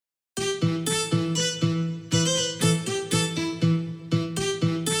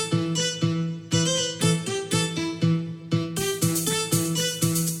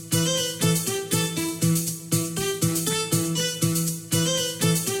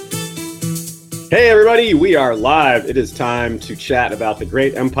Hey everybody, we are live. It is time to chat about the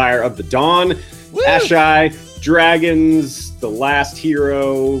great empire of the Dawn. Woo! Asshai, dragons, the last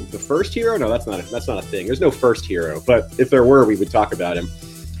hero, the first hero? No, that's not a thing. There's no first hero, but if there were, we would talk about him.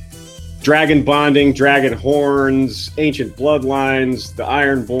 Dragon bonding, dragon horns, ancient bloodlines, the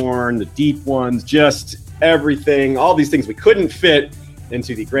Ironborn, the Deep Ones, just everything. All these things we couldn't fit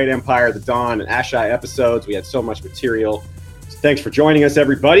into the great empire of the Dawn and Asshai episodes. We had so much material. Thanks for joining us,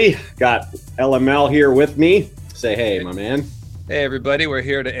 everybody. Got LML here with me. Say hey, my man. Hey, everybody. We're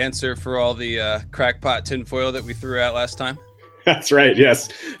here to answer for all the crackpot tinfoil that we threw out last time. That's right, yes.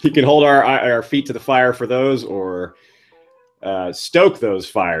 You can hold our feet to the fire for those or stoke those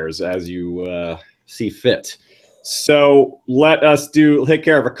fires as you see fit. So let us take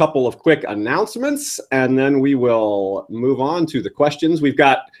care of a couple of quick announcements, and then we will move on to the questions. We've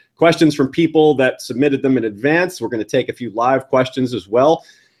got questions from people that submitted them in advance. We're going to take a few live questions as well.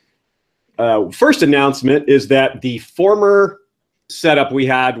 First announcement is that the former setup we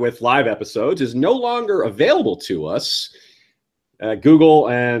had with live episodes is no longer available to us. Google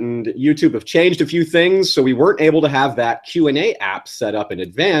and YouTube have changed a few things, so we weren't able to have that Q&A app set up in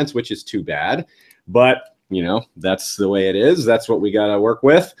advance, which is too bad. But, you know, that's the way it is. That's what we got to work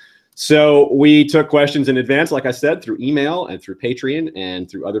with. So we took questions in advance, like I said, through email and through Patreon and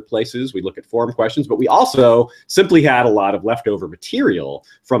through other places. We look at forum questions, but we also simply had a lot of leftover material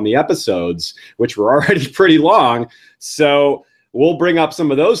from the episodes, which were already pretty long. So we'll bring up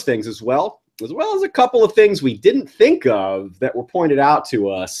some of those things as well as a couple of things we didn't think of that were pointed out to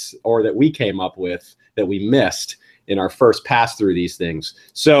us or that we came up with that we missed in our first pass through these things.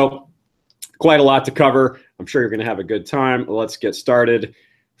 So quite a lot to cover. I'm sure you're going to have a good time. Let's get started.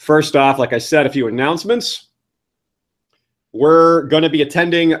 First off, like I said, a few announcements. We're going to be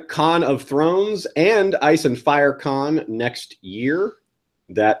attending Con of Thrones and Ice and Fire Con next year.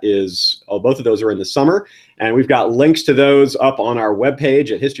 That is, both of those are in the summer. And we've got links to those up on our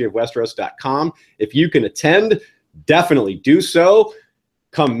webpage at historyofwesteros.com. If you can attend, definitely do so.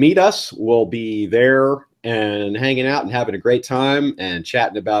 Come meet us. We'll be there and hanging out and having a great time and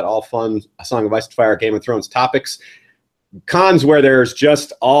chatting about all fun A Song of Ice and Fire, Game of Thrones topics. Cons where there's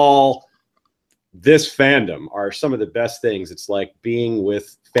just all this fandom are some of the best things. It's like being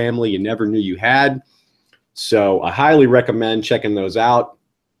with family you never knew you had. So I highly recommend checking those out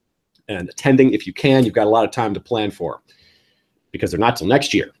and attending if you can. You've got a lot of time to plan for because they're not till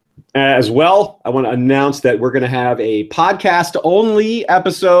next year. As well, I want to announce that we're going to have a podcast-only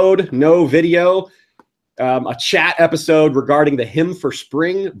episode, no video, a chat episode regarding the Hymn for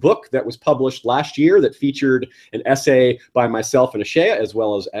Spring book that was published last year that featured an essay by myself and Asshai, as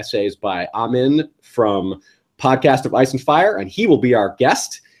well as essays by Amin from Podcast of Ice and Fire, and he will be our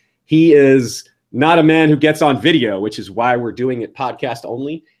guest. He is not a man who gets on video, which is why we're doing it podcast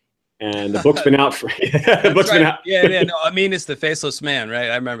only. And the book's been out for the book's been out. Yeah, no, Amin is the faceless man,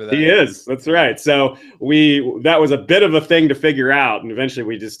 right? I remember that. He is. That's right. So that was a bit of a thing to figure out, and eventually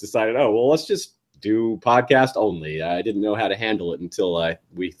we just decided, oh, well, let's just do podcast only. I didn't know how to handle it until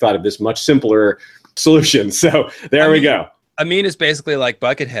we thought of this much simpler solution. So we go. Amin is basically like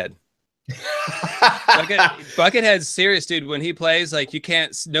Buckethead. Buckethead's serious, dude. When he plays, like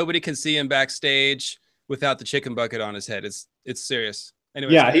nobody can see him backstage without the chicken bucket on his head. It's serious.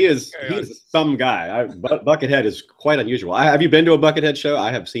 Anyways, yeah, he's some guy. Buckethead is quite unusual. Have you been to a Buckethead show?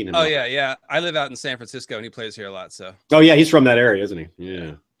 I have seen him. Oh yeah. I live out in San Francisco, and he plays here a lot. So. Oh yeah, he's from that area, isn't he?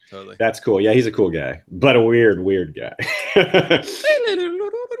 Yeah. Totally. That's cool. Yeah, he's a cool guy, but a weird guy.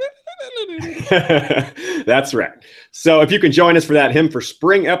 That's right. So if you can join us for that Hymn for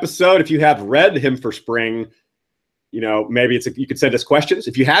Spring episode, if you have read Hymn for Spring, you know, maybe you could send us questions.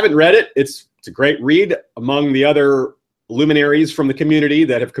 If you haven't read it, it's a great read. Among the other luminaries from the community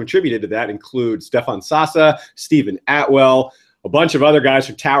that have contributed to that include Stefan Sasa, Stephen Atwell, a bunch of other guys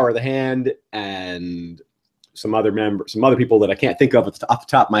from Tower of the Hand, and some other people that I can't think of off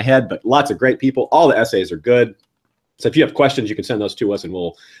the top of my head, but lots of great people. All the essays are good. So if you have questions, you can send those to us and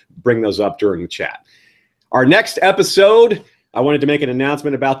we'll bring those up during the chat. Our next episode, I wanted to make an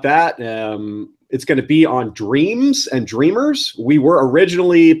announcement about that. It's going to be on dreams and dreamers. We were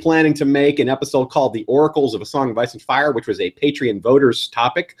originally planning to make an episode called The Oracles of A Song of Ice and Fire, which was a Patreon voters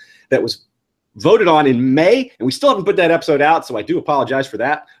topic that was voted on in May, and we still haven't put that episode out, so I do apologize for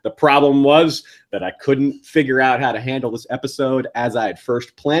that. The problem was that I couldn't figure out how to handle this episode as I had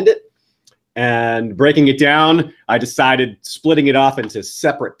first planned it. And breaking it down, I decided splitting it off into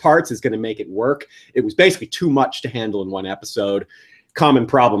separate parts is going to make it work. It was basically too much to handle in one episode. Common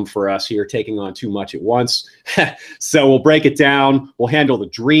problem for us here, taking on too much at once. So we'll break it down. We'll handle the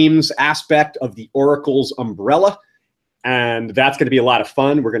dreams aspect of the Oracle's umbrella. And that's going to be a lot of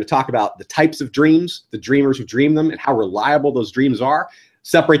fun. We're going to talk about the types of dreams, the dreamers who dream them, and how reliable those dreams are.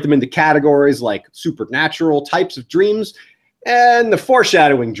 Separate them into categories like supernatural types of dreams and the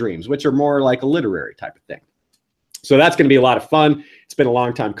foreshadowing dreams, which are more like a literary type of thing. So that's going to be a lot of fun. It's been a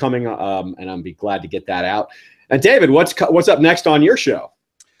long time coming, and I'll be glad to get that out. And David, what's up next on your show?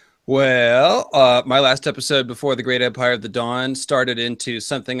 Well, my last episode before the Great Empire of the Dawn started into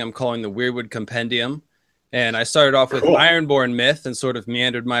something I'm calling the Weirdwood Compendium. And I started off with Ironborn myth and sort of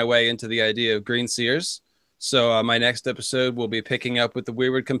meandered my way into the idea of green seers. So my next episode will be picking up with the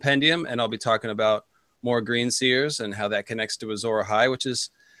Weirdwood Compendium, and I'll be talking about more green seers and how that connects to Azor Ahai, which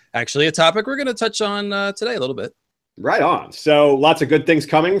is actually a topic we're going to touch on today a little bit. Right on. So lots of good things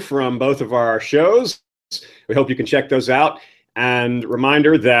coming from both of our shows. We hope you can check those out. And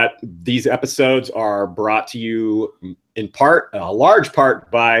reminder that these episodes are brought to you in part, a large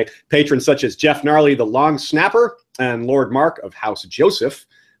part, by patrons such as Jeff Gnarly, the Long Snapper, and Lord Mark of House Joseph,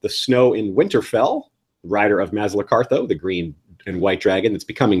 the Snow in Winterfell, rider of Mazlacartho, the green and white dragon that's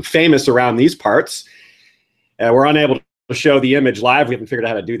becoming famous around these parts. We're unable to show the image live. We haven't figured out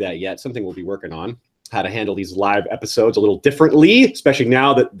how to do that yet. Something we'll be working on, how to handle these live episodes a little differently, especially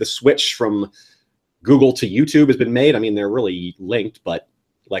now that the switch from Google to YouTube has been made. I mean, they're really linked, but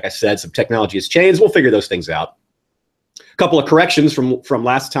like I said, some technology has changed. We'll figure those things out. A couple of corrections from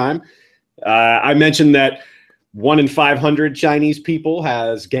last time. I mentioned that 1 in 500 Chinese people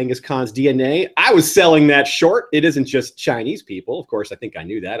has Genghis Khan's DNA. I was selling that short. It isn't just Chinese people. Of course, I think I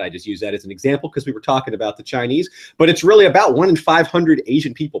knew that. I just used that as an example because we were talking about the Chinese. But it's really about 1 in 500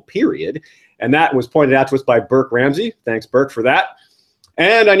 Asian people, period. And that was pointed out to us by Burke Ramsey. Thanks, Burke, for that.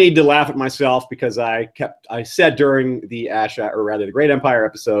 And I need to laugh at myself because I said during the Asshai, or rather the Great Empire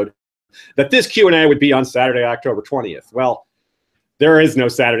episode, that this Q&A would be on Saturday, October 20th. Well, there is no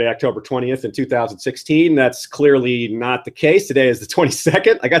Saturday, October 20th in 2016. That's clearly not the case. Today is the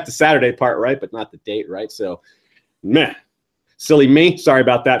 22nd. I got the Saturday part right, but not the date right. So, meh. Silly me. Sorry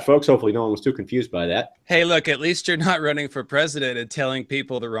about that, folks. Hopefully no one was too confused by that. Hey, look, at least you're not running for president and telling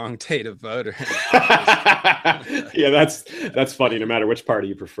people the wrong date of vote. Yeah, that's funny, no matter which party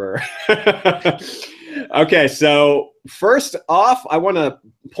you prefer. Okay, so first off, I want to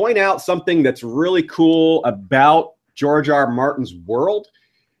point out something that's really cool about George R. R. Martin's world.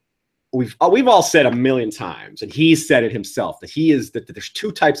 We've all said a million times, and he's said it himself, that there's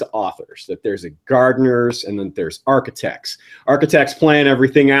two types of authors, that there's gardeners and then there's architects. Architects plan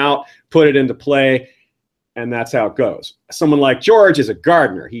everything out, put it into play, and that's how it goes. Someone like George is a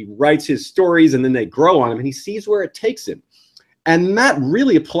gardener. He writes his stories and then they grow on him and he sees where it takes him. And that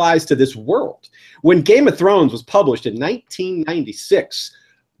really applies to this world. When Game of Thrones was published in 1996,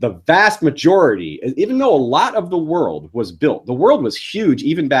 the vast majority, even though a lot of the world was built, the world was huge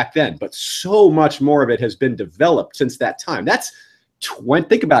even back then, but so much more of it has been developed since that time. That's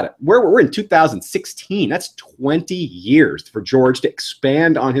think about it. We're in 2016. That's 20 years for George to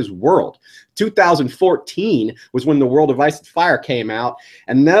expand on his world. 2014 was when the World of Ice and Fire came out,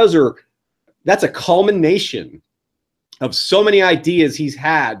 and that's a culmination of so many ideas he's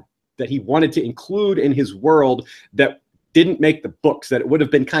had that he wanted to include in his world that didn't make the books, that it would have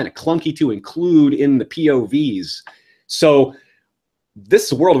been kind of clunky to include in the POVs. So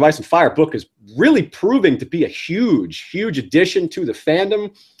this World of Ice and Fire book is really proving to be a huge, huge addition to the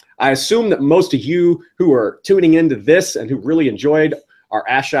fandom. I assume that most of you who are tuning into this and who really enjoyed our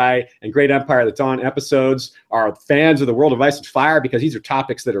Asshai and Great Empire of the Dawn episodes are fans of the World of Ice and Fire, because these are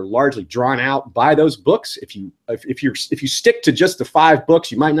topics that are largely drawn out by those books. If you stick to just the 5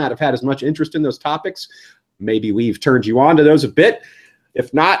 books, you might not have had as much interest in those topics. Maybe we've turned you on to those a bit.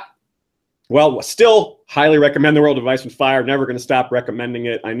 If not, well, still highly recommend the World of Ice and Fire. Never going to stop recommending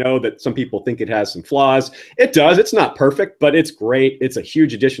it. I know that some people think it has some flaws. It does. It's not perfect, but it's great. It's a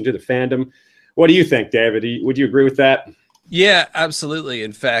huge addition to the fandom. What do you think, David? Would you agree with that? Yeah, absolutely.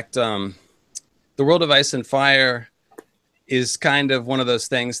 In fact, the World of Ice and Fire is kind of one of those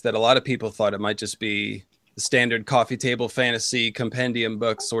things that a lot of people thought it might just be the standard coffee table fantasy compendium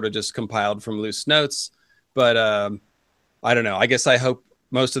book, sort of just compiled from loose notes. But I don't know. I guess I hope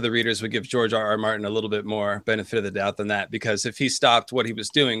most of the readers would give George R. R. Martin a little bit more benefit of the doubt than that, because if he stopped what he was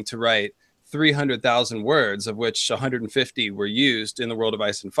doing to write 300,000 words, of which 150 were used in the World of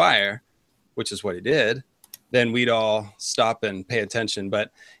Ice and Fire, which is what he did, then we'd all stop and pay attention.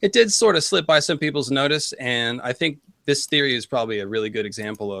 But it did sort of slip by some people's notice, and I think this theory is probably a really good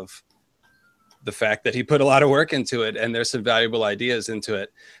example of the fact that he put a lot of work into it, and there's some valuable ideas into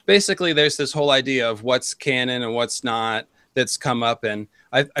it. Basically, there's this whole idea of what's canon and what's not that's come up, and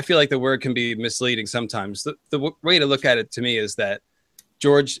I feel like the word can be misleading sometimes. The way to look at it to me is that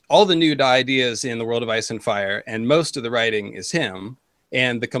George, all the new ideas in the World of Ice and Fire, and most of the writing is him.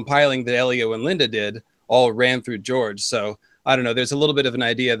 And the compiling that Elio and Linda did all ran through George. So I don't know, there's a little bit of an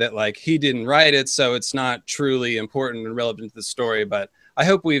idea that like he didn't write it, so it's not truly important and relevant to the story. But I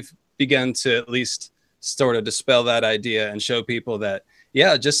hope we've begun to at least sort of dispel that idea and show people that,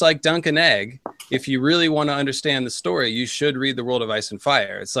 yeah, just like Dunk and Egg, if you really want to understand the story, you should read The World of Ice and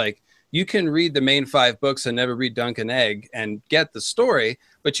Fire. It's like you can read the main 5 books and never read Dunk and Egg and get the story,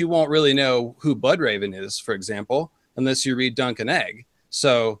 but you won't really know who Bloodraven is, for example, unless you read Dunk and Egg.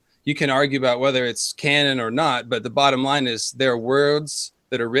 So you can argue about whether it's canon or not, but the bottom line is there are words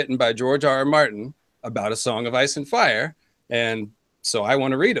that are written by George R. R. Martin about A Song of Ice and Fire, and so I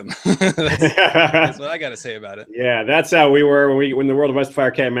want to read them. That's what I got to say about it. Yeah, that's how we were when the World of Ice and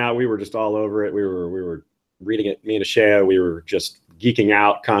Fire came out. We were just all over it. We were reading it, me and Asshai. We were just geeking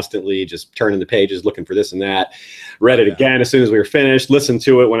out constantly, just turning the pages, looking for this and that. Read it again as soon as we were finished. Listened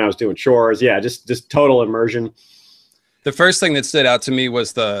to it when I was doing chores. Yeah, just total immersion. The first thing that stood out to me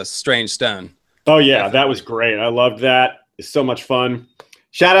was the Strange Stone. Oh yeah, that was great. I loved that. It's so much fun.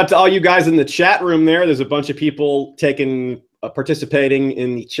 Shout out to all you guys in the chat room there. There's a bunch of people participating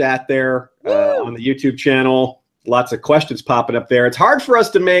in the chat there on the YouTube channel. Lots of questions popping up there. It's hard for us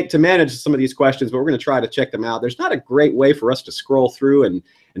to manage some of these questions, but we're going to try to check them out. There's not a great way for us to scroll through and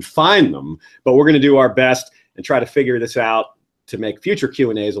find them, but we're going to do our best and try to figure this out to make future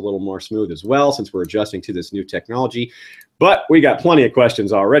Q&As a little more smooth as well, since we're adjusting to this new technology. But we got plenty of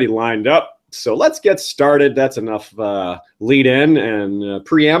questions already lined up, so let's get started. That's enough lead in and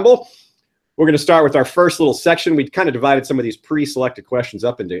preamble. We're going to start with our first little section. We kind of divided some of these pre-selected questions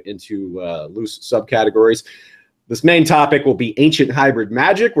up into loose subcategories. This main topic will be ancient hybrid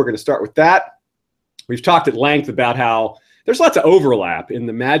magic. We're going to start with that. We've talked at length about how there's lots of overlap in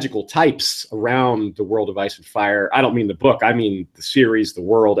the magical types around the World of Ice and Fire. I don't mean the book. I mean the series, the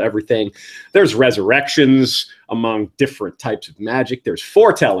world, everything. There's resurrections among different types of magic. There's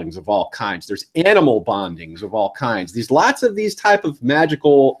foretellings of all kinds. There's animal bondings of all kinds. There's lots of these type of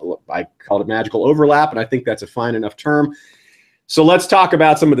magical, I call it magical overlap, and I think that's a fine enough term. So let's talk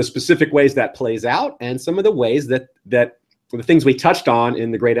about some of the specific ways that plays out and some of the ways that the things we touched on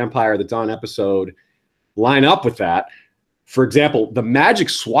in the Great Empire of the Dawn episode line up with that. For example, the magic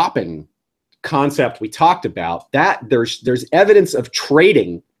swapping concept we talked about, that there's evidence of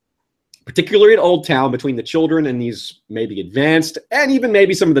trading, particularly at Old Town, between the children and these maybe advanced and even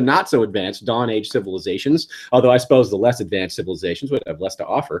maybe some of the not so advanced Dawn Age civilizations, although I suppose the less advanced civilizations would have less to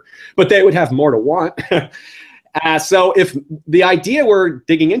offer, but they would have more to want. So if the idea we're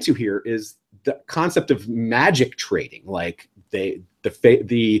digging into here is the concept of magic trading, like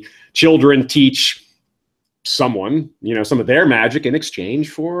the children teach someone, some of their magic in exchange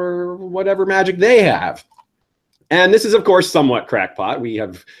for whatever magic they have. And this is, of course, somewhat crackpot. We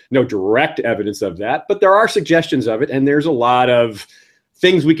have no direct evidence of that, but there are suggestions of it, and there's a lot of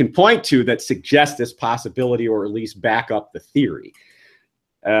things we can point to that suggest this possibility or at least back up the theory.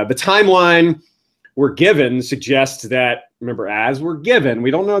 The timeline we're given suggests that, remember, as we're given,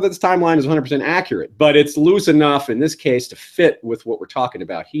 we don't know that this timeline is 100% accurate, but it's loose enough in this case to fit with what we're talking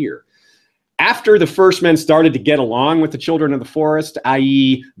about here. After the first men started to get along with the children of the forest,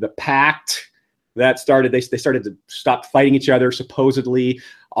 i.e. the pact that started, they started to stop fighting each other, supposedly.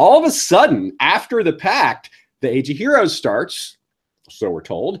 All of a sudden, after the pact, the Age of Heroes starts, so we're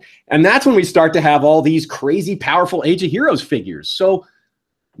told, and that's when we start to have all these crazy, powerful Age of Heroes figures. So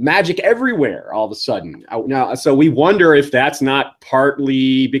magic everywhere all of a sudden. Now, so we wonder if that's not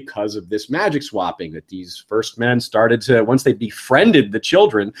partly because of this magic swapping, that these first men started to, once they befriended the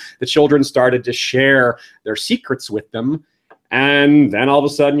children started to share their secrets with them. And then all of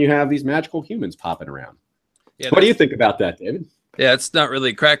a sudden you have these magical humans popping around. Yeah, what do you think about that, David? Yeah, it's not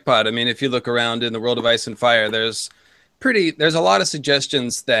really crackpot. I mean, if you look around in the World of Ice and Fire, there's a lot of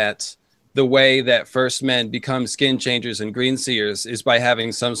suggestions that the way that first men become skin changers and green seers is by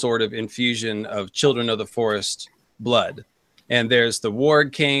having some sort of infusion of children of the forest blood. And there's the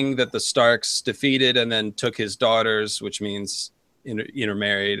Ward King that the Starks defeated and then took his daughters, which means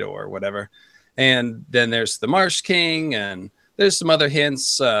intermarried or whatever. And then there's the Marsh King, and there's some other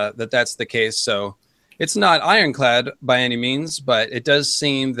hints that that's the case. So it's not ironclad by any means, but it does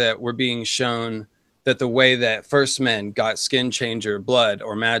seem that we're being shown that the way that first men got skin changer blood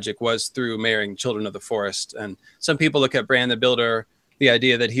or magic was through marrying children of the forest. And some people look at Bran the Builder, the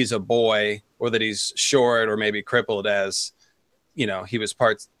idea that he's a boy or that he's short or maybe crippled as, he was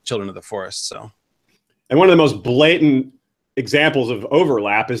part children of the forest. So, and one of the most blatant examples of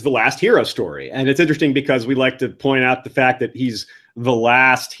overlap is the last hero story. And it's interesting because we like to point out the fact that he's the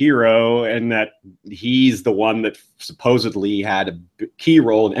last hero and that he's the one that supposedly had a key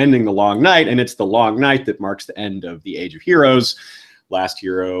role in ending the long night. And it's the long night that marks the end of the Age of Heroes, last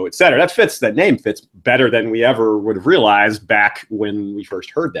hero, etc. That name fits better than we ever would have realized back when we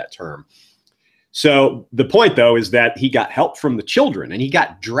first heard that term. So the point, though, is that he got help from the children and he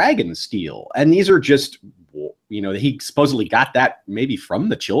got dragon steel. And these are just, you know, he supposedly got that maybe from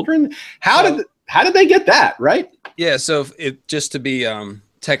the children. How did they get that, right? Yeah, so just to be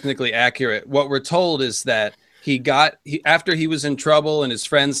technically accurate, what we're told is that after he was in trouble and his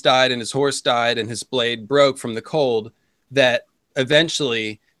friends died and his horse died and his blade broke from the cold, that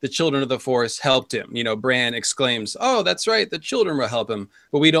eventually the children of the forest helped him. You know, Bran exclaims, "Oh, that's right, the children will help him,"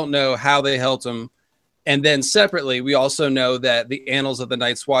 but we don't know how they helped him. And then separately, we also know that the Annals of the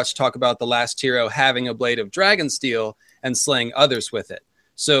Night's Watch talk about the last hero having a blade of dragon steel and slaying others with it.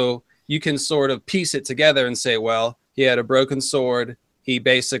 So you can sort of piece it together and say, well, he had a broken sword. He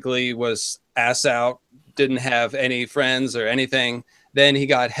basically was ass out, didn't have any friends or anything. Then he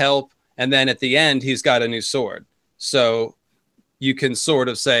got help. And then at the end, he's got a new sword. So you can sort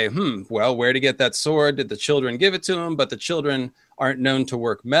of say, well, where to get that sword? Did the children give it to him? But the children aren't known to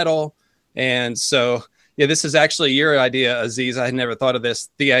work metal. And so, yeah, this is actually your idea, Aziz. I had never thought of this.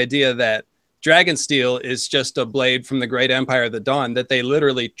 The idea that dragon steel is just a blade from the great empire of the dawn that they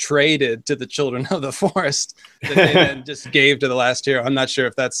literally traded to the children of the forest that they then just gave to the last hero. I'm not sure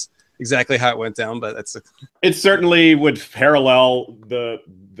if that's exactly how it went down, but it certainly would parallel the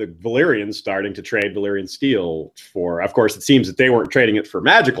Valyrians starting to trade Valyrian steel for, of course, it seems that they weren't trading it for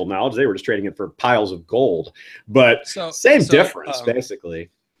magical knowledge. They were just trading it for piles of gold, but same difference, basically.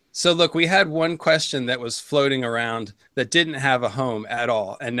 So look, we had one question that was floating around that didn't have a home at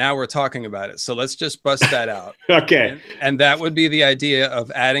all. And now we're talking about it. So let's just bust that out. Okay. And that would be the idea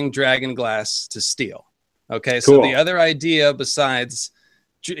of adding dragon glass to steel. Okay. Cool. So the other idea besides,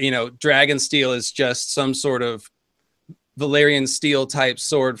 you know, dragon steel is just some sort of Valyrian steel type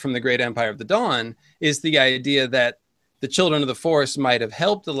sword from the great empire of the dawn is the idea that the children of the forest might have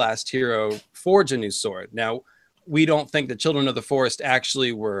helped the last hero forge a new sword. Now, we don't think the children of the forest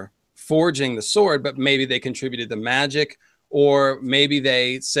actually were forging the sword, but maybe they contributed the magic, or maybe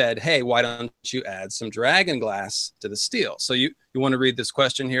they said, hey, why don't you add some dragon glass to the steel? So you want to read this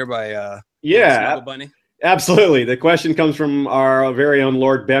question here by Snuggle Bunny? Absolutely. The question comes from our very own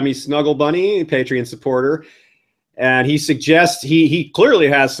Lord Bemmy Snuggle Bunny, Patreon supporter. And he suggests he clearly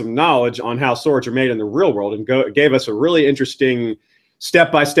has some knowledge on how swords are made in the real world and gave us a really interesting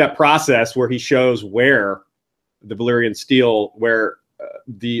step-by-step process where he shows where the Valyrian steel, where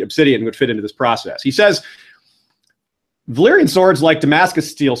the obsidian would fit into this process. He says, Valyrian swords, like Damascus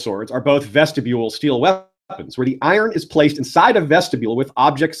steel swords, are both vestibule steel weapons, where the iron is placed inside a vestibule with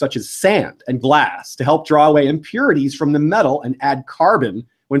objects such as sand and glass to help draw away impurities from the metal and add carbon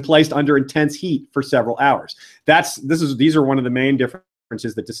when placed under intense heat for several hours. These are one of the main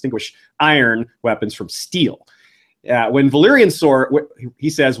differences that distinguish iron weapons from steel. When Valyrian sword, he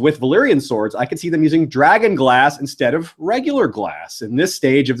says, with Valyrian swords, I could see them using dragon glass instead of regular glass in this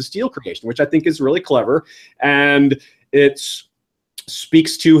stage of the steel creation, which I think is really clever. And it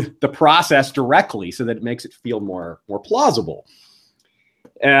speaks to the process directly so that it makes it feel more plausible.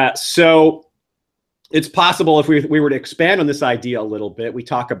 So it's possible if we were to expand on this idea a little bit, we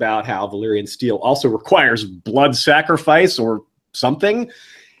talk about how Valyrian steel also requires blood sacrifice or something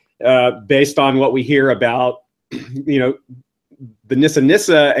based on what we hear about, you know, the Nissa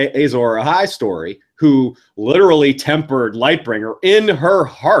Azor Ahai story, who literally tempered Lightbringer in her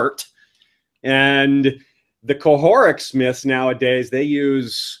heart. And the Kohoric smiths nowadays,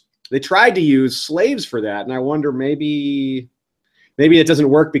 they tried to use slaves for that. And I wonder, maybe it doesn't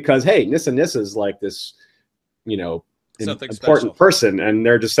work because, hey, Nissa is like this, you know, important special person, and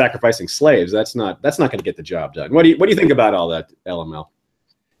they're just sacrificing slaves. That's not going to get the job done. What do you think about all that, LML?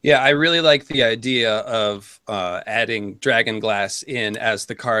 Yeah, I really like the idea of adding dragon glass in as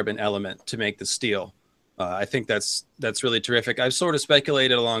the carbon element to make the steel. I think that's really terrific. I've sort of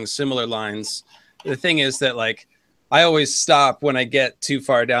speculated along similar lines. The thing is that, like, I always stop when I get too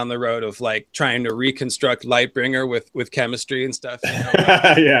far down the road of like trying to reconstruct Lightbringer with chemistry and stuff. You know?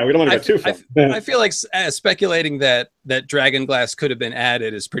 Yeah, we don't want to go too far. I feel like speculating that dragon glass could have been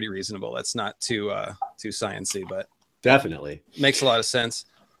added is pretty reasonable. That's not too sciencey, but definitely makes a lot of sense.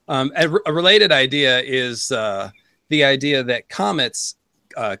 A related idea is the idea that comets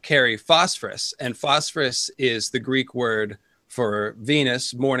carry phosphorus, and phosphorus is the Greek word for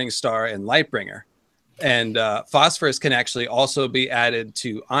Venus, morning star, and Lightbringer. And phosphorus can actually also be added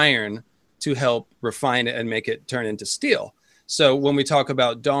to iron to help refine it and make it turn into steel. So when we talk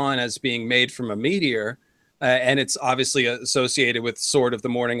about dawn as being made from a meteor, and it's obviously associated with Sword of the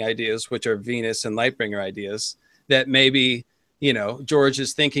Morning ideas, which are Venus and Lightbringer ideas, that maybe, you know, George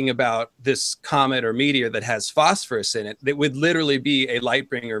is thinking about this comet or meteor that has phosphorus in it that would literally be a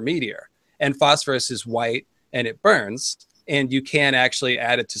Lightbringer meteor. And phosphorus is white and it burns, and you can actually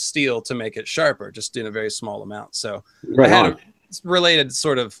add it to steel to make it sharper, just in a very small amount. So I had related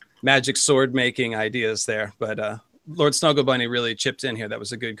sort of magic sword making ideas there, but Lord Snugglebunny really chipped in here. That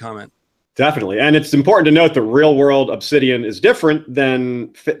was a good comment. Definitely. And it's important to note the real world obsidian is different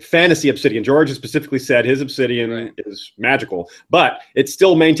than fantasy obsidian. George has specifically said his obsidian is magical, but it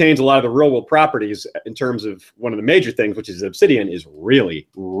still maintains a lot of the real world properties in terms of one of the major things, which is obsidian is really,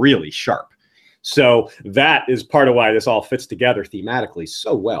 really sharp. So that is part of why this all fits together thematically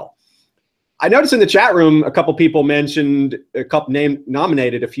so well. I noticed in the chat room, a couple people mentioned,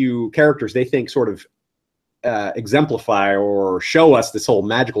 nominated a few characters they think sort of exemplify or show us this whole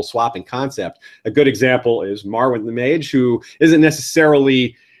magical swapping concept. A good example is Marwyn the Mage, who isn't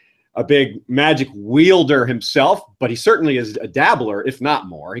necessarily a big magic wielder himself, but he certainly is a dabbler, if not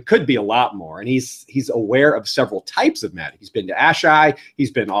more. He could be a lot more, and he's aware of several types of magic. He's been to Asshai,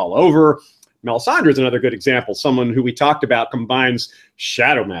 he's been all over. Melisandre is another good example, someone who we talked about combines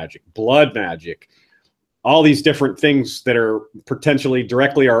shadow magic, blood magic, all these different things that are potentially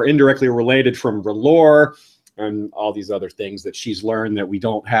directly or indirectly related from lore, and all these other things that she's learned that we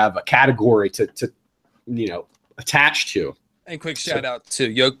don't have a category to you know, attach to. And quick shout out to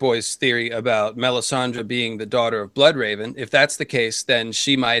Yolkboy's theory about Melisandre being the daughter of Bloodraven. If that's the case, then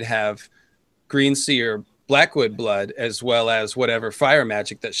she might have Green Seer Blackwood blood as well as whatever fire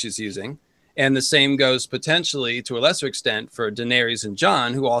magic that she's using. And the same goes potentially to a lesser extent for Daenerys and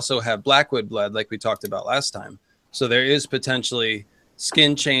Jon, who also have Blackwood blood like we talked about last time. So there is potentially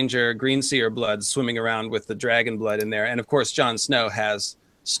skin changer, Green Seer blood swimming around with the dragon blood in there. And of course, Jon Snow has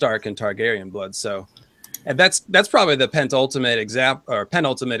Stark and Targaryen blood. So, and that's probably the penultimate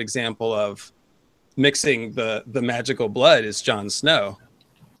example of mixing the magical blood is Jon Snow.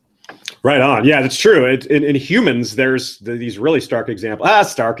 Right on. Yeah, that's true. In humans, there's these really stark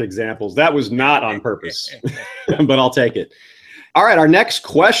examples. Stark examples. That was not on purpose, but I'll take it. All right, our next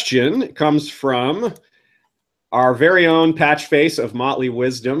question comes from our very own Patchface of Motley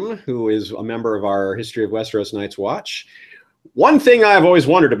Wisdom, who is a member of our History of Westeros Night's Watch. One thing I've always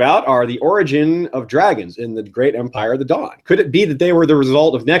wondered about are the origin of dragons in the Great Empire of the Dawn. Could it be that they were the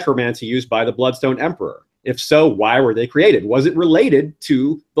result of necromancy used by the Bloodstone Emperor? If so, why were they created? Was it related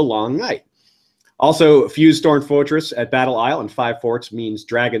to the Long Night? Also, Fused Storm Fortress at Battle Isle and Five Forts means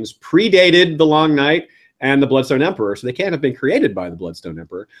dragons predated the Long Night and the Bloodstone Emperor, so they can't have been created by the Bloodstone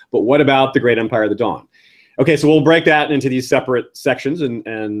Emperor. But what about the Great Empire of the Dawn? Okay, so we'll break that into these separate sections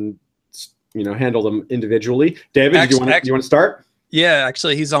and you know, handle them individually. David, do you want to start? Yeah,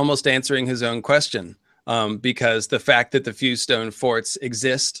 actually, he's almost answering his own question because the fact that the Fused Stone Forts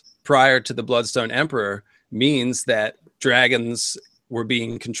exist prior to the Bloodstone Emperor means that dragons were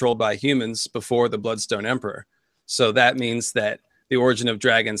being controlled by humans before the Bloodstone Emperor. So that means that the origin of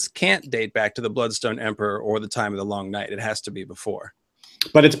dragons can't date back to the Bloodstone Emperor or the time of the Long Night. It has to be before.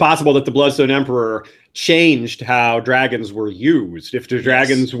 But it's possible that the Bloodstone Emperor changed how dragons were used. If the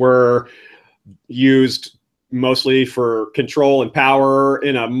dragons were used mostly for control and power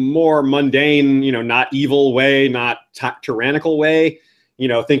in a more mundane, you know, not evil way, not tyrannical way, you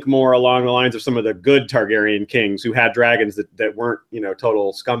know, think more along the lines of some of the good Targaryen kings who had dragons that weren't, you know,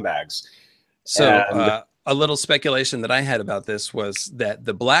 total scumbags. So a little speculation that I had about this was that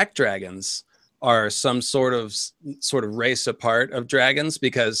the black dragons are some sort of race apart of dragons,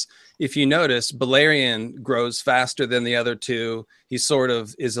 because if you notice, Balerion grows faster than the other two. He sort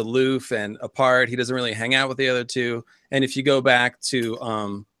of is aloof and apart. He doesn't really hang out with the other two. And if you go back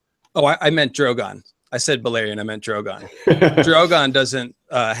to, I meant Drogon. I said Balerion, I meant Drogon. Drogon doesn't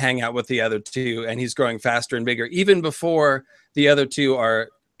hang out with the other two, and he's growing faster and bigger. Even before the other two are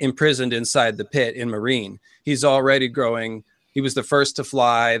imprisoned inside the pit in Meereen, he's already growing. He was the first to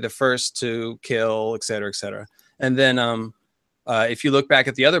fly, the first to kill, et cetera, et cetera. And then if you look back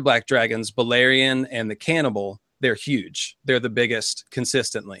at the other black dragons, Balerion and the Cannibal, they're huge. They're the biggest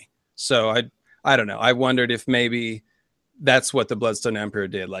consistently. So I don't know. I wondered if maybe that's what the Bloodstone Emperor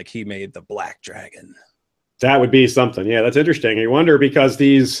did. Like he made the black dragon. That would be something. Yeah, that's interesting. I wonder because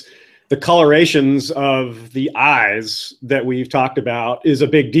the colorations of the eyes that we've talked about is a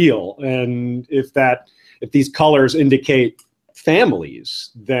big deal. And if these colors indicate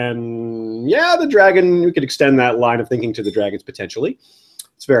families, then yeah, the dragon, we could extend that line of thinking to the dragons potentially.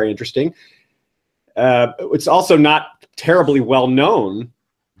 It's very interesting. It's also not terribly well known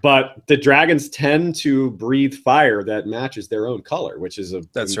But the dragons tend to breathe fire that matches their own color, which is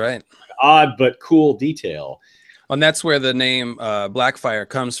that's right, an odd but cool detail. And that's where the name Blackfire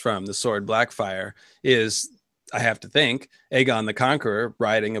comes from. The sword Blackfire is, I have to think, Aegon the Conqueror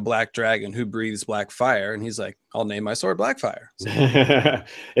riding a black dragon who breathes black fire, and he's like, I'll name my sword Blackfire. So,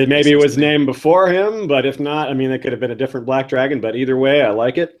 it maybe was named before him, but if not, I mean, it could have been a different black dragon, but either way, I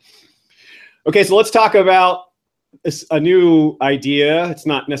like it. Okay, so let's talk about a new idea. It's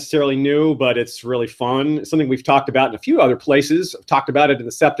not necessarily new, but it's really fun. It's something we've talked about in a few other places. I've talked about it in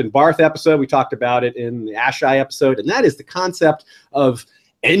the Sept and Barth episode. We talked about it in the Asshai episode, and that is the concept of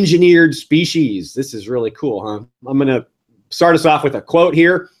engineered species. This is really cool, huh? I'm going to start us off with a quote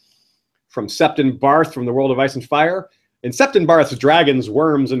here from Sept and Barth from the World of Ice and Fire. In Sept and Barth's Dragons,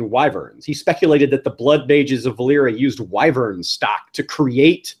 Worms, and Wyverns, he speculated that the blood mages of Valyria used wyvern stock to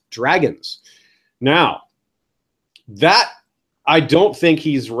create dragons. Now, that I don't think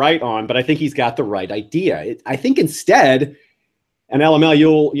he's right on, but I think he's got the right idea. I think instead, and LML,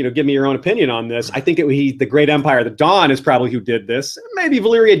 you'll give me your own opinion on this. I think the Great Empire, the Dawn, is probably who did this. Maybe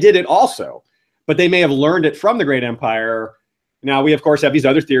Valyria did it also, but they may have learned it from the Great Empire. Now, we, of course, have these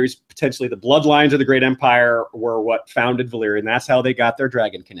other theories. Potentially the bloodlines of the Great Empire were what founded Valyria, and that's how they got their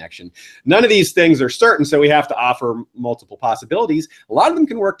dragon connection. None of these things are certain, so we have to offer multiple possibilities. A lot of them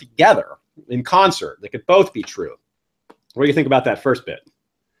can work together in concert. They could both be true. What do you think about that first bit?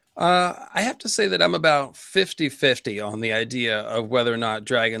 I have to say that I'm about 50-50 on the idea of whether or not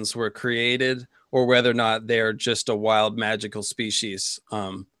dragons were created or whether or not they're just a wild magical species.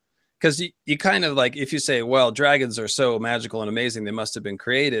 Because you kind of like, if you say, well, dragons are so magical and amazing, they must have been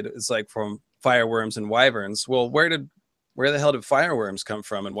created. It's like from fireworms and wyverns. Well, where the hell did fireworms come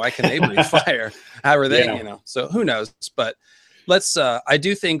from, and why can they breathe fire? How are they, So who knows? But let's, I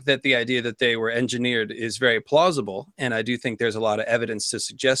do think that the idea that they were engineered is very plausible, and I do think there's a lot of evidence to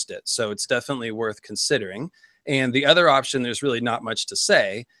suggest it. So it's definitely worth considering. And the other option, there's really not much to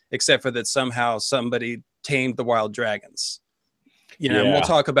say, except for that somehow somebody tamed the wild dragons. And we'll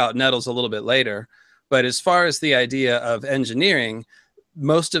talk about nettles a little bit later. But as far as the idea of engineering,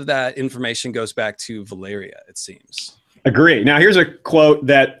 most of that information goes back to Valyria, it seems. Agree. Now, here's a quote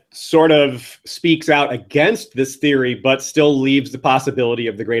that sort of speaks out against this theory, but still leaves the possibility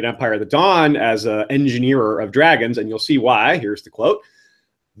of the Great Empire of the Dawn as an engineerer of dragons, and you'll see why. Here's the quote.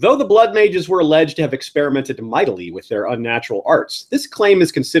 Though the blood mages were alleged to have experimented mightily with their unnatural arts, this claim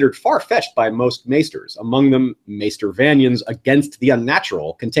is considered far-fetched by most maesters. Among them, Maester Vanyan's Against the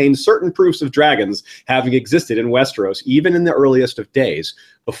Unnatural contains certain proofs of dragons having existed in Westeros even in the earliest of days,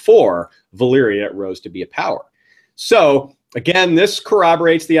 before Valyria rose to be a power. So, again, this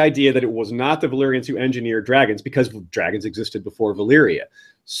corroborates the idea that it was not the Valyrians who engineered dragons, because dragons existed before Valyria.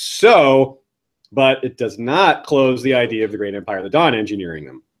 So, but it does not close the idea of the Great Empire of the Dawn engineering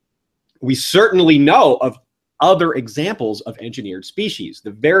them. We certainly know of other examples of engineered species. The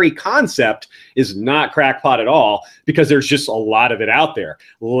very concept is not crackpot at all, because there's just a lot of it out there.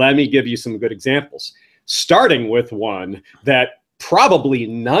 Let me give you some good examples, starting with one that probably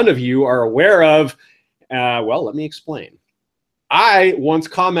none of you are aware of. Well, let me explain. I once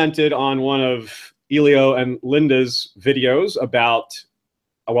commented on one of Elio and Linda's videos about,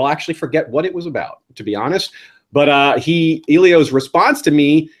 I will actually forget what it was about, to be honest. But Elio's response to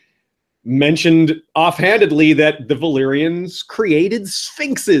me mentioned offhandedly that the Valyrians created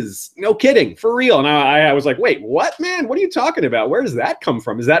sphinxes. No kidding, for real. And I was like, wait, what, man? What are you talking about? Where does that come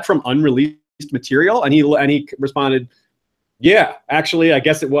from? Is that from unreleased material? And he responded, yeah, actually, I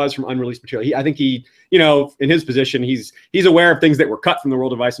guess it was from unreleased material. I think he, in his position, he's aware of things that were cut from the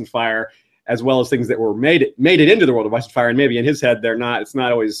World of Ice and Fire, as well as things that were made it into the World of Ice and Fire. And maybe in his head, it's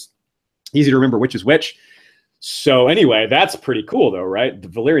not always easy to remember which is which. So anyway, that's pretty cool though, right? The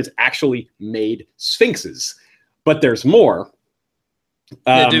Valyrians actually made sphinxes, but there's more.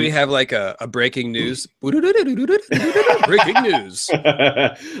 Do we have like a breaking news? Breaking news.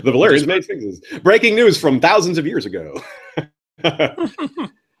 The Valyrians made sphinxes. Breaking news from thousands of years ago.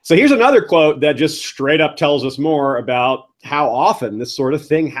 So here's another quote that just straight up tells us more about how often this sort of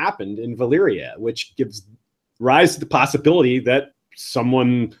thing happened in Valyria, which gives rise to the possibility that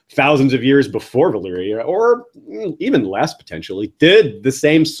someone thousands of years before Valyria, or even less potentially, did the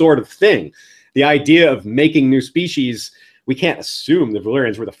same sort of thing. The idea of making new species, we can't assume the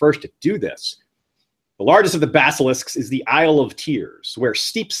Valyrians were the first to do this. The largest of the basilisks is the Isle of Tears, where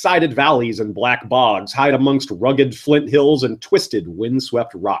steep-sided valleys and black bogs hide amongst rugged flint hills and twisted,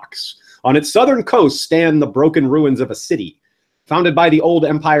 windswept rocks. On its southern coast stand the broken ruins of a city. Founded by the old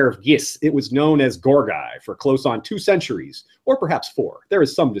empire of Gis, it was known as Gorgai for close on 2 centuries, or perhaps 4. There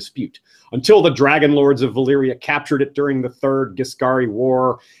is some dispute, until the dragon lords of Valyria captured it during the Third Giscari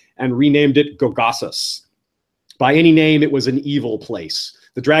War and renamed it Gogossus. By any name, it was an evil place.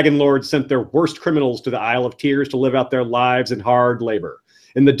 The dragon lords sent their worst criminals to the Isle of Tears to live out their lives in hard labor.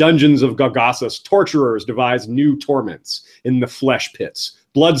 In the dungeons of Gogossus, torturers devised new torments. In the flesh pits,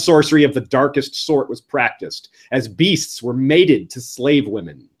 blood sorcery of the darkest sort was practiced, as beasts were mated to slave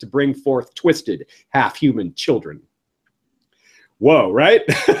women to bring forth twisted, half-human children. Whoa, right?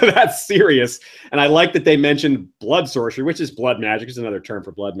 That's serious. And I like that they mentioned blood sorcery, which is blood magic. It's another term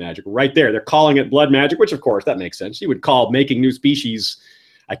for blood magic. Right there, they're calling it blood magic, which, of course, that makes sense. You would call making new species,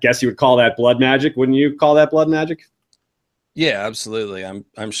 I guess you would call that blood magic. Wouldn't you call that blood magic? Yeah, absolutely.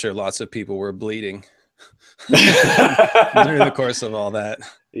 I'm sure lots of people were bleeding during the course of all that.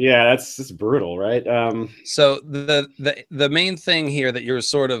 Yeah, that's brutal, right? So the main thing here that you were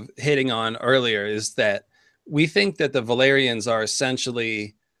sort of hitting on earlier is that we think that the Valyrians are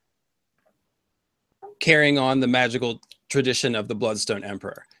essentially carrying on the magical tradition of the Bloodstone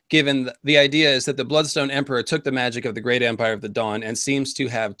Emperor. Given the idea is that the Bloodstone Emperor took the magic of the Great Empire of the Dawn and seems to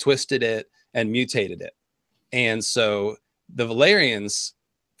have twisted it and mutated it. And so the Valyrians,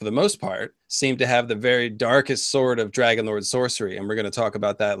 for the most part, seem to have the very darkest sort of Dragonlord sorcery. And we're going to talk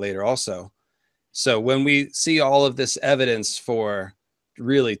about that later also. So when we see all of this evidence for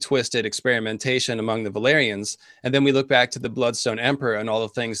really twisted experimentation among the Valyrians, and then we look back to the Bloodstone Emperor and all the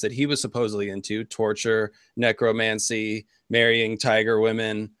things that he was supposedly into: torture, necromancy, marrying tiger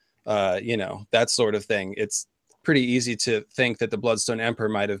women, you know, that sort of thing. It's pretty easy to think that the Bloodstone Emperor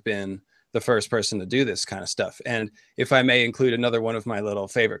might have been the first person to do this kind of stuff. And if I may include another one of my little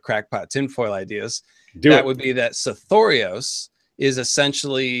favorite crackpot tinfoil ideas, would be that Sithorios is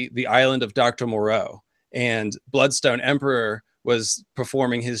essentially the island of Dr. Moreau, and Bloodstone Emperor was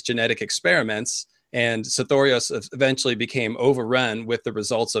performing his genetic experiments, and Sithorios eventually became overrun with the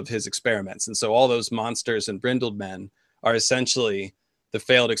results of his experiments. And so all those monsters and brindled men are essentially the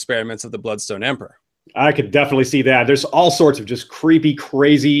failed experiments of the Bloodstone Emperor. I could definitely see that. There's all sorts of just creepy,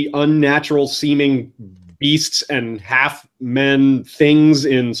 crazy, unnatural seeming beasts and half men things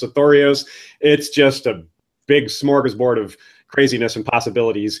in Sithorios. It's just a big smorgasbord of craziness and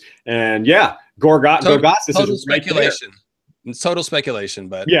possibilities. And yeah, Gogossus is right speculation. There. It's total speculation,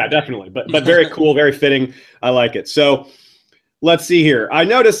 but yeah, definitely. But very cool, very fitting. I like it. So let's see here. I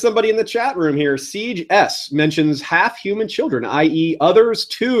noticed somebody in the chat room here, Siege S, mentions half-human children, i.e. others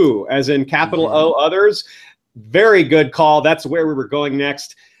too, as in capital O, others. Very good call. That's where we were going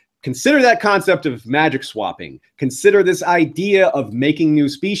next. Consider that concept of magic swapping. Consider this idea of making new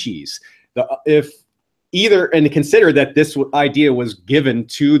species. And consider that this idea was given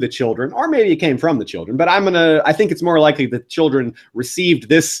to the children, or maybe it came from the children, but I think it's more likely the children received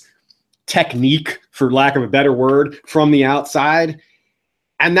this technique, for lack of a better word, from the outside.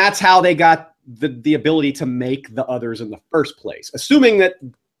 And that's how they got the ability to make the others in the first place, assuming that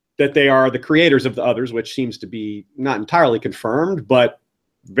they are the creators of the others, which seems to be not entirely confirmed, but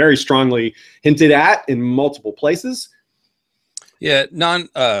very strongly hinted at in multiple places. Yeah,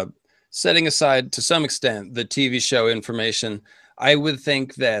 setting aside to some extent the TV show information, I would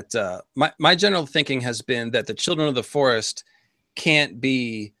think that my general thinking has been that the Children of the Forest can't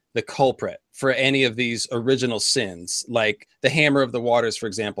be the culprit for any of these original sins, like the Hammer of the Waters, for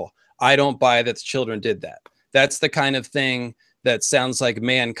example. I don't buy that the children did that. That's the kind of thing that sounds like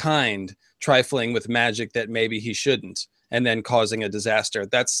mankind trifling with magic that maybe he shouldn't, and then causing a disaster.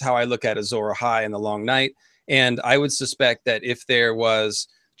 That's how I look at Azor Ahai in The Long Night. And I would suspect that if there was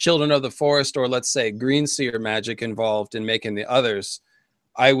Children of the Forest, or let's say Green Seer magic involved in making the others,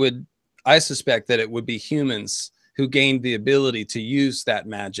 I suspect that it would be humans who gained the ability to use that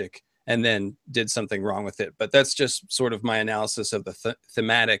magic and then did something wrong with it. But that's just sort of my analysis of the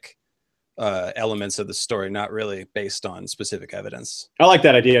thematic elements of the story, not really based on specific evidence. I like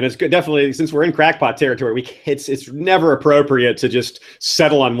that idea, and it's good. Definitely, since we're in crackpot territory, it's never appropriate to just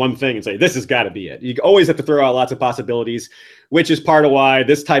settle on one thing and say this has got to be it. You always have to throw out lots of possibilities, which is part of why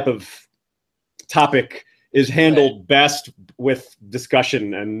this type of topic is handled best with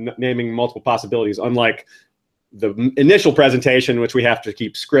discussion and naming multiple possibilities, unlike the initial presentation, which we have to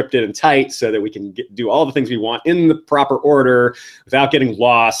keep scripted and tight so that we can do all the things we want in the proper order without getting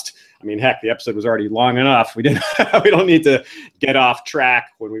lost. I mean, heck, the episode was already long enough. We don't need to get off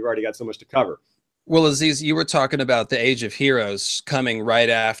track when we've already got so much to cover. Well, Aziz, you were talking about the Age of Heroes coming right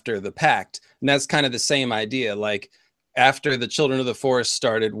after the Pact, and that's kind of the same idea. Like, after the Children of the Forest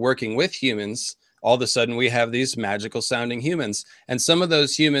started working with humans, all of a sudden we have these magical sounding humans, and some of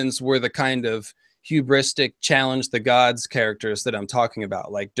those humans were the kind of hubristic challenge the gods characters that I'm talking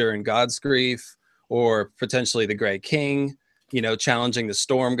about, like during God's grief, or potentially the Great King, you know, challenging the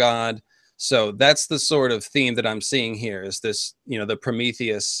storm god. So that's the sort of theme that I'm seeing here, is this, you know, the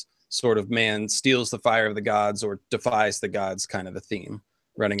Prometheus sort of man steals the fire of the gods or defies the gods kind of a theme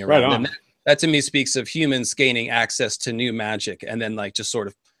running around. Right on. And that to me speaks of humans gaining access to new magic and then like just sort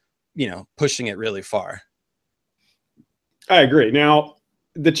of, you know, pushing it really far. I agree. Now,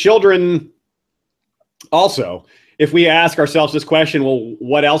 the children also, if we ask ourselves this question, well,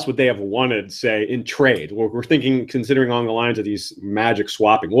 what else would they have wanted, say, in trade? Well, we're thinking, considering along the lines of these magic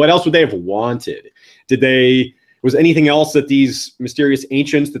swapping, what else would they have wanted? Was anything else that these mysterious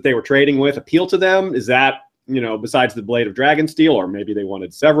ancients that they were trading with appeal to them? Is that, you know, besides the blade of dragon steel, or maybe they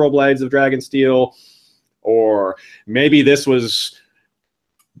wanted several blades of dragon steel, or maybe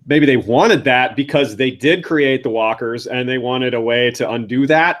maybe they wanted that because they did create the walkers and they wanted a way to undo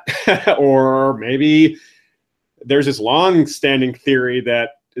that. Or maybe there's this long-standing theory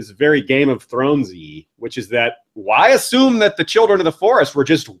that is very Game of Thrones-y, which is that why assume that the children of the forest were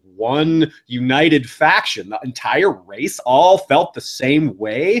just one united faction? The entire race all felt the same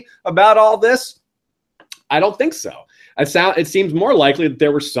way about all this? I don't think so. It seems more likely that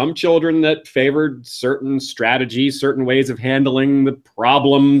there were some children that favored certain strategies, certain ways of handling the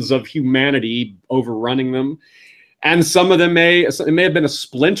problems of humanity overrunning them. And some of them it may have been a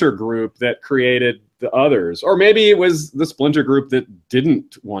splinter group that created the others. Or maybe it was the splinter group that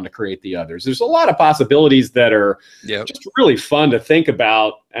didn't want to create the others. There's a lot of possibilities that are just really fun to think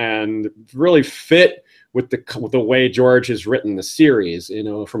about and really fit with the way George has written the series, you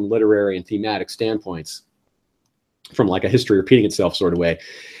know, from literary and thematic standpoints, from like a history repeating itself sort of way.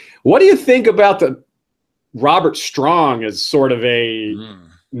 What do you think about the Robert Strong as sort of a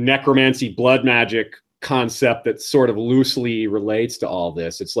necromancy, blood magic concept that sort of loosely relates to all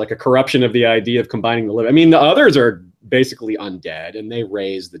this? It's like a corruption of the idea of combining the living. I mean, the others are basically undead and they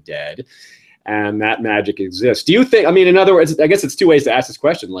raise the dead, and that magic exists. Do you think, I mean, in other words, I guess it's two ways to ask this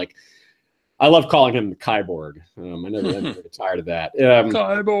question. Like, I love calling him the Kyborg. I never get tired of that.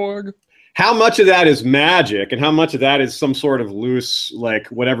 Kyborg. How much of that is magic and how much of that is some sort of loose, like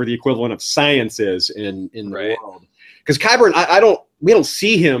whatever the equivalent of science is in the world? Because Kyburn, we don't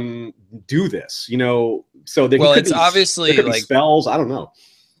see him do this, you know. So it's obviously like spells. I don't know.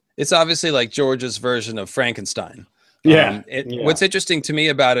 It's obviously like George's version of Frankenstein. Yeah. What's interesting to me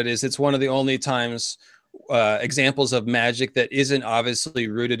about it is it's one of the only times examples of magic that isn't obviously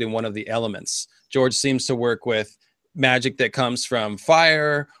rooted in one of the elements. George seems to work with magic that comes from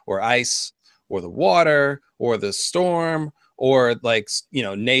fire or ice or the water or the storm, or like, you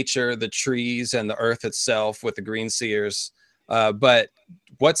know, nature, the trees and the earth itself with the green seers. But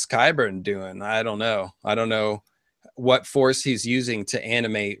what's Kyburn doing? I don't know. I don't know what force he's using to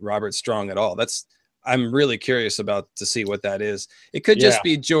animate Robert Strong at all. I'm really curious to see what that is. It could just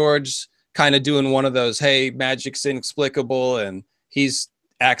be George kind of doing one of those, hey, magic's inexplicable and he's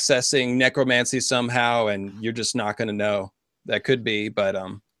accessing necromancy somehow and you're just not going to know. That could be, but I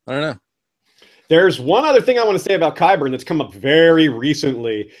don't know. There's one other thing I want to say about Kyburn that's come up very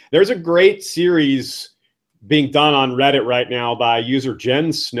recently. There's a great series being done on Reddit right now by user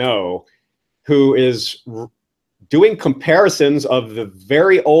Jen Snow, who is doing comparisons of the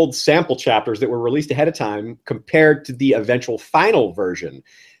very old sample chapters that were released ahead of time compared to the eventual final version.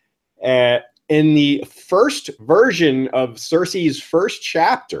 In the first version of Cersei's first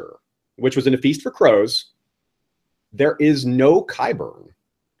chapter, which was in A Feast for Crows, there is no Kyburn.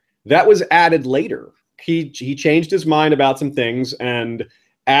 That was added later. He changed his mind about some things and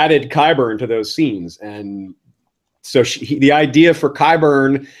added Kyburn to those scenes. And so the idea for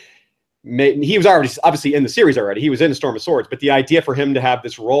Kyburn, he was already obviously in the series already. He was in Storm of Swords, but the idea for him to have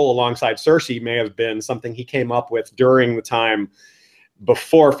this role alongside Cersei may have been something he came up with during the time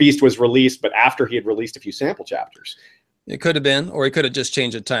before Feast was released, but after he had released a few sample chapters. It could have been, or he could have just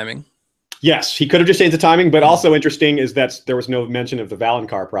changed the timing. Yes, he could have just changed the timing, but also interesting is that there was no mention of the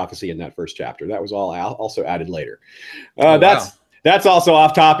Valonqar prophecy in that first chapter. That was all also added later. That's also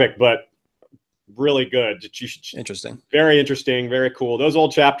off topic, but really good. Interesting. Very interesting, very cool. Those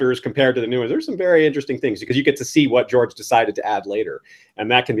old chapters compared to the new ones, there's some very interesting things because you get to see what George decided to add later, and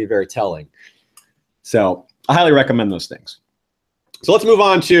that can be very telling. So I highly recommend those things. So let's move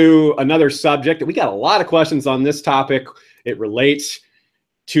on to another subject. We got a lot of questions on this topic. It relates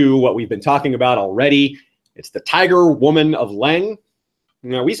to what we've been talking about already. It's the Tiger Woman of Leng.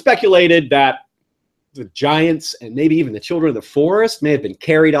 Now, we speculated that the giants and maybe even the children of the forest may have been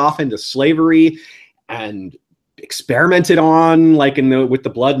carried off into slavery and experimented on, like with the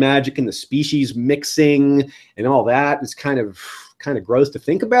blood magic and the species mixing and all that. It's kind of kind of gross to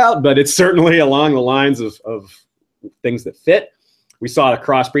think about, but it's certainly along the lines of things that fit. We saw the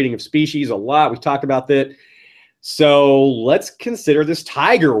crossbreeding of species a lot. We talked about that. So let's consider this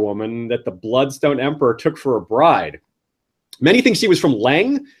tiger woman that the Bloodstone Emperor took for a bride. Many think she was from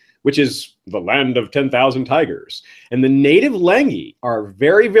Leng, which is the land of 10,000 tigers. And the native Lengi are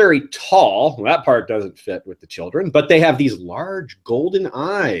very, very tall. Well, that part doesn't fit with the children, but they have these large golden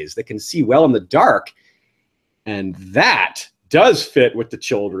eyes that can see well in the dark. And that does fit with the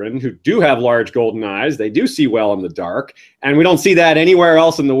children who do have large golden eyes. They do see well in the dark. And we don't see that anywhere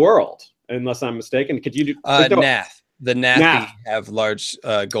else in the world, unless I'm mistaken. Could you do Nath? The Nathi have large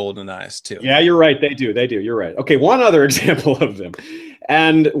golden eyes too. Yeah, you're right. They do. You're right. Okay, one other example of them.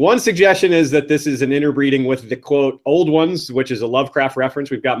 And one suggestion is that this is an interbreeding with the, quote, Old Ones, which is a Lovecraft reference.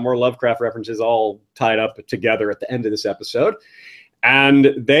 We've got more Lovecraft references all tied up together at the end of this episode.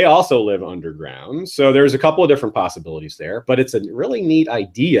 And they also live underground. So there's a couple of different possibilities there. But it's a really neat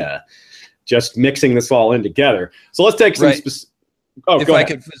idea, just mixing this all in together. So let's take some if I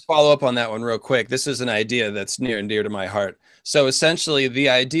could just follow up on that one real quick. This is an idea that's near and dear to my heart. So essentially, the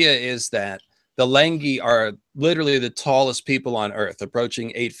idea is that the Lengi are literally the tallest people on Earth,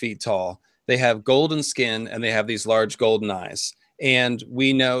 approaching 8 feet tall. They have golden skin and they have these large golden eyes. And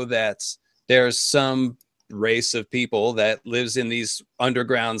we know that there's some race of people that lives in these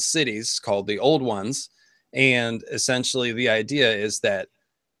underground cities called the Old Ones. And essentially, the idea is that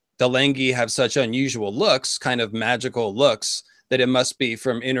the Lengi have such unusual looks, kind of magical looks, that it must be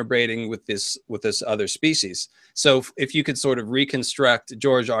from interbreeding with this other species. So if you could sort of reconstruct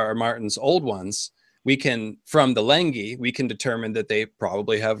George R.R. Martin's Old Ones, we can, from the Lengi, we can determine that they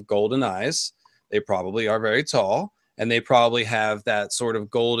probably have golden eyes, they probably are very tall, and they probably have that sort of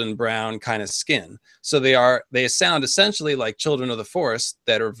golden brown kind of skin. So they sound essentially like children of the forest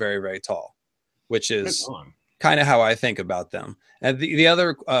that are very, very tall, which is kind of how I think about them. And the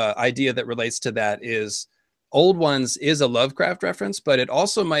other idea that relates to that is Old Ones is a Lovecraft reference, but it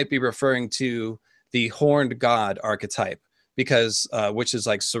also might be referring to the horned god archetype, because which is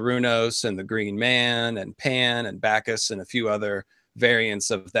like Cernunnos and the Green Man and Pan and Bacchus and a few other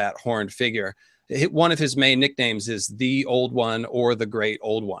variants of that horned figure. One of his main nicknames is the Old One or the Great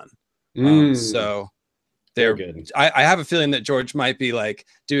Old One. So they're good. I have a feeling that George might be like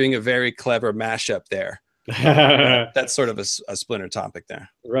doing a very clever mashup there. That's sort of a splinter topic there.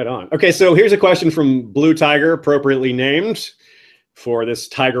 Right on. Okay, so here's a question from Blue Tiger, appropriately named for this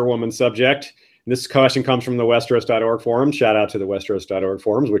tiger woman subject. And this question comes from the Westeros.org forum. Shout out to the Westeros.org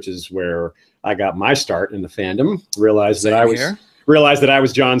forums, which is where I got my start in the fandom. Realized that I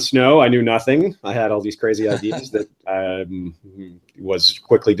was Jon Snow. I knew nothing. I had all these crazy ideas that I was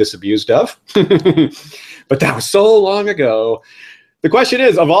quickly disabused of. But that was so long ago. The question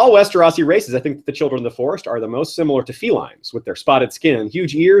is, of all Westerosi races, I think the children of the forest are the most similar to felines, with their spotted skin,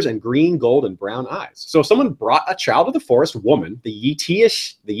 huge ears, and green, gold, and brown eyes. So if someone brought a child of the forest woman, the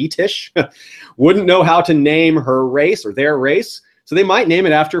Yetish, wouldn't know how to name her race or their race, so they might name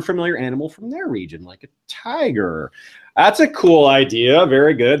it after a familiar animal from their region, like a tiger. That's a cool idea.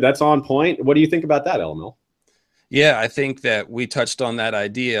 Very good. That's on point. What do you think about that, Elmo? Yeah, I think that we touched on that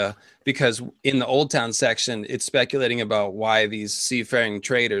idea because in the Old Town section, it's speculating about why these seafaring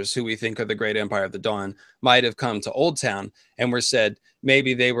traders, who we think are the Great Empire of the Dawn, might have come to Old Town, and were said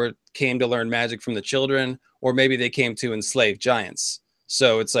maybe they came to learn magic from the children, or maybe they came to enslave giants.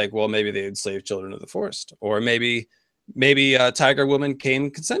 So it's like, well, maybe they enslaved children of the forest, or maybe a tiger woman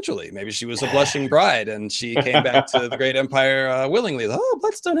came consensually. Maybe she was a blushing bride and she came back to the Great Empire willingly. Oh,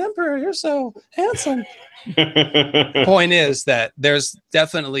 Bloodstone Emperor, you're so handsome. Point is that there's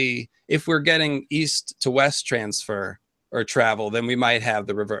definitely, if we're getting east to west transfer or travel, then we might have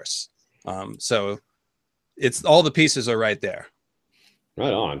the reverse. So it's all the pieces are right there.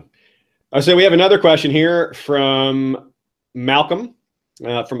 Right on. So we have another question here from Malcolm,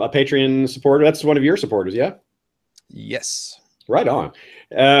 from a Patreon supporter. That's one of your supporters, yeah? Yes. Right on.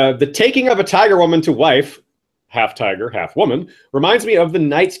 The taking of a tiger woman to wife, half tiger, half woman, reminds me of the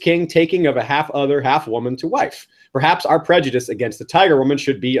Night's King taking of a half other, half woman to wife. Perhaps our prejudice against the tiger woman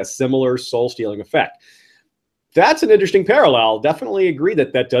should be a similar soul-stealing effect. That's an interesting parallel. Definitely agree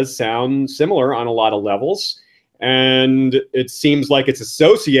that that does sound similar on a lot of levels. And it seems like it's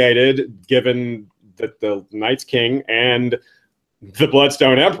associated, given that the Night's King and the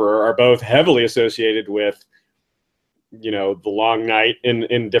Bloodstone Emperor are both heavily associated with, you know, the long night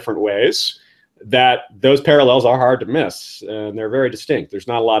in different ways, that those parallels are hard to miss, and they're very distinct. There's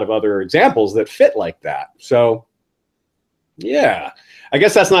not a lot of other examples that fit like that. So yeah, I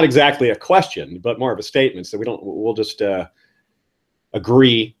guess that's not exactly a question, but more of a statement. So we'll just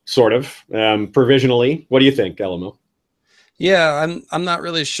agree sort of provisionally. What do you think, Elmo? Yeah, I'm not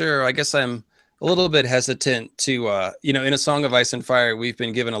really sure. I guess I'm a little bit hesitant to in A Song of Ice and Fire, we've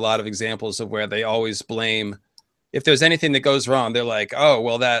been given a lot of examples of where they always blame if there's anything that goes wrong, they're like, oh,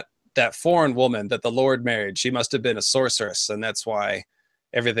 well, that foreign woman that the Lord married, she must have been a sorceress, and that's why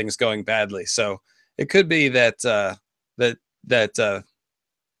everything's going badly. So it could be that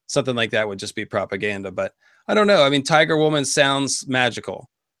something like that would just be propaganda, but I don't know. I mean, Tiger Woman sounds magical,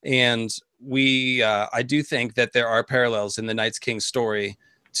 and I do think that there are parallels in the Night's King story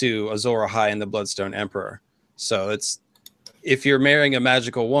to Azor Ahai and the Bloodstone Emperor. So if you're marrying a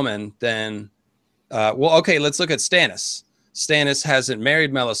magical woman, then well, okay, let's look at Stannis. Stannis hasn't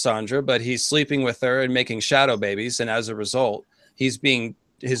married Melisandre, but he's sleeping with her and making shadow babies, and as a result, his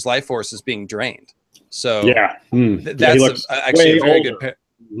life force is being drained. So yeah, that's actually a very good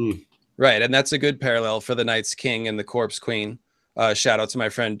right, and that's a good parallel for the Night's King and the Corpse Queen. Shout out to my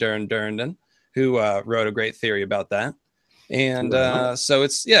friend Durran Durrandon, who wrote a great theory about that. And so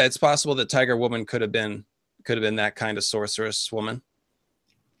it's possible that Tiger Woman could have been that kind of sorceress woman.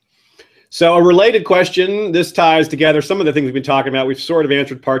 So a related question, this ties together some of the things we've been talking about. We've sort of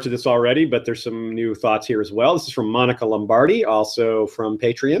answered parts of this already, but there's some new thoughts here as well. This is from Monica Lombardi, also from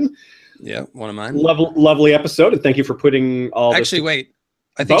Patreon. Yeah, one of mine. Lovely episode, and thank you for putting all Actually, this. Wait.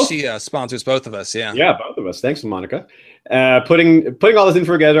 I think she sponsors both of us. Yeah. Yeah, both of us. Thanks, Monica. Putting all this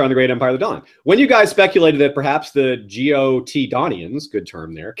info together on the Great Empire of the Dawn. When you guys speculated that perhaps the GOT Daunians, good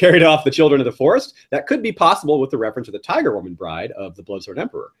term there, carried off the children of the forest, that could be possible with the reference to the Tiger Woman bride of the Bloodstone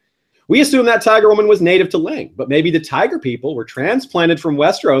Emperor. We assume that Tiger Woman was native to Ling, but maybe the Tiger people were transplanted from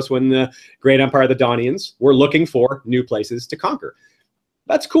Westeros when the Great Empire of the Daunians were looking for new places to conquer.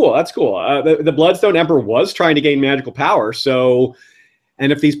 That's cool. That's cool. The Bloodstone Emperor was trying to gain magical power, so...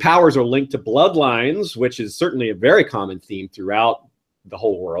 And if these powers are linked to bloodlines, which is certainly a very common theme throughout the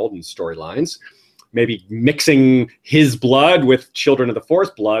whole world and storylines, maybe mixing his blood with Children of the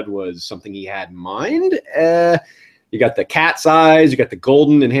Forest blood was something he had in mind. You got the cat's eyes, you got the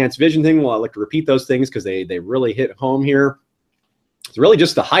golden enhanced vision thing. Well, I like to repeat those things because they really hit home here. It's really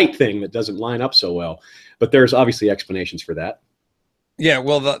just the height thing that doesn't line up so well. But there's obviously explanations for that. Yeah,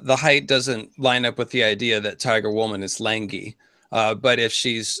 well, the height doesn't line up with the idea that Tiger Woman is lanky. But if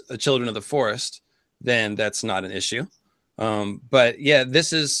she's a Children of the Forest, then that's not an issue. But yeah,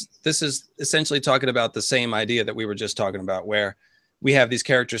 this is essentially talking about the same idea that we were just talking about, where we have these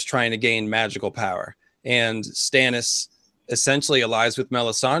characters trying to gain magical power, and Stannis essentially allies with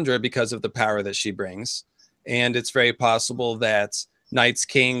Melisandre because of the power that she brings. And it's very possible that Night's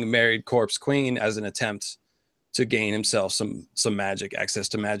King married Corpse Queen as an attempt to gain himself some magic, access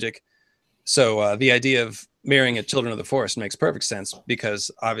to magic. So the idea of marrying a Children of the Forest makes perfect sense, because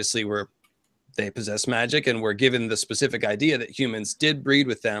obviously they possess magic, and we're given the specific idea that humans did breed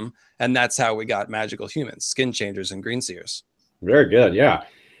with them, and that's how we got magical humans, skin changers and greenseers. Very good. Yeah.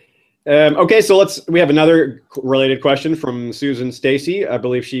 Okay, so we have another related question from Susan Stacy. I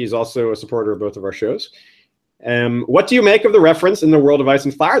believe she's also a supporter of both of our shows. What do you make of the reference in The World of Ice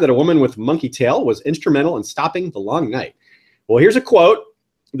and Fire that a woman with monkey tail was instrumental in stopping the Long Night? Well, here's a quote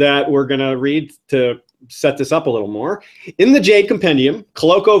that we're going to read to set this up a little more. In the Jade Compendium,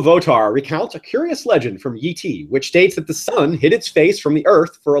 Koloko Votar recounts a curious legend from Yi Ti, which states that the sun hid its face from the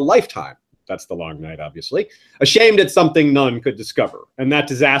earth for a lifetime. That's the Long Night, obviously. Ashamed at something none could discover. And that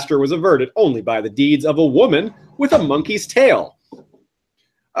disaster was averted only by the deeds of a woman with a monkey's tail.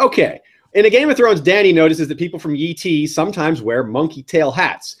 Okay. In A Game of Thrones, Dany notices that people from Yi Ti sometimes wear monkey tail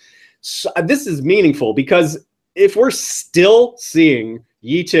hats. So, this is meaningful, because if we're still seeing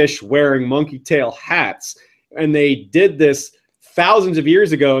Yitish wearing monkey tail hats, and they did this thousands of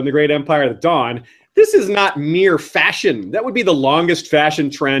years ago in the Great Empire of the Dawn, this is not mere fashion. That would be the longest fashion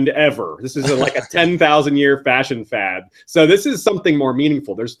trend ever. This is like a 10,000-year fashion fad. So this is something more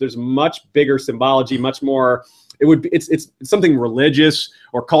meaningful. There's much bigger symbology, much more. It's something religious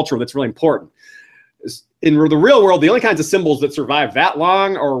or cultural that's really important. In the real world, the only kinds of symbols that survive that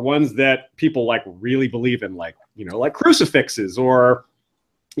long are ones that people like really believe in, like crucifixes or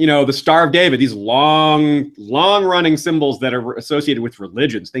the Star of David, these long running symbols that are associated with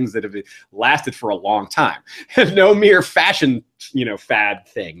religions, things that have lasted for a long time. No mere fashion, fad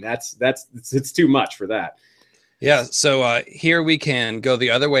thing. It's too much for that. Yeah. So here we can go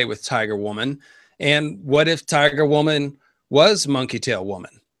the other way with Tiger Woman. And what if Tiger Woman was Monkey Tail Woman?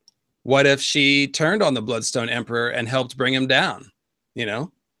 What if she turned on the Bloodstone Emperor and helped bring him down?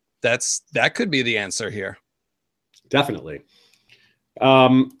 That could be the answer here. Definitely.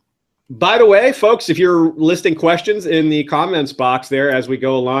 By the way, folks, if you're listing questions in the comments box there as we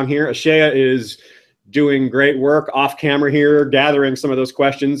go along here, Asshai is doing great work off camera here, gathering some of those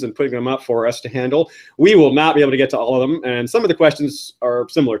questions and putting them up for us to handle. We will not be able to get to all of them, and some of the questions are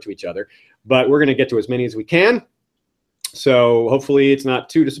similar to each other, but we're going to get to as many as we can. So hopefully it's not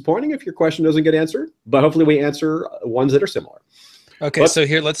too disappointing if your question doesn't get answered, but hopefully we answer ones that are similar. Okay, so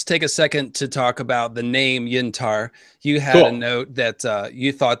here, let's take a second to talk about the name Yintar. You had a note that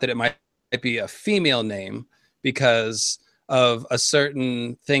you thought that it might be a female name because of a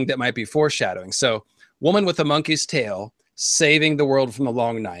certain thing that might be foreshadowing. So woman with a monkey's tail saving the world from a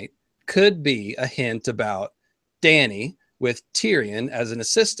long night could be a hint about Dany with Tyrion as an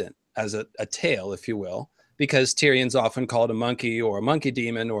assistant, as a tail, if you will, because Tyrion's often called a monkey or a monkey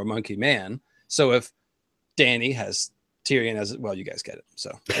demon or a monkey man. So if Dany has Tyrion as, well, you guys get it.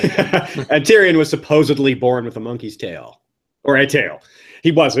 So and Tyrion was supposedly born with a monkey's tail, or a tail.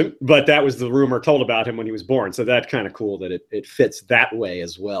 He wasn't, but that was the rumor told about him when he was born. So that's kind of cool that it fits that way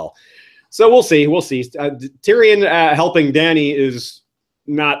as well. So we'll see. We'll see. Tyrion helping Dany is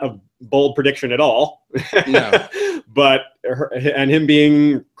not a bold prediction at all. No. But and him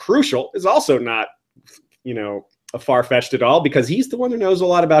being crucial is also not, you know, a far-fetched at all, because he's the one who knows a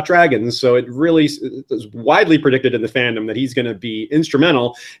lot about dragons. So it really is widely predicted in the fandom that he's going to be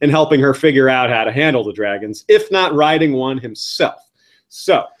instrumental in helping her figure out how to handle the dragons, if not riding one himself.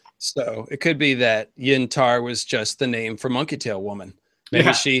 So it could be that Yintar was just the name for Monkey Tail Woman.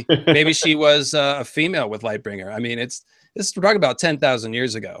 Maybe she was a female with Lightbringer. I mean, we're talking about 10,000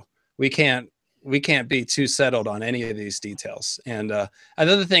 years ago. We can't be too settled on any of these details. And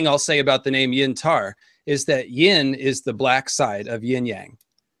another thing I'll say about the name Yintar is that yin is the black side of yin yang,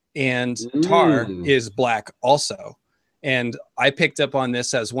 and tar is black also. And I picked up on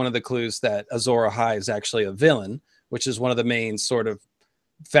this as one of the clues that Azor Ahai is actually a villain, which is one of the main sort of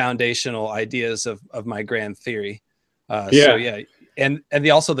foundational ideas of my grand theory. So yeah. And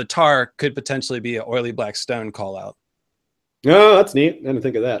also the tar could potentially be an oily black stone call out. Oh, that's neat. I didn't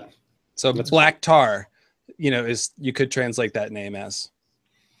think of that. So that's black tar, you know, you could translate that name as.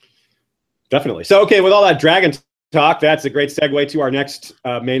 Definitely. So, okay, with all that dragon talk, that's a great segue to our next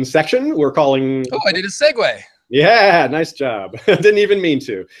main section. We're calling... Oh, I did a segue. Yeah, nice job. Didn't even mean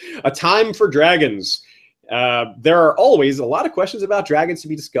to. A time for dragons. There are always a lot of questions about dragons to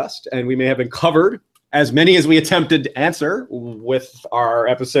be discussed, and we may have been covered as many as we attempted to answer with our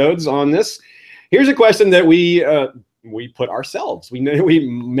episodes on this. Here's a question that we put ourselves.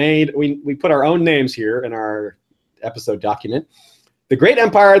 We put our own names here in our episode document. The Great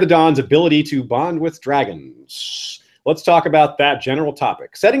Empire of the Dawn's ability to bond with dragons. Let's talk about that general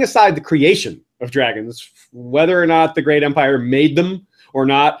topic. Setting aside the creation of dragons, whether or not the Great Empire made them or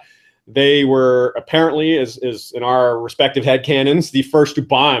not, they were apparently, as in our respective headcanons, the first to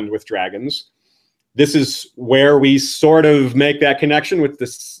bond with dragons. This is where we sort of make that connection with the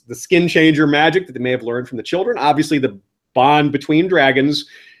skin changer magic that they may have learned from the children. Obviously, the bond between dragons,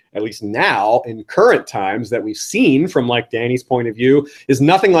 at least now in current times that we've seen from like Dany's point of view, is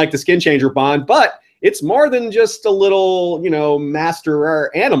nothing like the skin changer bond, but it's more than just a little, you know,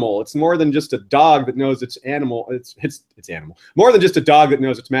 master animal. It's more than just a dog that knows its animal. It's animal. More than just a dog that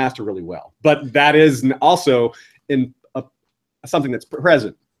knows its master really well. But that is also something that's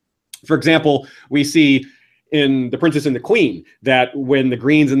present. For example, we see in The Princess and the Queen that when the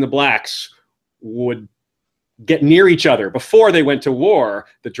greens and the blacks would get near each other before they went to war,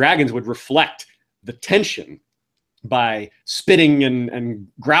 the dragons would reflect the tension by spitting and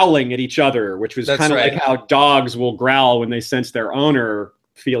growling at each other, which was kind of like how dogs will growl when they sense their owner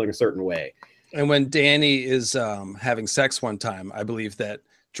feeling a certain way. And when Dany is having sex one time, I believe that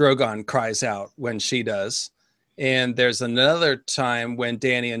Drogon cries out when she does. And there's another time when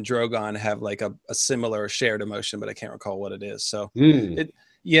Dany and Drogon have like a similar shared emotion, but I can't recall what it is. So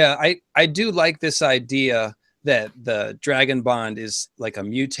I do like this idea that the dragon bond is like a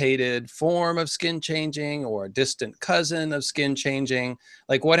mutated form of skin changing or a distant cousin of skin changing.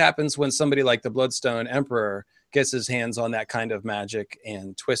 Like what happens when somebody like the Bloodstone Emperor gets his hands on that kind of magic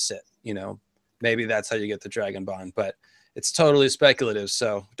and twists it, you know, maybe that's how you get the dragon bond, but it's totally speculative.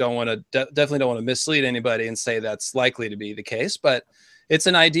 So definitely don't want to mislead anybody and say that's likely to be the case, but it's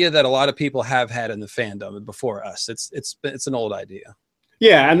an idea that a lot of people have had in the fandom before us. It's an old idea.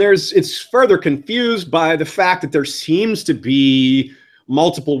 Yeah, and it's further confused by the fact that there seems to be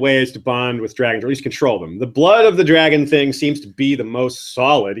multiple ways to bond with dragons, or at least control them. The blood of the dragon thing seems to be the most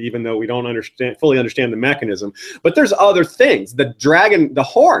solid, even though we don't fully understand the mechanism. But there's other things. The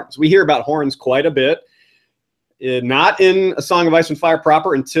horns. We hear about horns quite a bit. Not in A Song of Ice and Fire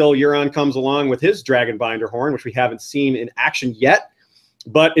proper until Euron comes along with his dragon binder horn, which we haven't seen in action yet.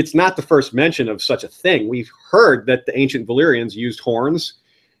 But it's not the first mention of such a thing. We've heard that the ancient Valyrians used horns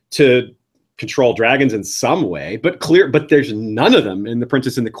to control dragons in some way, but there's none of them in The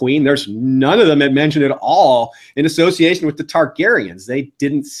Princess and the Queen. There's none of them mentioned at all in association with the Targaryens. They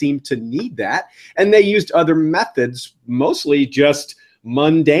didn't seem to need that. And they used other methods, mostly just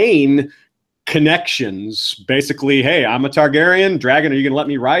mundane connections. Basically, hey, I'm a Targaryen. Dragon, are you going to let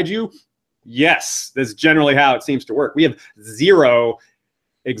me ride you? Yes, that's generally how it seems to work. We have zero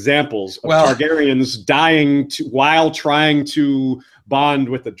examples of Targaryens dying while trying to bond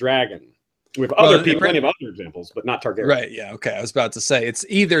with the dragon. With other people, plenty of other examples, but not Targaryen. Right, yeah, okay. I was about to say, it's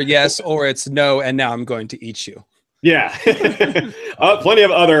either yes or it's no, and now I'm going to eat you. Yeah. Plenty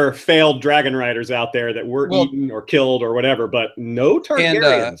of other failed dragon riders out there that were eaten or killed or whatever, but no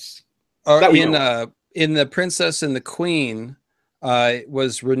Targaryens. And, in The Princess and the Queen,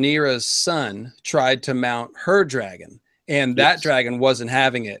 was Rhaenyra's son tried to mount her dragon, and that dragon wasn't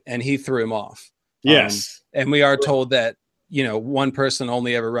having it, and he threw him off. Yes. And we are told that, you know, one person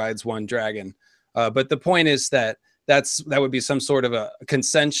only ever rides one dragon. But the point is that that would be some sort of a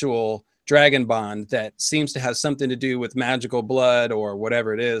consensual dragon bond that seems to have something to do with magical blood or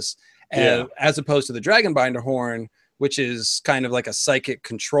whatever it is, as opposed to the dragon binder horn, which is kind of like a psychic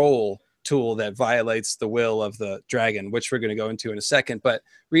control tool that violates the will of the dragon, which we're going to go into in a second. But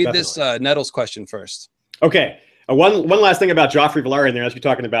read this Nettles question first. Okay. One last thing about Joffrey Velaryon there, as you're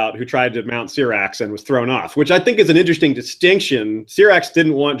talking about, who tried to mount Syrax and was thrown off, which I think is an interesting distinction. Syrax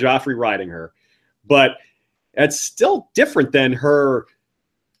didn't want Joffrey riding her, but it's still different than her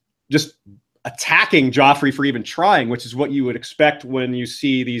just attacking Joffrey for even trying, which is what you would expect when you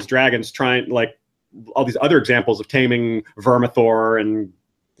see these dragons trying, like all these other examples of taming Vermithor and,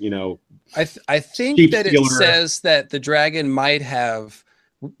 you know. I think that it says that the dragon might have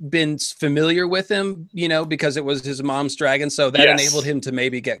been familiar with him, you know, because it was his mom's dragon, so that enabled him to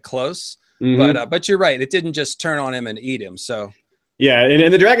maybe get close. But you're right, it didn't just turn on him and eat him. So yeah,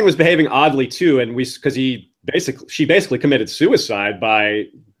 and the dragon was behaving oddly too, and because she basically committed suicide by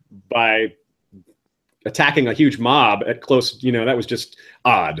attacking a huge mob at close. You know, that was just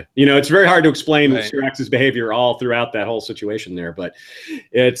odd. You know, it's very hard to explain Syrax's behavior all throughout that whole situation there, but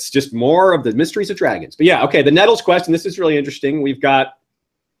it's just more of the mysteries of dragons. But yeah, okay, the Nettles question, this is really interesting. We've got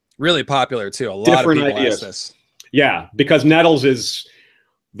really popular too. A lot of people ask this. Yeah, because Nettles is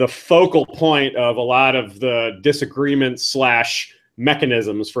the focal point of a lot of the disagreements /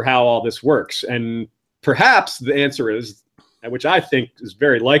 mechanisms for how all this works. And perhaps the answer is, which I think is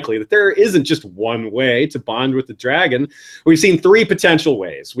very likely, that there isn't just one way to bond with the dragon. We've seen 3 potential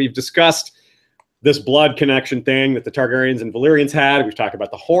ways. We've discussed this blood connection thing that the Targaryens and Valyrians had. We've talked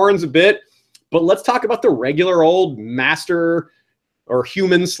about the horns a bit, but let's talk about the regular old master or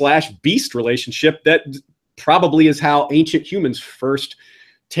human / beast relationship that probably is how ancient humans first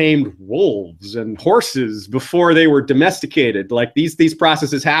tamed wolves and horses before they were domesticated. Like these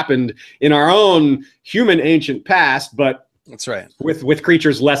processes happened in our own human ancient past, but that's right, with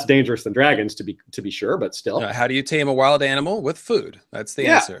creatures less dangerous than dragons, to be sure, but still. How do you tame a wild animal? With food. That's the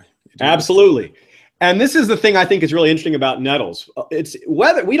answer. Absolutely. And this is the thing I think is really interesting about Nettles. It's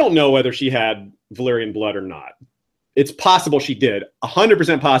whether we don't know whether she had Valyrian blood or not. It's possible she did,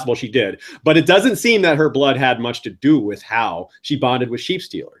 100% possible she did, but it doesn't seem that her blood had much to do with how she bonded with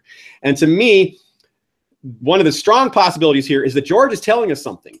Sheepstealer. And to me, one of the strong possibilities here is that George is telling us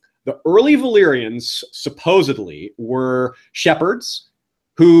something. The early Valyrians supposedly were shepherds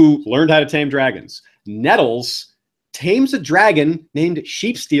who learned how to tame dragons. Nettles tames a dragon named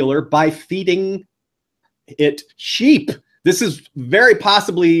Sheepstealer by feeding it sheep. This is very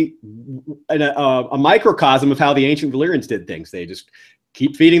possibly a microcosm of how the ancient Valyrians did things. They just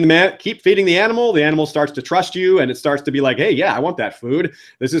keep feeding the animal. The animal starts to trust you, and it starts to be like, hey, yeah, I want that food.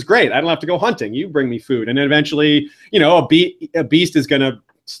 This is great. I don't have to go hunting. You bring me food. And then eventually, you know, a beast is going to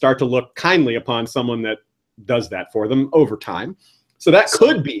start to look kindly upon someone that does that for them over time. So that's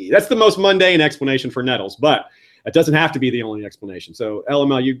the most mundane explanation for Nettles, but it doesn't have to be the only explanation. So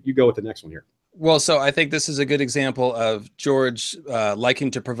LML, you go with the next one here. Well, so I think this is a good example of George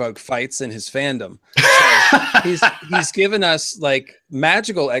liking to provoke fights in his fandom. So he's given us like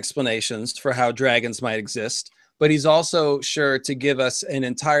magical explanations for how dragons might exist, but he's also sure to give us an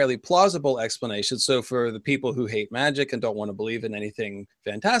entirely plausible explanation. So for the people who hate magic and don't want to believe in anything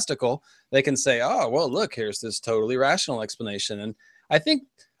fantastical, they can say, oh, well, look, here's this totally rational explanation. And I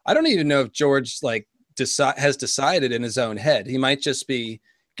don't even know if George has decided in his own head. He might just be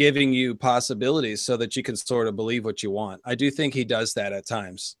giving you possibilities so that you can sort of believe what you want. I do think he does that at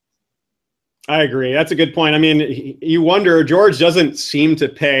times. I agree. That's a good point. I mean, you wonder, George doesn't seem to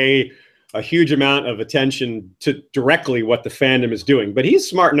pay a huge amount of attention to directly what the fandom is doing, but he's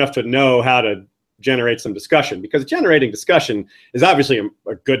smart enough to know how to generate some discussion, because generating discussion is obviously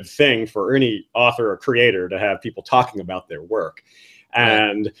a good thing for any author or creator to have people talking about their work.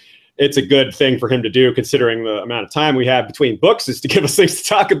 And it's a good thing for him to do, considering the amount of time we have between books is to give us things to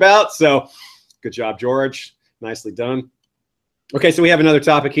talk about. So good job, George. Nicely done. Okay, so we have another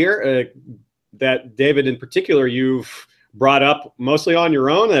topic here that, David, in particular, you've brought up mostly on your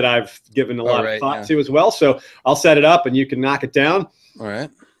own, that I've given a lot of thought to as well. So I'll set it up and you can knock it down. All right.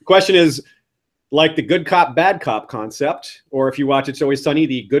 The question is, like the good cop, bad cop concept, or if you watch It's Always Sunny,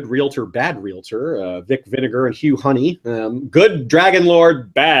 the good realtor, bad realtor, Vic Vinegar and Hugh Honey, good Dragon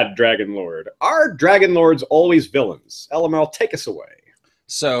Lord, bad Dragon Lord. Are Dragon Lords always villains? LML, take us away.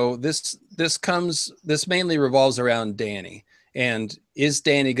 So this mainly revolves around Dany. And is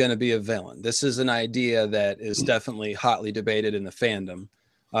Dany going to be a villain? This is an idea that is definitely hotly debated in the fandom,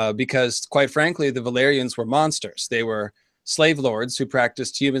 because, quite frankly, the Valyrians were monsters. They were slave lords who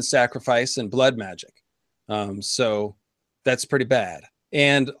practiced human sacrifice and blood magic. So that's pretty bad.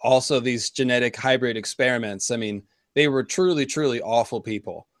 And also these genetic hybrid experiments. I mean, they were truly, truly awful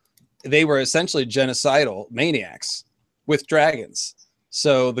people. They were essentially genocidal maniacs with dragons.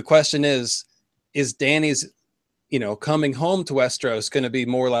 So the question is Dany's coming home to Westeros going to be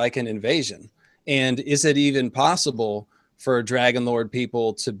more like an invasion? And is it even possible for Dragon Lord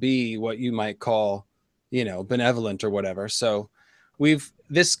people to be what you might call, benevolent or whatever? So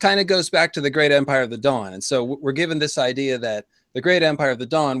this kind of goes back to the Great Empire of the Dawn. And so we're given this idea that the Great Empire of the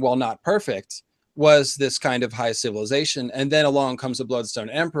Dawn, while not perfect, was this kind of high civilization. And then along comes a Bloodstone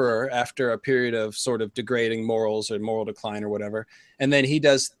Emperor after a period of sort of degrading morals or moral decline or whatever. And then he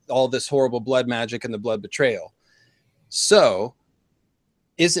does all this horrible blood magic and the blood betrayal. So,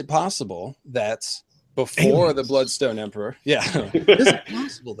 is it possible that before the Bloodstone Emperor, is it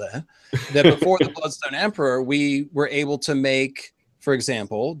possible that before the Bloodstone Emperor, we were able to make, for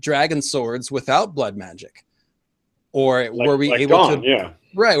example, dragon swords without blood magic? Or were we able to,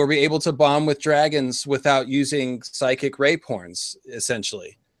 were we able to bomb with dragons without using psychic rape horns,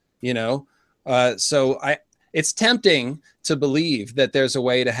 essentially? So it's tempting to believe that there's a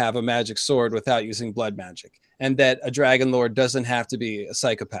way to have a magic sword without using blood magic, and that a Dragon Lord doesn't have to be a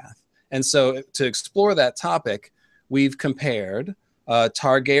psychopath. And so to explore that topic, we've compared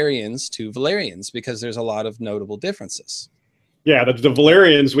Targaryens to Valyrians, because there's a lot of notable differences. Yeah, the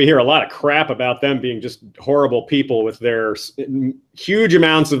Valyrians, we hear a lot of crap about them being just horrible people with their huge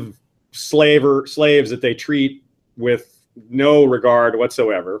amounts of slaves that they treat with no regard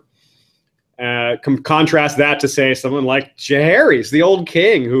whatsoever. Contrast that to, say, someone like Jaehaerys, the old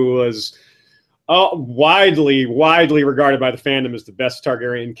king, who was widely regarded by the fandom as the best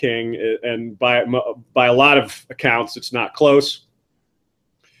Targaryen king, and by a lot of accounts, it's not close.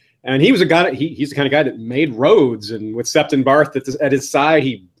 And he was a guy. He's the kind of guy that made roads, and with Septon Barth at his side,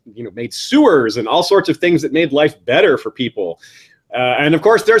 he made sewers and all sorts of things that made life better for people. And of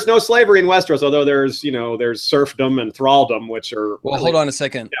course, there's no slavery in Westeros, although there's serfdom and thraldom, which are hold on a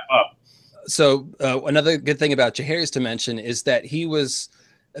second. So another good thing about Jaehaerys to mention is that he was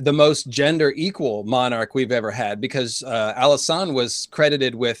the most gender equal monarch we've ever had, because Alysanne was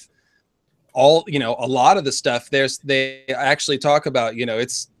credited with all, a lot of the stuff. They actually talk about,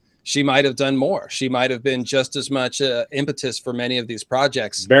 she might have done more. She might have been just as much impetus for many of these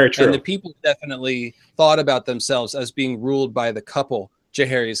projects. Very true. And the people definitely thought about themselves as being ruled by the couple,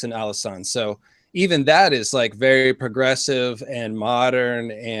 Jaehaerys and Alysanne. So even that is like very progressive and modern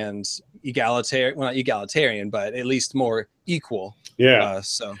and egalitarian. Well, not egalitarian, but at least more equal. Yeah.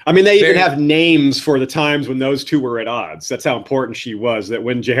 So I mean, they even have names for the times when those two were at odds. That's how important she was. That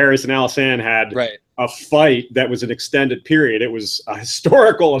when Jaehaerys and Alysanne had a fight that was an extended period, it was a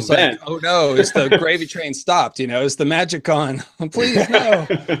historical event. Like, oh no, it's the gravy train stopped. It's the magic gone. Please no.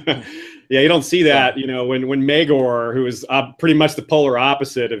 Yeah, you don't see that. When Maegor, who is pretty much the polar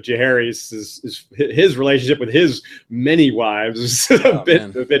opposite of Jaehaerys, is his relationship with his many wives is a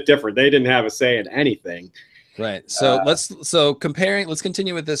bit different. They didn't have a say in anything. Right. So let's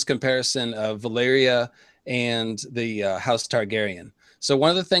continue with this comparison of Valyria and the House Targaryen. So one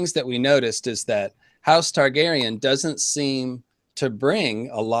of the things that we noticed is that House Targaryen doesn't seem to bring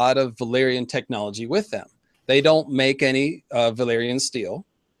a lot of Valyrian technology with them. They don't make any Valyrian steel.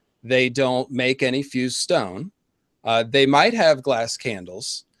 They don't make any fused stone. They might have glass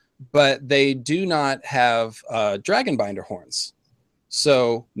candles, but they do not have dragonbinder horns.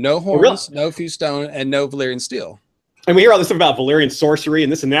 So no horns, no fused stone, and no Valyrian steel. And we hear all this stuff about Valyrian sorcery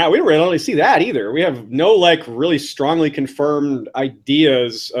and this and that. We don't really see that either. We have no really strongly confirmed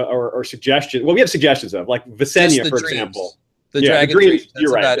ideas or suggestions. Well, we have suggestions of, like Visenya, for example. The dragon dreams. That's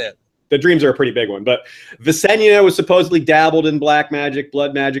about it. the dreams are a pretty big one. But Visenya was supposedly dabbled in black magic,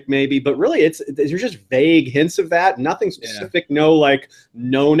 blood magic, maybe. But really, there's just vague hints of that. Nothing specific. Yeah. No like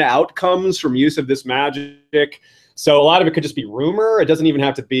known outcomes from use of this magic. So a lot of it could just be rumor. It doesn't even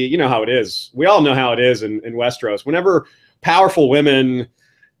have to be. You know how it is. We all know how it is in Westeros. Whenever powerful women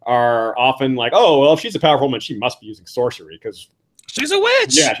are often like, oh, well, if she's a powerful woman, she must be using sorcery because she's a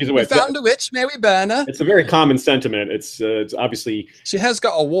witch. Yeah, she's a witch. We found a witch, may we burn her. It's a very common sentiment. It's obviously she has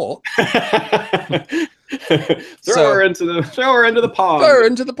got a wart. Throw her into the pond. Throw her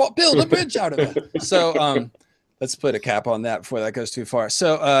into the pond. Build a bridge out of it. So let's put a cap on that before that goes too far.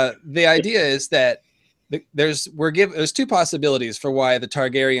 So the idea is that there's two possibilities for why the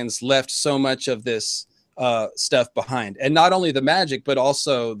Targaryens left so much of this stuff behind, and not only the magic but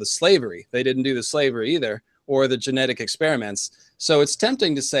also the slavery. They didn't do the slavery either, or the genetic experiments. So it's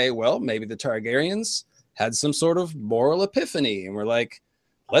tempting to say, well, maybe the Targaryens had some sort of moral epiphany and we're like,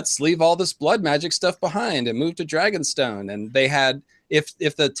 let's leave all this blood magic stuff behind and move to Dragonstone. And they had, if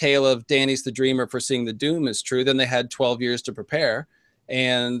the tale of Dany's the Dreamer foreseeing the doom is true, then they had 12 years to prepare,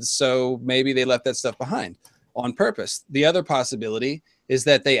 and so maybe they left that stuff behind on purpose. The other possibility is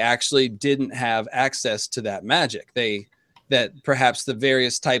that they actually didn't have access to that magic. That perhaps the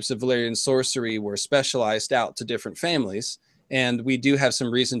various types of Valyrian sorcery were specialized out to different families. And we do have some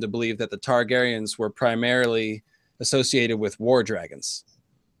reason to believe that the Targaryens were primarily associated with war dragons.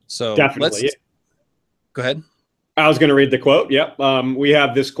 So definitely. Go ahead. I was going to read the quote. Yep. We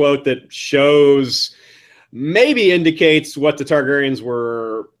have this quote that shows, maybe indicates what the Targaryens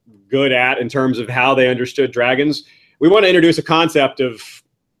were good at in terms of how they understood dragons. We want to introduce a concept of,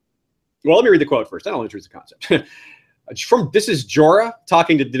 well, let me read the quote first. I don't introduce the concept. This is Jorah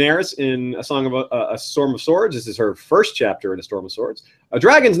talking to Daenerys in A Song of a Storm of Swords. This is her first chapter in A Storm of Swords. A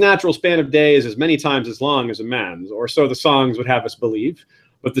dragon's natural span of days is many times as long as a man's, or so the songs would have us believe.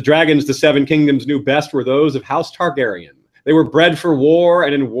 But the dragons the Seven Kingdoms knew best were those of House Targaryen. They were bred for war,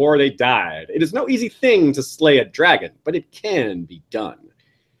 and in war they died. It is no easy thing to slay a dragon, but it can be done.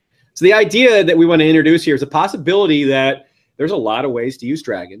 So the idea that we want to introduce here is a possibility that there's a lot of ways to use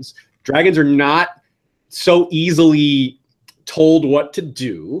dragons. Dragons are not so easily told what to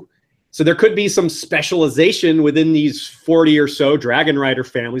do. So there could be some specialization within these 40 or so dragon rider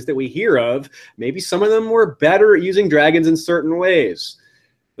families that we hear of. Maybe some of them were better at using dragons in certain ways.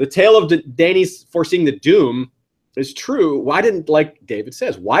 The tale of Dany's foreseeing the doom is true. Why didn't, like David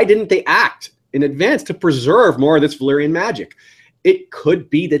says, why didn't they act in advance to preserve more of this Valyrian magic? It could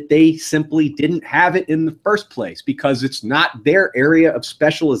be that they simply didn't have it in the first place because it's not their area of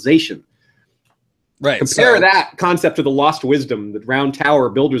specialization. Right. Compare that concept to the lost wisdom, the round tower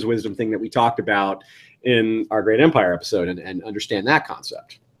builder's wisdom thing that we talked about in our Great Empire episode, and understand that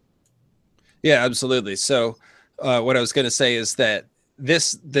concept. Yeah, absolutely. So what I was going to say is that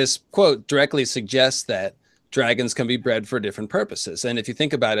this quote directly suggests that dragons can be bred for different purposes. And if you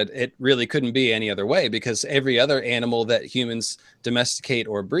think about it, it really couldn't be any other way, because every other animal that humans domesticate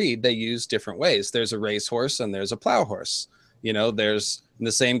or breed, they use different ways. There's a racehorse and there's a plow horse. You know, and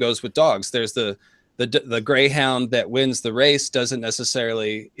the same goes with dogs. There's the greyhound that wins the race isn't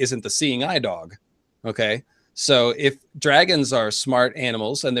the seeing eye dog. Okay. So if dragons are smart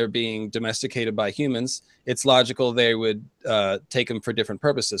animals and they're being domesticated by humans, it's logical they would take them for different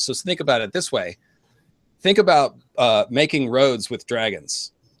purposes. So think about it this way. Think about making roads with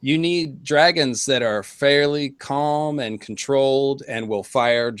dragons. You need dragons that are fairly calm and controlled and will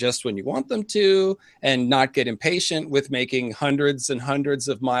fire just when you want them to, and not get impatient with making hundreds and hundreds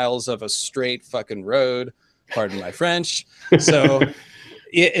of miles of a straight fucking road. Pardon my French. So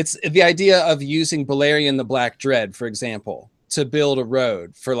it's the idea of using Balerion the Black Dread, for example, to build a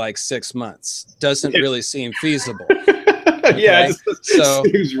road for like 6 months doesn't really seem feasible. Okay? Yeah, it just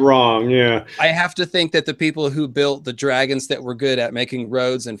seems wrong. Yeah, I have to think that the people who built the dragons that were good at making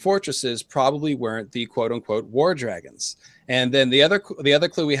roads and fortresses probably weren't the quote unquote war dragons. And then the other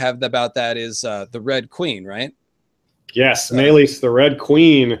clue we have about that is the Red Queen, right? Yes, Meleys, the Red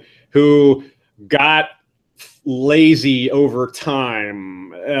Queen, who got lazy over time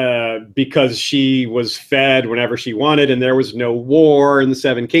because she was fed whenever she wanted, and there was no war in the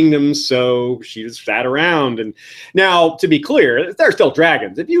Seven Kingdoms, so she just sat around. And now, to be clear, they're still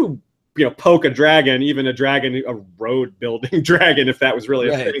dragons. If you poke a dragon, even a road building dragon, if that was really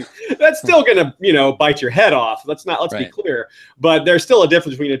a thing, that's still gonna bite your head off. Let's be clear. But there's still a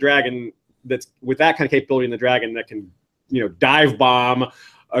difference between a dragon that's with that kind of capability and the dragon that can dive bomb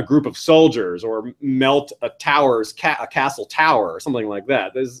a group of soldiers or melt a castle tower or something like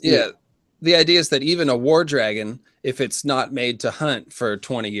that. The idea is that even a war dragon, if it's not made to hunt for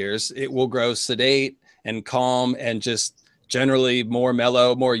 20 years, it will grow sedate and calm and just generally more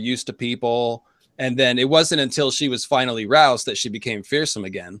mellow, more used to people. And then it wasn't until she was finally roused that she became fearsome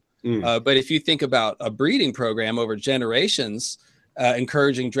again. But if you think about a breeding program over generations,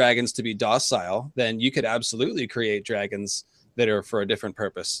 encouraging dragons to be docile, then you could absolutely create dragons that are for a different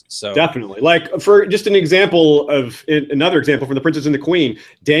purpose. So definitely, like for just an example of another example from The Princess and the Queen,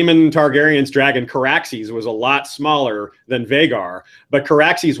 Daemon Targaryen's dragon Caraxes was a lot smaller than Vhagar, but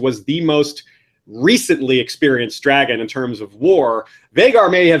Caraxes was the most recently experienced dragon in terms of war.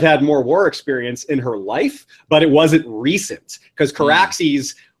 Vhagar may have had more war experience in her life, but it wasn't recent because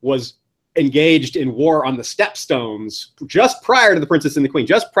Caraxes was engaged in war on the Stepstones just prior to The Princess and the Queen,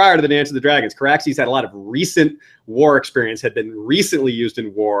 just prior to the Dance of the Dragons. Caraxes had a lot of recent war experience, had been recently used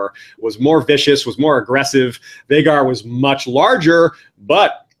in war, was more vicious, was more aggressive. Vhagar was much larger,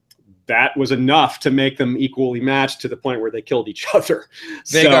 but that was enough to make them equally matched to the point where they killed each other.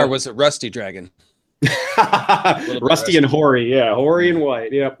 Vhagar was a rusty dragon. Rusty and hoary, yeah, hoary and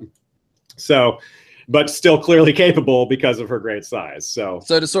white, yep. So, but still clearly capable because of her great size. So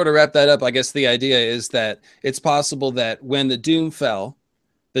to sort of wrap that up, I guess the idea is that it's possible that when the Doom fell,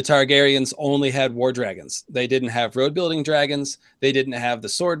 the Targaryens only had war dragons. They didn't have road-building dragons. They didn't have the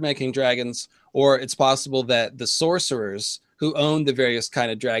sword-making dragons. Or it's possible that the sorcerers who own the various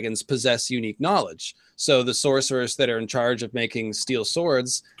kind of dragons possess unique knowledge. So the sorcerers that are in charge of making steel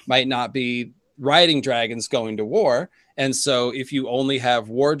swords might not be riding dragons going to war. And so if you only have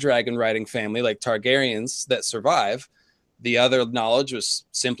war dragon riding family like Targaryens that survive, the other knowledge was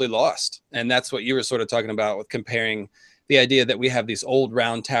simply lost. And that's what you were sort of talking about with comparing the idea that we have these old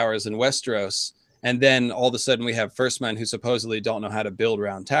round towers in Westeros, and then all of a sudden we have first men who supposedly don't know how to build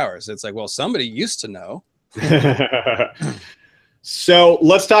round towers. It's like, well, somebody used to know. So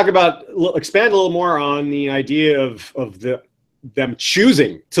let's talk about, expand a little more on the idea of them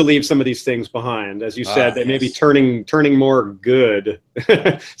choosing to leave some of these things behind. As you said, they may be turning more good,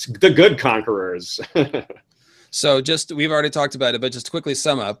 the good conquerors. So we've already talked about it, but just to quickly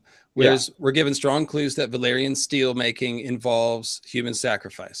sum up, we're given strong clues that Valyrian steel making involves human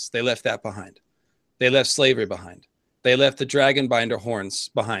sacrifice. They left that behind. They left slavery behind. They left the dragon binder horns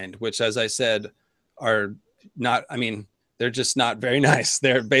behind, which, as I said, are not, I mean, they're just not very nice.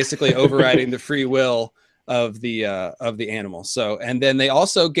 They're basically overriding the free will of the animal. So, and then they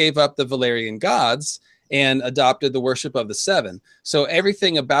also gave up the Valyrian gods and adopted the worship of the Seven. So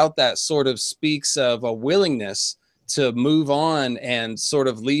everything about that sort of speaks of a willingness to move on and sort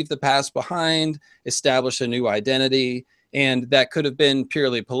of leave the past behind, establish a new identity. And that could have been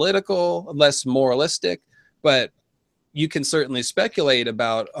purely political, less moralistic, but you can certainly speculate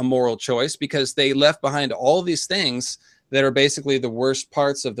about a moral choice because they left behind all these things that are basically the worst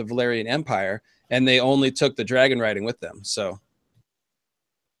parts of the Valyrian Empire, and they only took the dragon riding with them. So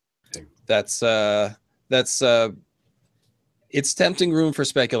that's it's tempting room for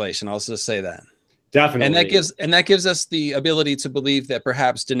speculation. I'll just say that. Definitely. And that gives us the ability to believe that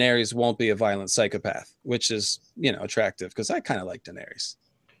perhaps Daenerys won't be a violent psychopath, which is, you know, attractive because I kind of like Daenerys.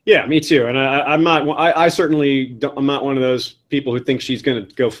 Yeah, me too. And I'm not. I certainly don't, I'm not one of those people who think she's going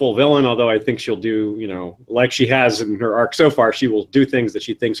to go full villain. Although I think she'll do, you know, like she has in her arc so far, she will do things that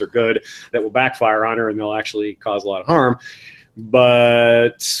she thinks are good that will backfire on her, and they'll actually cause a lot of harm.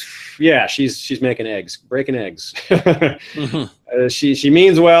 But yeah, she's making eggs, breaking eggs. She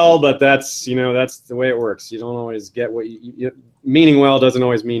means well, but that's, you know, that's the way it works. You don't always get what meaning well doesn't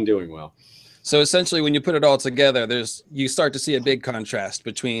always mean doing well. So essentially, when you put it all together, you start to see a big contrast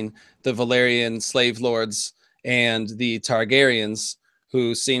between the Valyrian slave lords and the Targaryens,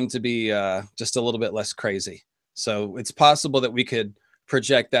 who seem to be just a little bit less crazy. So it's possible that we could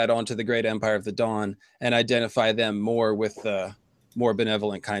project that onto the Great Empire of the Dawn and identify them more with the more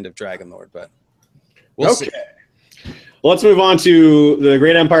benevolent kind of Dragon Lord. But we'll see. Well, let's move on to the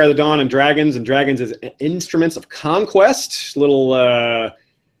Great Empire of the Dawn and dragons as instruments of conquest.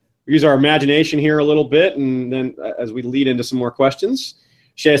 Use our imagination here a little bit, and then as we lead into some more questions.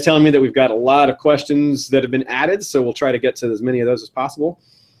 Shay is telling me that we've got a lot of questions that have been added, so we'll try to get to as many of those as possible.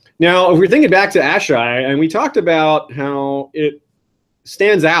 Now, if we're thinking back to Asshai, and we talked about how it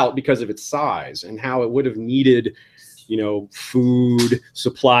stands out because of its size and how it would have needed, you know, food,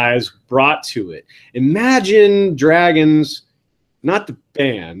 supplies brought to it. Imagine dragons, not the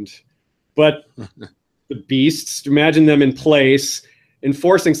band, but the beasts. Imagine them in place,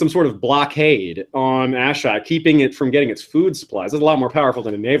 enforcing some sort of blockade on Asshai, keeping it from getting its food supplies. It's a lot more powerful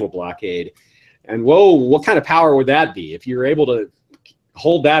than a naval blockade. And whoa, what kind of power would that be if you're able to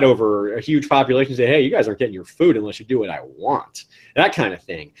hold that over a huge population and say, hey, you guys aren't getting your food unless you do what I want? That kind of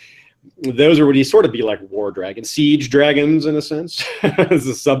thing. Those are would sort of be like war dragons, siege dragons in a sense, as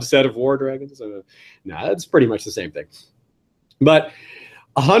a subset of war dragons. No, that's pretty much the same thing. But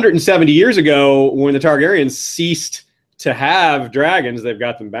 170 years ago, when the Targaryens ceased to have dragons, they've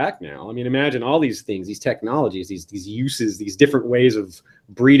got them back now. I mean, imagine all these things, these technologies, these uses, these different ways of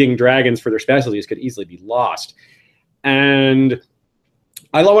breeding dragons for their specialties could easily be lost. And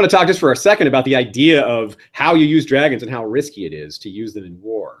I want to talk just for a second about the idea of how you use dragons and how risky it is to use them in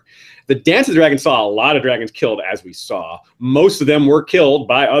war. The Dance of the Dragons saw a lot of dragons killed, as we saw. Most of them were killed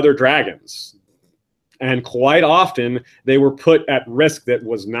by other dragons. And quite often, they were put at risk that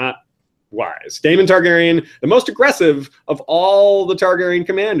was not wise. Daemon Targaryen, the most aggressive of all the Targaryen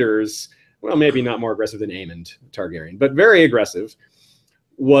commanders, well, maybe not more aggressive than Aemon Targaryen, but very aggressive,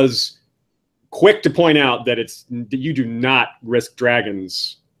 was quick to point out that you do not risk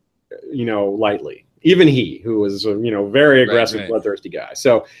dragons, lightly. Even he, who was a, very aggressive, bloodthirsty guy.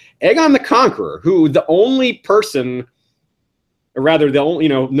 So Aegon the Conqueror, who the only person, or rather the only,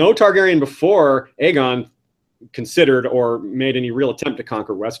 no Targaryen before Aegon considered or made any real attempt to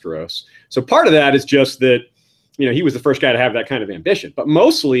conquer Westeros. So part of that is just that, he was the first guy to have that kind of ambition. But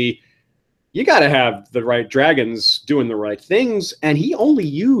mostly, you got to have the right dragons doing the right things. And he only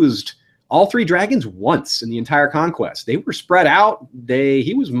used all 3 dragons once in the entire conquest. They were spread out.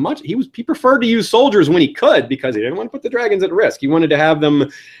 He preferred to use soldiers when he could, because he didn't want to put the dragons at risk. He wanted to have them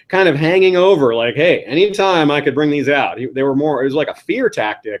kind of hanging over, like, hey, anytime I could bring these out. It was like a fear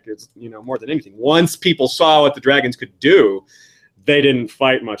tactic. It's, more than anything. Once people saw what the dragons could do, they didn't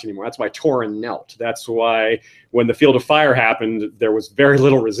fight much anymore. That's why Torrhen knelt. That's why when the Field of Fire happened, there was very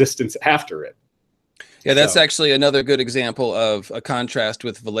little resistance after it. Yeah, that's actually another good example of a contrast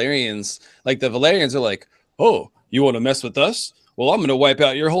with Valyrians. Like, the Valyrians are like, oh, you want to mess with us? Well, I'm going to wipe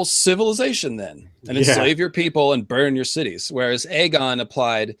out your whole civilization then and enslave your people and burn your cities. Whereas Aegon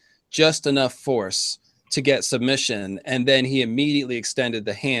applied just enough force to get submission, and then he immediately extended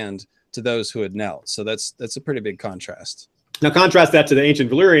the hand to those who had knelt. So that's a pretty big contrast. Now, contrast that to the ancient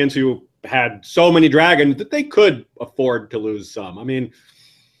Valyrians, who had so many dragons that they could afford to lose some. I mean,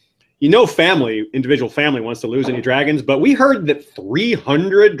 individual family wants to lose any dragons, but we heard that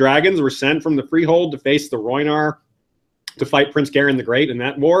 300 dragons were sent from the Freehold to face the Rhoynar to fight Prince Garen the Great in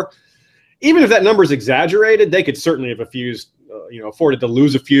that war. Even if that number is exaggerated, they could certainly have afforded to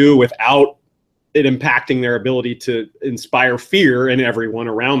lose a few without it impacting their ability to inspire fear in everyone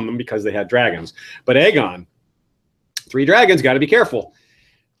around them because they had dragons. But Aegon, 3 dragons, got to be careful.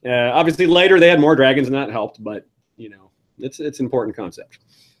 Obviously, later they had more dragons and that helped, but it's an important concept.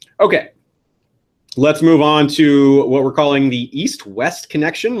 Okay, let's move on to what we're calling the East-West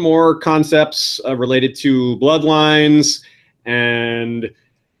connection. More concepts related to bloodlines and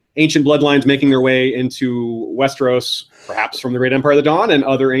ancient bloodlines making their way into Westeros, perhaps from the Great Empire of the Dawn and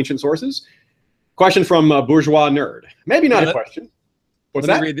other ancient sources. Question from Bourgeois Nerd. Maybe not a question. What's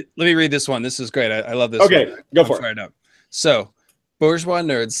that? Let me read this one. This is great. I love this. Okay, one. Go for it. Up. So, Bourgeois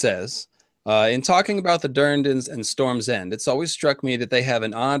Nerd says, in talking about the Durndons and Storm's End, it's always struck me that they have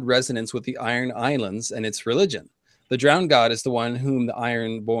an odd resonance with the Iron Islands and its religion. The Drowned God is the one whom the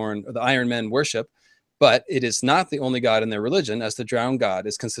Iron Men worship, but it is not the only god in their religion, as the Drowned God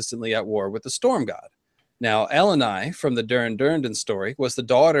is consistently at war with the Storm God. Now, Elenai from the Durndon story was the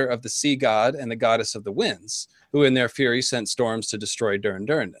daughter of the Sea God and the Goddess of the Winds, who in their fury sent storms to destroy Durn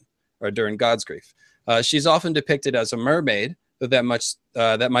Godsgrief. She's often depicted as a mermaid, though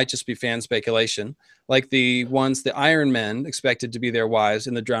that might just be fan speculation, like the ones the Iron Men expected to be their wives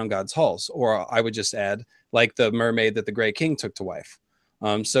in the Drowned God's halls, or I would just add, like the mermaid that the Grey King took to wife.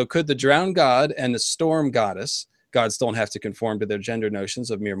 So could the Drowned God and the Storm Goddess, gods don't have to conform to their gender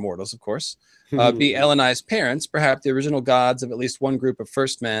notions of mere mortals, of course, be Elenai's parents, perhaps the original gods of at least one group of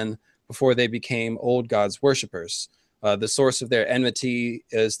first men before they became old gods worshippers? The source of their enmity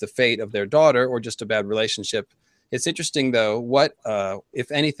is the fate of their daughter or just a bad relationship. It's interesting, though, what,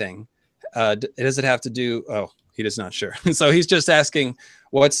 if anything, does it have to do? Oh, he is not sure. So he's just asking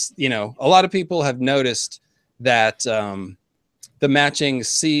what's, a lot of people have noticed that the matching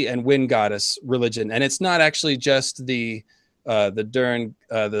sea and wind goddess religion, and it's not actually just the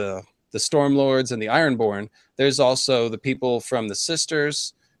Storm Lords and the Ironborn. There's also the people from the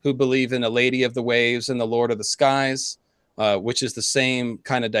Sisters who believe in a Lady of the Waves and the Lord of the Skies, which is the same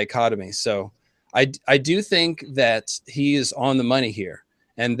kind of dichotomy. So I do think that he is on the money here,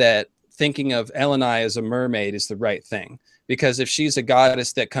 and that thinking of Elenai as a mermaid is the right thing, because if she's a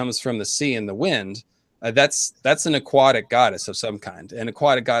goddess that comes from the sea and the wind, that's an aquatic goddess of some kind, and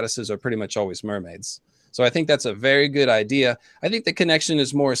aquatic goddesses are pretty much always mermaids. So I think that's a very good idea. I think the connection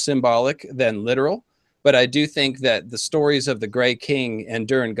is more symbolic than literal, but I do think that the stories of the Grey King and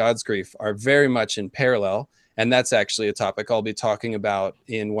Durn Godsgrief are very much in parallel, and that's actually a topic I'll be talking about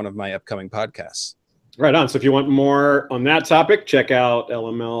in one of my upcoming podcasts. Right on. So if you want more on that topic, check out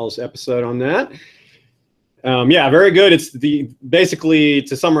LML's episode on that. Yeah, very good. It's basically,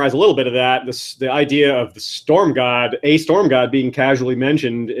 to summarize a little bit of that, the idea of the storm god, a storm god, being casually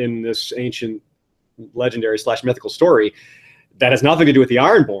mentioned in this ancient legendary / mythical story that has nothing to do with the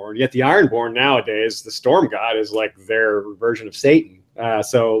Ironborn. Yet the Ironborn nowadays, the storm god, is like their version of Satan.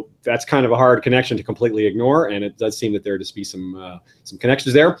 So that's kind of a hard connection to completely ignore, and it does seem that there just be some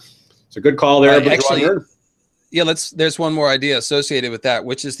connections there. So good call there. Actually, yeah, there's one more idea associated with that,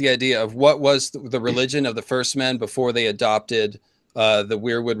 which is the idea of what was the religion of the first men before they adopted the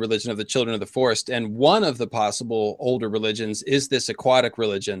weirwood religion of the children of the forest. And one of the possible older religions is this aquatic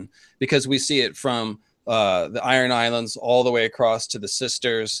religion, because we see it from the Iron Islands all the way across to the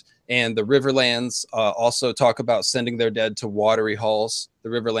Sisters, and the Riverlands also talk about sending their dead to watery halls, the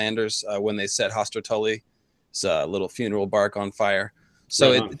Riverlanders, when they set Hostor Tully's little funeral bark on fire.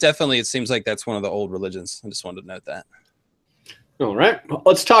 So it seems like that's one of the old religions. I just wanted to note that. All right. Well,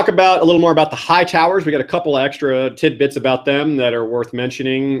 let's talk a little more about the High Towers. We got a couple extra tidbits about them that are worth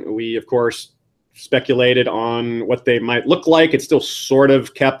mentioning. We, of course, speculated on what they might look like. It's still sort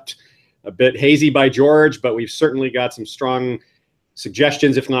of kept a bit hazy by George, but we've certainly got some strong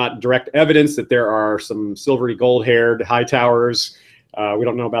suggestions, if not direct evidence, that there are some silvery gold-haired High Towers. We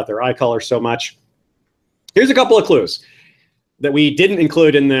don't know about their eye color so much. Here's a couple of clues that we didn't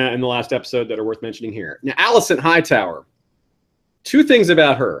include in the last episode that are worth mentioning here. Now, Alicent Hightower, two things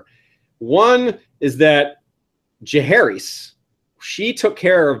about her. One is that Jaehaerys, she took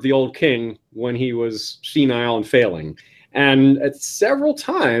care of the old king when he was senile and failing. And at several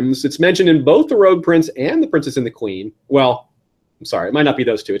times, it's mentioned in both the Rogue Prince and the Princess and the Queen. Well, I'm sorry, it might not be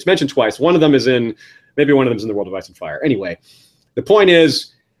those two. It's mentioned twice. One of them is maybe one of them is in the World of Ice and Fire. Anyway, the point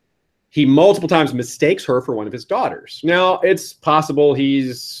is, he multiple times mistakes her for one of his daughters. Now, it's possible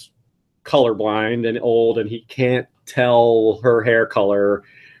he's colorblind and old and he can't tell her hair color.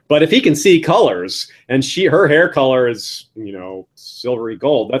 But if he can see colors and her hair color is, silvery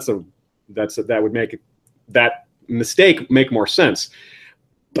gold, that would make that mistake make more sense.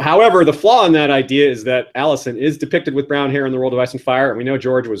 However, the flaw in that idea is that Alicent is depicted with brown hair in the World of Ice and Fire, and we know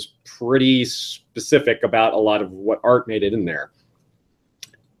George was pretty specific about a lot of what art made it in there.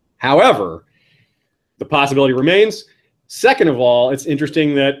 However, the possibility remains. Second of all, it's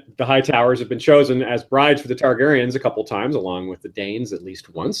interesting that the High Towers have been chosen as brides for the Targaryens a couple times, along with the Danes at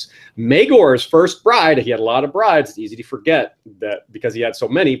least once. Maegor's first bride, he had a lot of brides. It's easy to forget that because he had so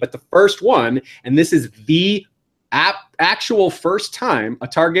many, but the first one, and this is the actual first time a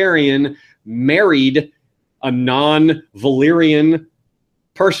Targaryen married a non-Valyrian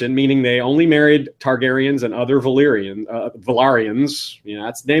person, meaning they only married Targaryens and other Valyrians.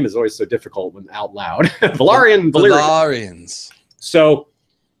 That name is always so difficult when out loud. Valyrians. So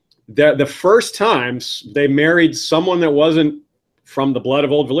the first times they married someone that wasn't from the blood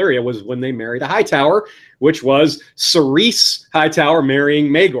of old Valyria was when they married a Hightower, which was Cerys Hightower marrying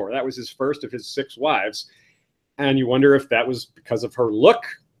Maegor. That was his first of his 6 wives. And you wonder if that was because of her look.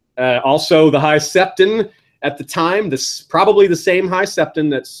 Also, the High Septon at the time, probably the same High Septon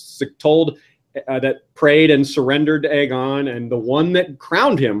that prayed and surrendered to Aegon, and the one that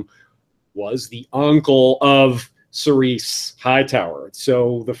crowned him was the uncle of Cerys Hightower.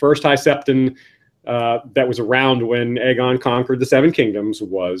 So the first High Septon that was around when Aegon conquered the 7 kingdoms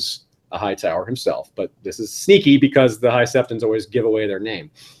was a Hightower himself. But this is sneaky because the High Septons always give away their name.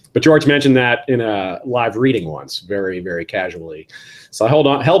 But George mentioned that in a live reading once, very, very casually. So I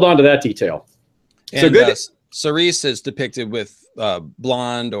held on to that detail. And so good. Cerys is depicted with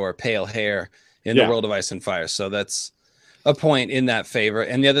blonde or pale hair in the World of Ice and Fire. So that's a point in that favor.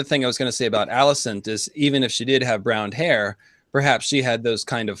 And the other thing I was going to say about Alicent is, even if she did have brown hair, perhaps she had those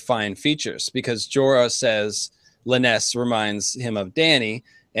kind of fine features, because Jorah says Lyness reminds him of Dany.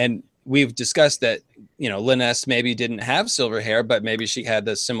 And we've discussed that, Lyness maybe didn't have silver hair, but maybe she had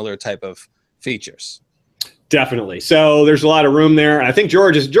the similar type of features. Definitely. So there's a lot of room there. And I think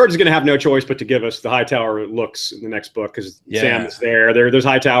George is going to have no choice but to give us the Hightower looks in the next book, because Sam is there. There's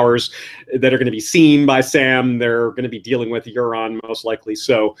Hightowers that are going to be seen by Sam. They're going to be dealing with Euron most likely.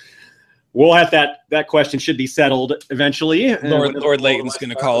 So we'll have that question should be settled eventually. Lord Leighton's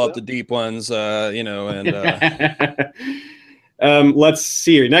going to call up the deep ones, and let's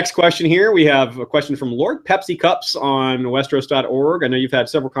see. Next question here. We have a question from Lord Pepsi Cups on Westeros.org. I know you've had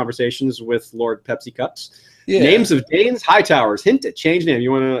several conversations with Lord Pepsi Cups. Yeah. Names of Danes, Hightowers. Hint at change name.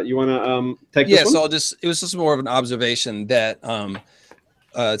 You wanna take this one? So it was just more of an observation that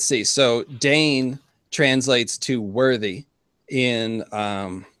let's see. So Dane translates to worthy in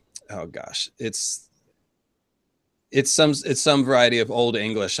it's some variety of Old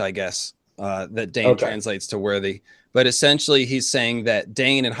English, I guess. that Dane translates to worthy. But essentially, he's saying that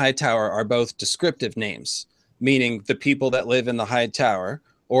Dane and Hightower are both descriptive names, meaning the people that live in the High Tower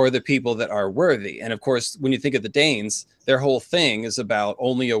or the people that are worthy. And of course, when you think of the Danes, their whole thing is about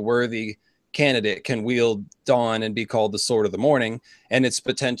only a worthy candidate can wield Dawn and be called the Sword of the Morning. And it's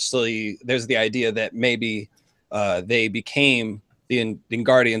potentially, there's the idea that maybe they became the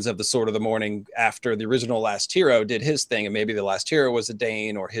guardians of the Sword of the Morning after the original Last Hero did his thing, and maybe the Last Hero was a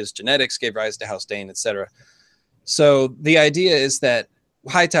Dane, or his genetics gave rise to House Dane, etc. So the idea is that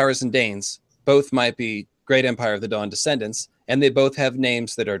Hightowers and Danes both might be Great Empire of the Dawn descendants, and they both have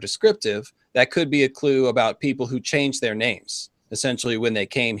names that are descriptive. That could be a clue about people who changed their names essentially when they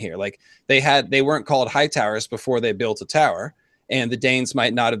came here. Like they weren't called Hightowers before they built a tower, and the Danes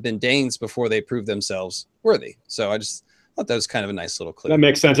might not have been Danes before they proved themselves worthy. So I just thought that was kind of a nice little clue. That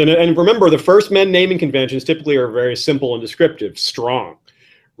makes sense. And remember, the first men naming conventions typically are very simple and descriptive: strong,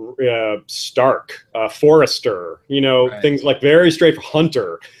 Stark, Forester, things like very straight for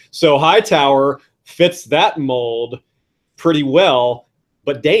hunter. So Hightower fits that mold pretty well,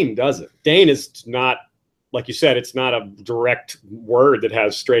 but Dane doesn't. Dane is not, like you said, it's not a direct word that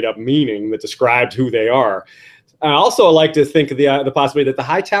has straight up meaning that describes who they are. I also like to think of the possibility that the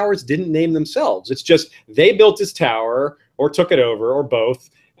Hightowers didn't name themselves. It's just they built this tower or took it over or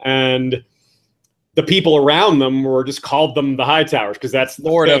both, and the people around them were just called them the Hightowers because that's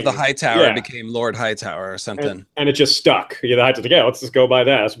Lord of the Hightower became Lord Hightower or something. And it just stuck. The Hightowers, let's just go by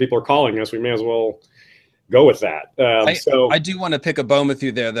that. That's what people are calling us. We may as well go with that. I do want to pick a bone with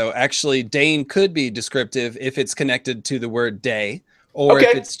you there, though. Actually, Dane could be descriptive if it's connected to the word day, or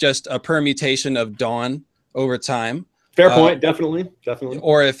if it's just a permutation of dawn over time. Fair point. Definitely.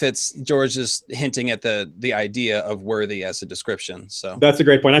 Or if it's George is hinting at the idea of worthy as a description. So that's a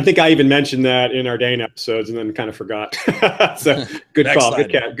great point. I think I even mentioned that in our Dane episodes and then kind of forgot. So good call.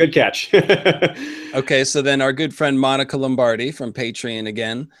 Good catch. Okay. So then our good friend Monica Lombardi from Patreon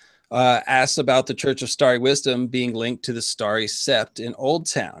again asks about the Church of Starry Wisdom being linked to the Starry Sept in Old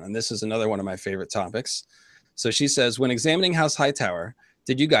Town. And this is another one of my favorite topics. So she says, when examining House Hightower,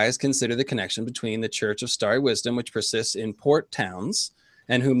 did you guys consider the connection between the Church of Starry Wisdom, which persists in port towns,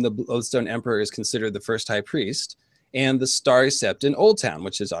 and whom the Bloodstone Emperor is considered the first high priest, and the Starry Sept in Old Town,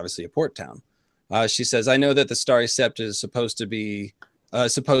 which is obviously a port town? She says, I know that the Starry Sept is supposed to be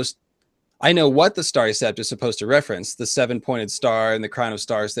I know what the Starry Sept is supposed to reference, the seven-pointed star and the crown of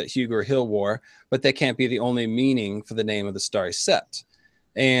stars that Hugo Hill wore, but that can't be the only meaning for the name of the Starry Sept.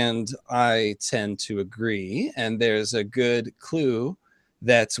 And I tend to agree, and there's a good clue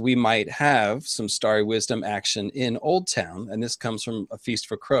that we might have some Starry Wisdom action in Old Town, and this comes from A Feast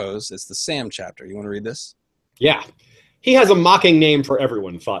for Crows. It's the Sam chapter. You want to read this? Yeah. He has a mocking name for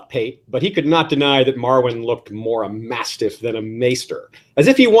everyone, thought Pate, but he could not deny that Marwyn looked more a mastiff than a maester, as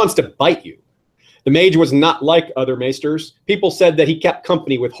if he wants to bite you. The mage was not like other maesters. People said that he kept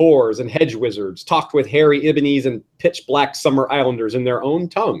company with whores and hedge wizards, talked with hairy Ibonese and pitch-black summer islanders in their own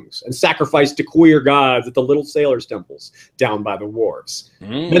tongues, and sacrificed to queer gods at the little sailors' temples down by the wharves.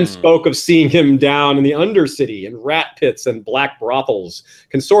 Then spoke of seeing him down in the Undercity in rat pits and black brothels,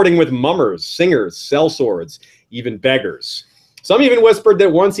 consorting with mummers, singers, sellswords, even beggars. Some even whispered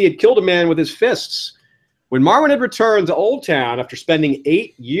that once he had killed a man with his fists. When Marwyn had returned to Old Town after spending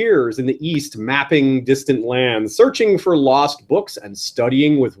 8 years in the East mapping distant lands, searching for lost books and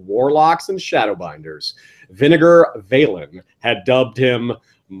studying with warlocks and shadowbinders, Vinegar Valen had dubbed him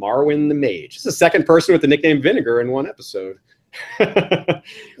Marwyn the Mage. It's the second person with the nickname Vinegar in one episode.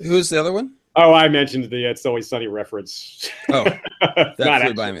 Who's the other one? Oh, I mentioned the It's Always Sunny reference. Oh, that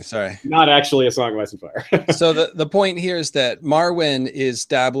flew by me. Sorry. Not actually a Song of Ice and Fire. So the point here is that Marwyn is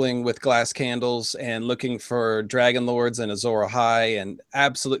dabbling with glass candles and looking for dragon lords and Azor Ahai and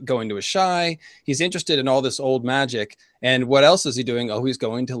going to Asshai. He's interested in all this old magic. And what else is he doing? Oh, he's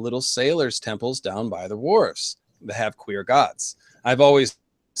going to little sailors' temples down by the wharves that have queer gods. I've always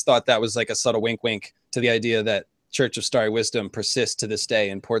thought that was like a subtle wink wink to the idea that Church of Starry Wisdom persists to this day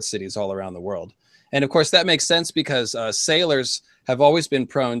in port cities all around the world. And of course, that makes sense because sailors have always been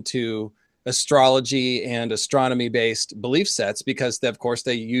prone to astrology and astronomy-based belief sets because, of course,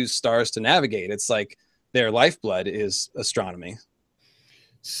 they use stars to navigate. It's like their lifeblood is astronomy.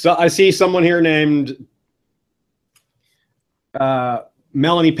 So I see someone here named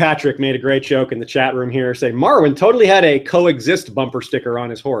Melanie Patrick made a great joke in the chat room here saying, Marwyn totally had a coexist bumper sticker on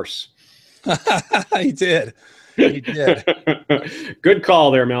his horse. He did. He did. Good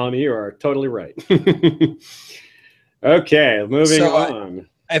call there, Melanie. You are totally right. Okay, moving on.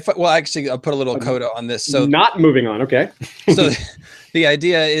 Actually, I'll put a little coda on this. So not moving on. Okay. So the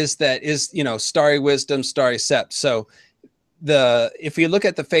idea is that Starry Wisdom, Starry Sept. So if we look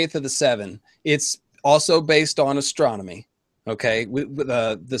at the Faith of the Seven, it's also based on astronomy. Okay,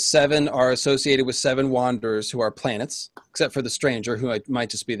 the seven are associated with seven wanderers who are planets, except for the stranger, who might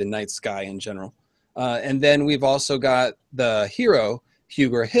just be the night sky in general. And then we've also got the hero,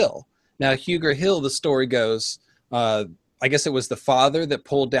 Huger Hill. Now, Huger Hill, the story goes, I guess it was the father that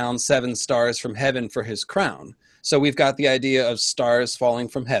pulled down 7 stars from heaven for his crown. So we've got the idea of stars falling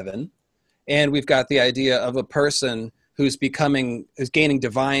from heaven, and we've got the idea of a person who's gaining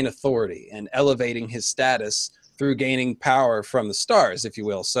divine authority and elevating his status through gaining power from the stars, if you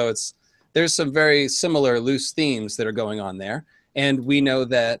will. So there's some very similar loose themes that are going on there. And we know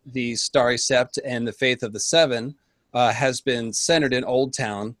that the Starry Sept and the Faith of the Seven has been centered in Old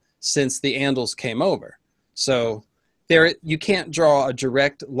Town since the Andals came over. So you can't draw a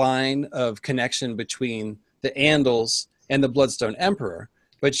direct line of connection between the Andals and the Bloodstone Emperor,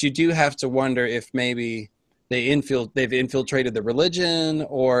 but you do have to wonder if maybe they've infiltrated the religion,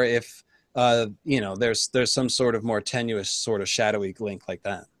 or if there's some sort of more tenuous, sort of shadowy link like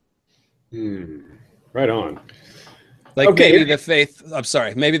that. Right on. Like, okay.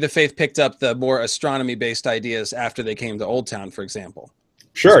 maybe the Faith picked up the more astronomy-based ideas after they came to Old Town, for example.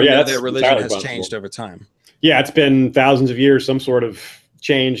 Sure, yeah, their religion has changed over time. Yeah, it's been thousands of years. Some sort of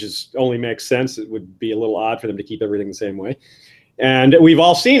change only makes sense. It would be a little odd for them to keep everything the same way. And we've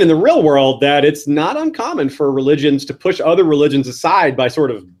all seen in the real world that it's not uncommon for religions to push other religions aside by sort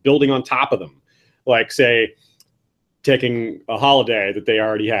of building on top of them. Like, say, taking a holiday that they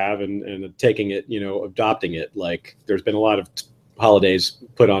already have and taking it, adopting it. Like, there's been a lot of holidays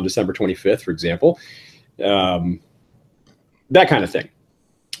put on December 25th, for example. That kind of thing.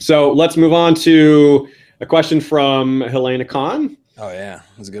 So let's move on to a question from Helena Khan. Oh, yeah.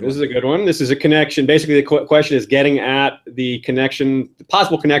 That's a good one. This is a good one. This is a connection. Basically, the question is getting at the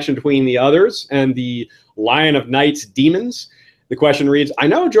possible connection between the others and the Lion of Night's demons. The question reads, I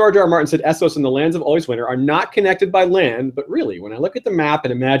know George R. R. Martin said Essos and the lands of Always Winter are not connected by land, but really, when I look at the map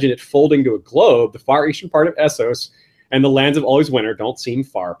and imagine it folding to a globe, the far eastern part of Essos and the lands of Always Winter don't seem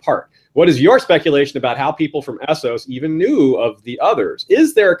far apart. What is your speculation about how people from Essos even knew of the others?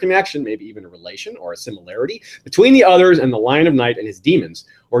 Is there a connection, maybe even a relation or a similarity, between the others and the Lion of Night and his demons?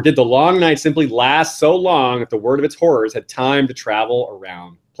 Or did the long night simply last so long that the word of its horrors had time to travel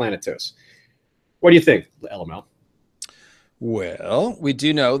around Planetos? What do you think, LML? Well, we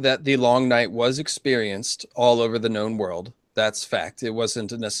do know that the long night was experienced all over the known world. That's fact. It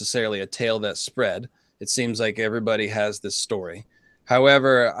wasn't necessarily a tale that spread. It seems like everybody has this story.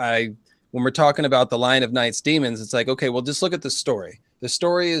 However, when we're talking about the Lion of Night's demons, it's like, okay, well, just look at the story. The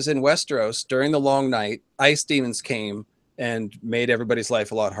story is in Westeros during the long night, ice demons came and made everybody's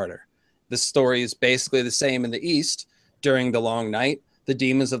life a lot harder. The story is basically the same in the East. During the long night, the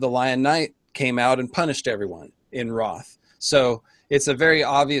demons of the Lion Knight came out and punished everyone in wrath. So it's a very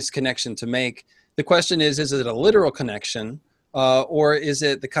obvious connection to make. The question is it a literal connection? Or is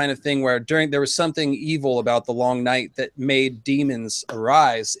it the kind of thing where there was something evil about the long night that made demons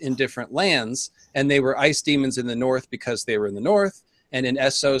arise in different lands, and they were ice demons in the north because they were in the north, and in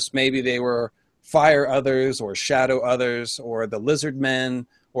Essos maybe they were fire others or shadow others or the lizard men,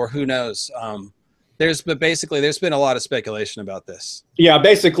 or who knows. There's been a lot of speculation about this. Yeah,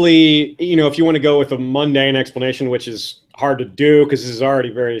 basically, if you want to go with a mundane explanation, which is hard to do because this is already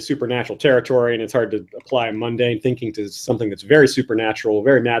very supernatural territory, and it's hard to apply mundane thinking to something that's very supernatural,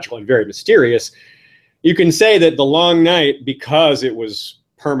 very magical, and very mysterious. You can say that the long night, because it was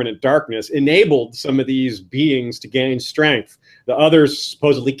permanent darkness, enabled some of these beings to gain strength. The others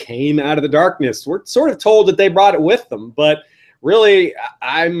supposedly came out of the darkness. We're sort of told that they brought it with them, but really,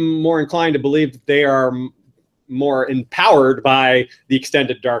 I'm more inclined to believe that they are more empowered by the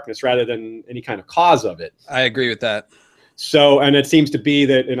extended darkness rather than any kind of cause of it. I agree with that. So, and it seems to be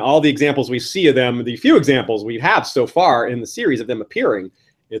that in all the examples we see of them, the few examples we have so far in the series of them appearing,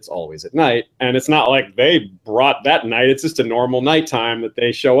 it's always at night. And it's not like they brought that night. It's just a normal nighttime that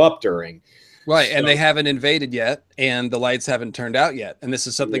they show up during. Right, and they haven't invaded yet, and the lights haven't turned out yet. And this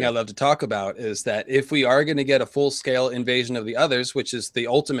is something I love to talk about, is that if we are going to get a full-scale invasion of the others, which is the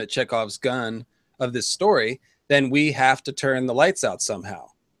ultimate Chekhov's gun of this story, then we have to turn the lights out somehow.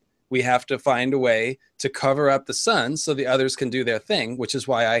 We have to find a way to cover up the sun so the others can do their thing, which is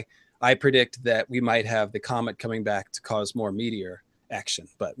why I predict that we might have the comet coming back to cause more meteor action,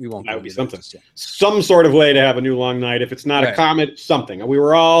 but we won't. That would be something. Some sort of way to have a new long night. If it's not a comet, something. We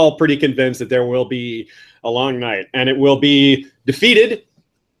were all pretty convinced that there will be a long night, and it will be defeated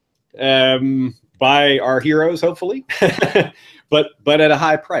by our heroes, hopefully, but at a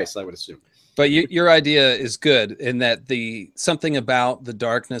high price, I would assume. But your idea is good in that something about the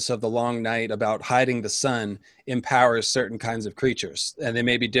darkness of the long night, about hiding the sun, empowers certain kinds of creatures, and they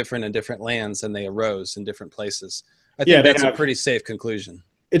may be different in different lands, and they arose in different places. I think that's a pretty safe conclusion.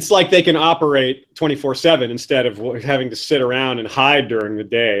 It's like they can operate 24/7 instead of having to sit around and hide during the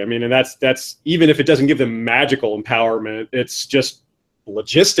day. I mean, and that's even if it doesn't give them magical empowerment, it's just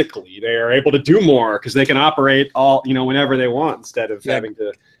logistically they are able to do more because they can operate all, whenever they want instead of having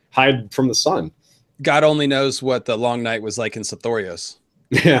to hide from the sun. God only knows what the long night was like in Sothoryos.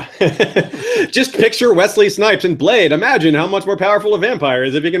 Yeah. Just picture Wesley Snipes in Blade. Imagine how much more powerful a vampire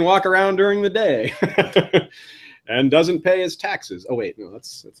is if he can walk around during the day and doesn't pay his taxes. Oh, wait, no,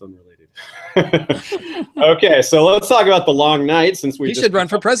 that's unrelated. Okay, so let's talk about the long night since we should run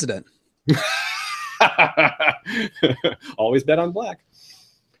for president. Always bet on black.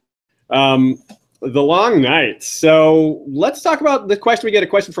 The long night. So let's talk about the question. We get a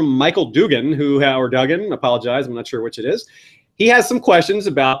question from Michael Dugan, or Duggan, apologize, I'm not sure which it is. He has some questions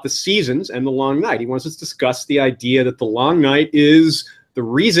about the seasons and the long night. He wants us to discuss the idea that the long night is the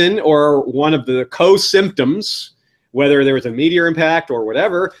reason or one of the co-symptoms, whether there was a meteor impact or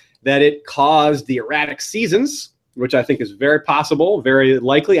whatever, that it caused the erratic seasons, which I think is very possible, very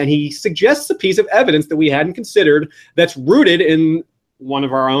likely. And he suggests a piece of evidence that we hadn't considered that's rooted in one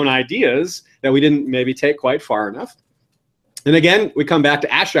of our own ideas that we didn't maybe take quite far enough. And again, we come back to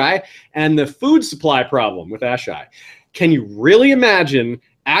Asshai and the food supply problem with Asshai. Can you really imagine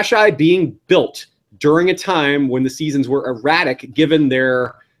Asshai being built during a time when the seasons were erratic, given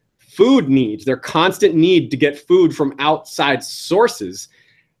their food needs, their constant need to get food from outside sources?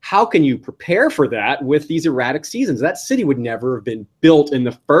 How can you prepare for that with these erratic seasons? That city would never have been built in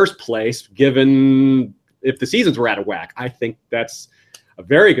the first place, given if the seasons were out of whack. I think that's a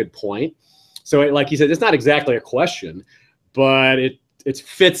very good point. So like you said, it's not exactly a question, but it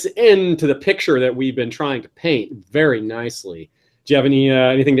fits into the picture that we've been trying to paint very nicely. Do you have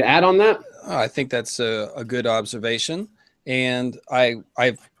anything to add on that? I think that's a good observation. And I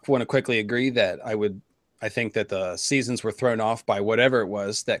want to quickly agree that I think that the seasons were thrown off by whatever it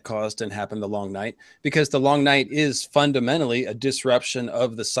was that caused and happened the long night, because the long night is fundamentally a disruption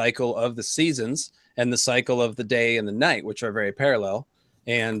of the cycle of the seasons and the cycle of the day and the night, which are very parallel.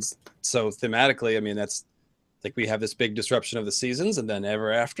 And so thematically, I mean, that's like we have this big disruption of the seasons, and then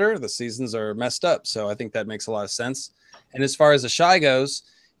ever after the seasons are messed up. So I think that makes a lot of sense. And as far as Asshai goes,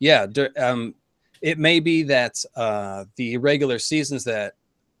 yeah, it may be that the irregular seasons that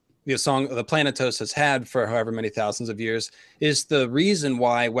the Planetos has had for however many thousands of years is the reason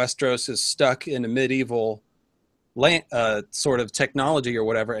why Westeros is stuck in a medieval sort of technology or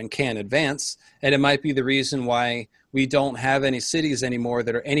whatever and can't advance. And it might be the reason why we don't have any cities anymore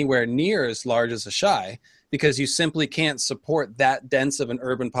that are anywhere near as large as Asshai, because you simply can't support that dense of an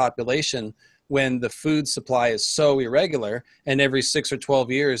urban population when the food supply is so irregular, and every 6 or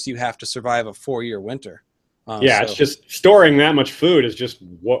 12 years you have to survive a 4-year winter. It's just storing that much food is just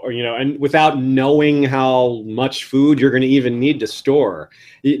and without knowing how much food you're going to even need to store,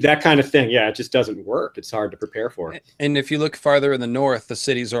 that kind of thing. Yeah, it just doesn't work. It's hard to prepare for. And if you look farther in the north, the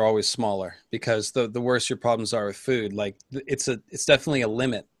cities are always smaller because the worse your problems are with food. Like it's definitely a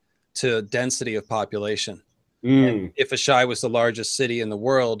limit to density of population. And if Asshai was the largest city in the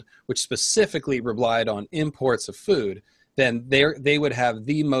world, which specifically relied on imports of food, then they would have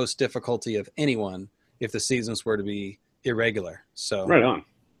the most difficulty of anyone if the seasons were to be irregular. So right on.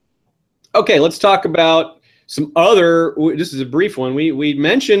 Okay, let's talk about some other. This is a brief one. We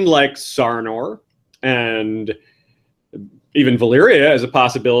mentioned like Sarnor and even Valyria as a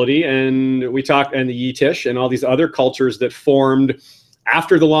possibility, and we talked and the Yitish and all these other cultures that formed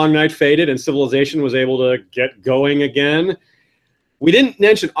after the long night faded and civilization was able to get going again. We didn't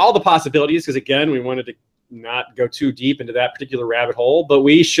mention all the possibilities because, again, we wanted to not go too deep into that particular rabbit hole, but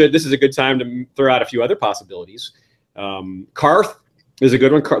we should. This is a good time to throw out a few other possibilities. Karth is a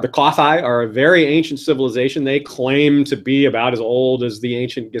good one. The Kothai are a very ancient civilization. They claim to be about as old as the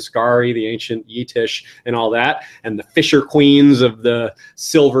ancient Giscari, the ancient Yitish, and all that, and the Fisher Queens of the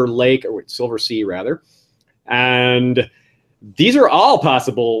Silver Lake, or Silver Sea, rather. And these are all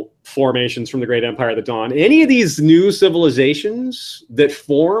possible formations from the Great Empire of the Dawn. Any of these new civilizations that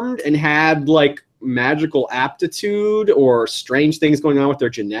formed and had like magical aptitude or strange things going on with their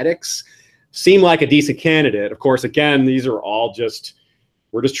genetics seem like a decent candidate. Of course, again, these are all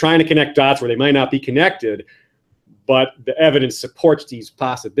we're just trying to connect dots where they might not be connected, but the evidence supports these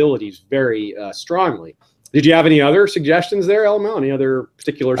possibilities very strongly. Did you have any other suggestions there, Elmo? Any other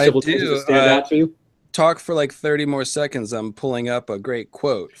particular civilizations that stand out to you? talk for like 30 more seconds. I'm pulling up a great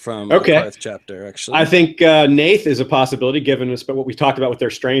quote from the Okay. Karth chapter, actually. I think Nath is a possibility, given us what we talked about with their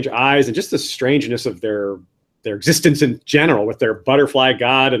strange eyes and just the strangeness of their existence in general, with their butterfly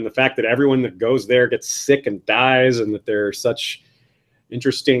god and the fact that everyone that goes there gets sick and dies, and that they're such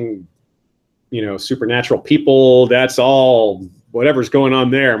interesting, supernatural people. That's all. Whatever's going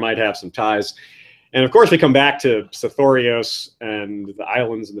on there might have some ties. And of course, we come back to Sithorios and the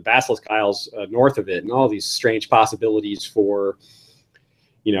islands and the Basilisk Isles north of it, and all these strange possibilities for,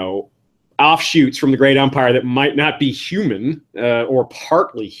 offshoots from the Great Empire that might not be human or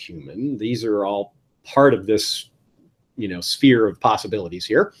partly human. These are all part of this, sphere of possibilities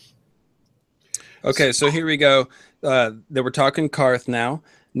here. Okay, so here we go. We're talking Karth now.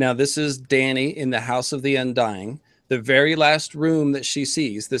 Now, this is Dany in the House of the Undying. The very last room that she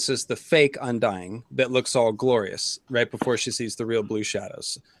sees, this is the fake Undying that looks all glorious right before she sees the real blue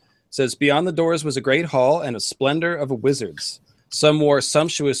shadows. It says, beyond the doors was a great hall and a splendor of wizards. Some wore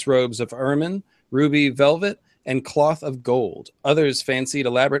sumptuous robes of ermine, ruby velvet, and cloth of gold. Others fancied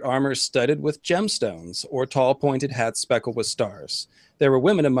elaborate armor studded with gemstones, or tall pointed hats speckled with stars. There were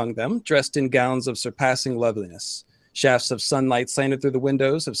women among them, dressed in gowns of surpassing loveliness. Shafts of sunlight slanted through the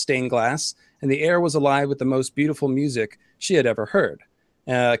windows of stained glass, and the air was alive with the most beautiful music she had ever heard.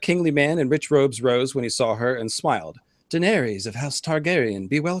 A kingly man in rich robes rose when he saw her and smiled. Daenerys of House Targaryen,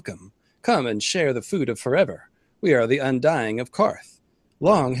 be welcome. Come and share the food of forever. We are the Undying of Karth.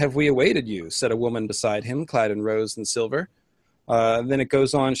 Long have we awaited you, said a woman beside him, clad in rose and silver. Then it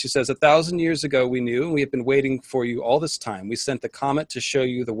goes on, she says, 1,000 years ago we knew, and we have been waiting for you all this time. We sent the comet to show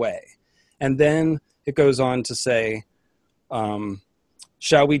you the way. And then it goes on to say,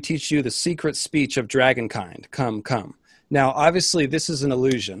 shall we teach you the secret speech of dragonkind? Come, come. Now, obviously, this is an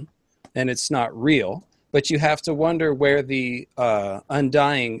illusion, and it's not real, but you have to wonder where the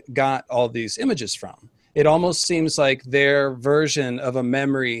Undying got all these images from. It almost seems like their version of a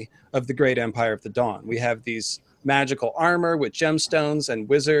memory of the Great Empire of the Dawn. We have these magical armor with gemstones and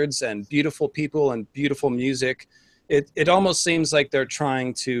wizards and beautiful people and beautiful music. It almost seems like they're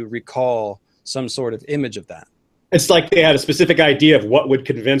trying to recall some sort of image of that. It's like they had a specific idea of what would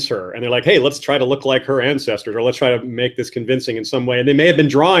convince her. And they're like, hey, let's try to look like her ancestors, or let's try to make this convincing in some way. And they may have been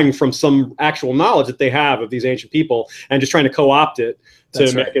drawing from some actual knowledge that they have of these ancient people and just trying to co-opt it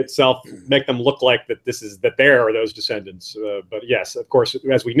to make them look like that they're those descendants. But yes, of course,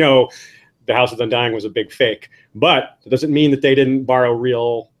 as we know, the House of the Undying was a big fake. But it doesn't mean that they didn't borrow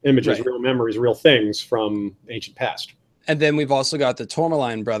real images, real memories, real things from ancient past. And then we've also got the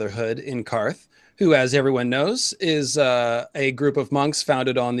Tourmaline Brotherhood in Karth, who, as everyone knows, is a group of monks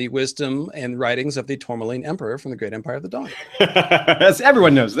founded on the wisdom and writings of the Tourmaline Emperor from the Great Empire of the Dawn.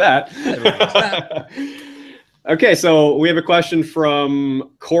 Everyone knows that. Everyone knows that. Okay, so we have a question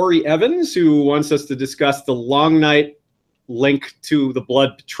from Corey Evans, who wants us to discuss the Long Night link to the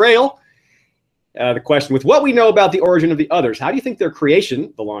Blood Betrayal. The question, with what we know about the origin of the others, how do you think their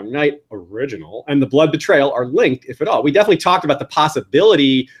creation, the Long Night original, and the Blood Betrayal are linked, if at all? We definitely talked about the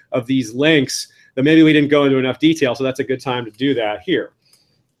possibility of these links, but maybe we didn't go into enough detail, so that's a good time to do that here.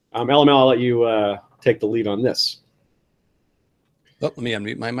 LML, I'll let you take the lead on this. Oh, let me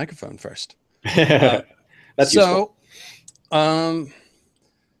unmute my microphone first. That's useful.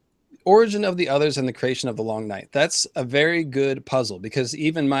 Origin of the others and the creation of the Long Night. That's a very good puzzle, because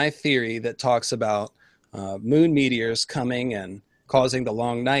even my theory that talks about moon meteors coming and causing the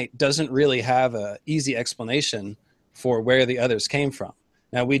Long Night doesn't really have an easy explanation for where the others came from.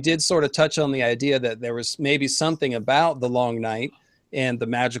 Now, we did sort of touch on the idea that there was maybe something about the Long Night and the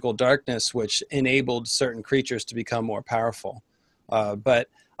magical darkness which enabled certain creatures to become more powerful. But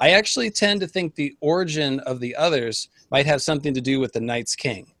I actually tend to think the origin of the others might have something to do with the Night's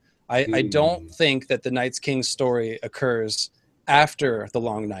King. I don't think that the Night's King story occurs after the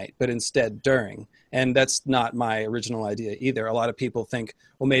Long Night, but instead during. And that's not my original idea either. A lot of people think,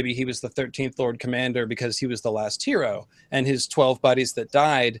 well, maybe he was the 13th Lord Commander because he was the last hero, and his 12 buddies that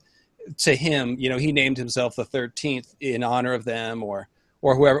died, to him, he named himself the 13th in honor of them, or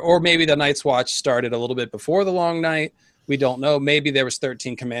whoever. Or maybe the Night's Watch started a little bit before the Long Night. We don't know. Maybe there was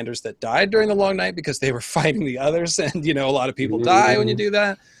 13 commanders that died during the Long Night because they were fighting the others, and a lot of people die when you do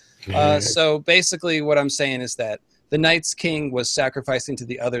that. So basically what I'm saying is that the Night's King was sacrificing to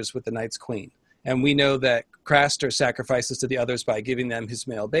the others with the Night's Queen. And we know that Craster sacrifices to the others by giving them his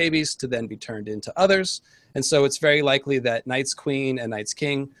male babies to then be turned into others. And so it's very likely that Night's Queen and Night's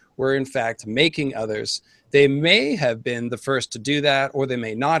King were in fact making others. They may have been the first to do that, or they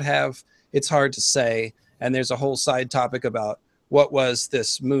may not have. It's hard to say. And there's a whole side topic about what was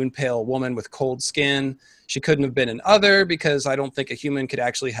this moon pale woman with cold skin? She couldn't have been an other because I don't think a human could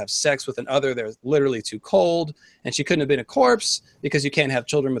actually have sex with an other. They're literally too cold. And she couldn't have been a corpse because you can't have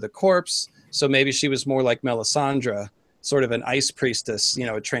children with a corpse. So maybe she was more like Melisandre, sort of an ice priestess, you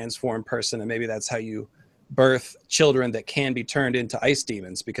know, a transformed person. And maybe that's how you birth children that can be turned into ice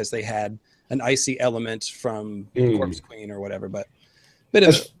demons because they had an icy element from Corpse Queen or whatever. But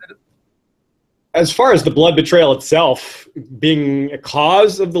as far as the blood betrayal itself being a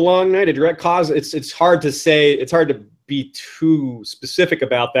cause of the long night, a direct cause, it's hard to say. It's hard to be too specific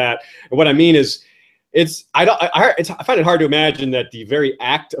about that. And what I mean is, I find it hard to imagine that the very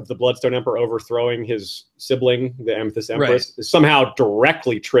act of the Bloodstone Emperor overthrowing his sibling, the Amethyst Empress, somehow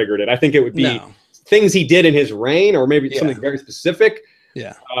directly triggered it. I think it would be things he did in his reign, or maybe something very specific.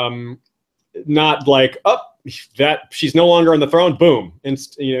 Yeah. Not like, that she's no longer on the throne, boom,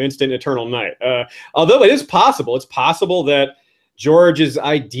 instant eternal night. Although it is possible, it's possible that George's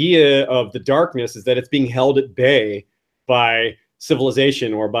idea of the darkness is that it's being held at bay by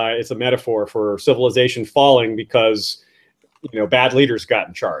civilization, or it's a metaphor for civilization falling because, bad leaders got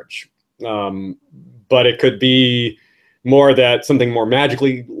in charge. But it could be more that something more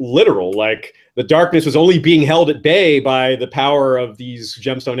magically literal, like the darkness was only being held at bay by the power of these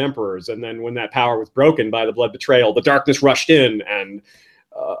gemstone emperors. And then when that power was broken by the blood betrayal, the darkness rushed in and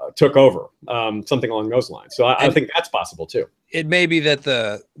took over, something along those lines. So I think that's possible too. It may be that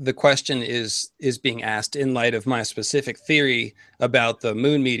the question is being asked in light of my specific theory about the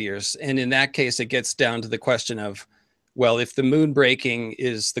moon meteors. And in that case, it gets down to the question of, well, if the moon breaking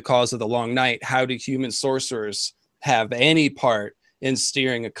is the cause of the long night, how do human sorcerers have any part in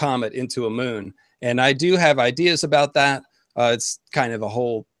steering a comet into a moon? And I do have ideas about that. It's kind of a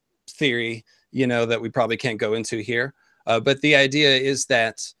whole theory, that we probably can't go into here. But the idea is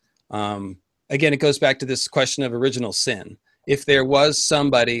that, again, it goes back to this question of original sin. If there was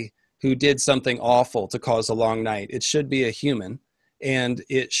somebody who did something awful to cause a long night, it should be a human, and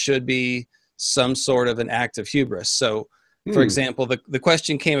it should be some sort of an act of hubris. So, for example, the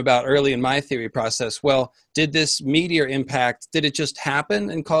question came about early in my theory process. Well, did this meteor impact, did it just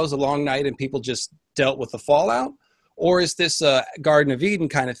happen and cause a long night and people just dealt with the fallout? Or is this a Garden of Eden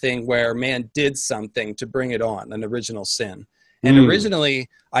kind of thing where man did something to bring it on, an original sin? And originally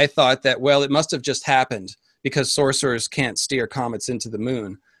I thought that, well, it must have just happened because sorcerers can't steer comets into the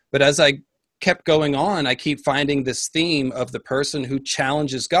moon. But as I kept going on, I keep finding this theme of the person who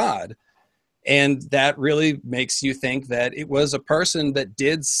challenges God. And that really makes you think that it was a person that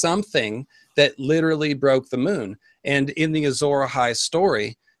did something that literally broke the moon. And in the Azor Ahai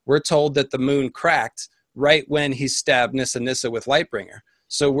story, we're told that the moon cracked right when he stabbed Nissa with Lightbringer.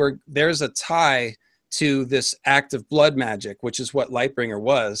 So there's a tie to this act of blood magic, which is what Lightbringer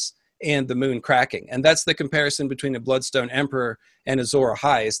was, and the moon cracking. And that's the comparison between the Bloodstone Emperor and Azor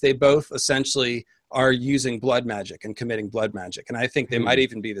Ahai, is they both essentially are using blood magic and committing blood magic. And I think they might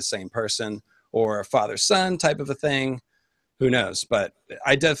even be the same person, or a father-son type of a thing. Who knows? But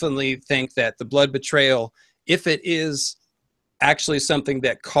I definitely think that the blood betrayal, if it is actually something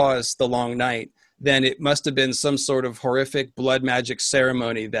that caused the long night, then it must have been some sort of horrific blood magic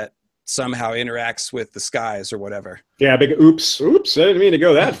ceremony that somehow interacts with the skies or whatever. Yeah, big oops, I didn't mean to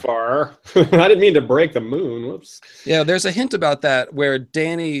go that far. I didn't mean to break the moon. Whoops. Yeah, there's a hint about that where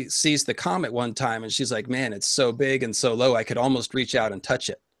Dany sees the comet one time and she's like, man, it's so big and so low, I could almost reach out and touch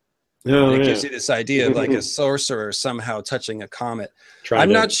it. Oh, and it gives you this idea of like a sorcerer somehow touching a comet.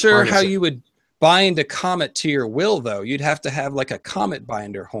 I'm not sure how you would bind a comet to your will, though. You'd have to have like a comet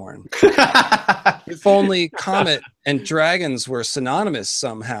binder horn. If only comet and dragons were synonymous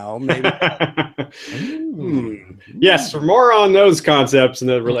somehow, maybe. Yes, for more on those concepts and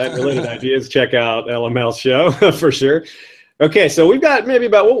the related ideas, check out LML's show for sure. Okay, so we've got maybe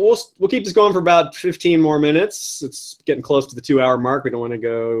about, we'll keep this going for about 15 more minutes. It's getting close to the 2-hour mark. We don't want to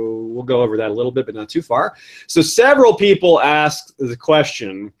go, we'll go over that a little bit, but not too far. So several people asked the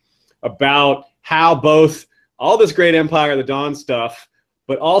question about how both all this great Empire of the Dawn stuff,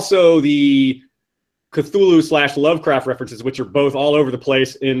 but also the Cthulhu / Lovecraft references, which are both all over the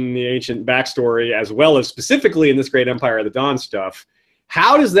place in the ancient backstory, as well as specifically in this great Empire of the Dawn stuff.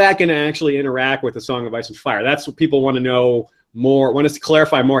 How does that going to actually interact with the Song of Ice and Fire? That's what people want to know more, want us to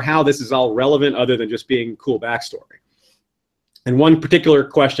clarify more how this is all relevant other than just being cool backstory. And one particular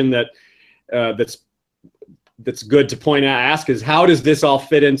question that that's good to point out, ask is, how does this all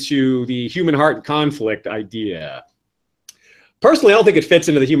fit into the human heart and conflict idea? Personally, I don't think it fits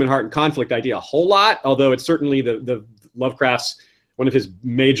into the human heart and conflict idea a whole lot, although it's certainly the Lovecraft's, one of his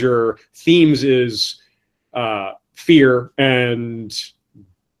major themes is fear and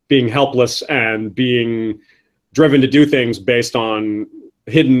being helpless and being driven to do things based on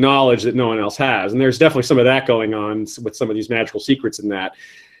hidden knowledge that no one else has. And there's definitely some of that going on with some of these magical secrets in that.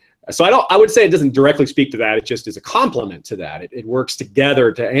 So I would say it doesn't directly speak to that. It just is a complement to that. It works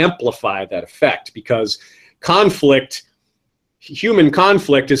together to amplify that effect, because human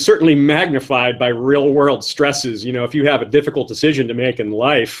conflict is certainly magnified by real world stresses. You know, if you have a difficult decision to make in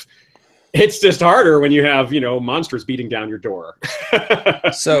life, it's just harder when you have, you know, monsters beating down your door.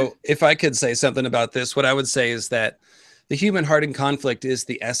 So if I could say something about this, what I would say is that the human heart in conflict is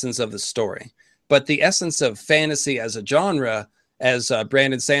the essence of the story. But the essence of fantasy as a genre, as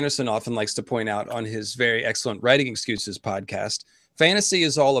Brandon Sanderson often likes to point out on his very excellent Writing Excuses podcast, fantasy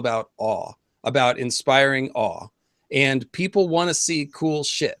is all about awe, about inspiring awe. And people want to see cool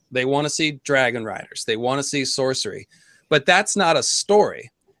shit. They want to see dragon riders. They want to see sorcery. But that's not a story.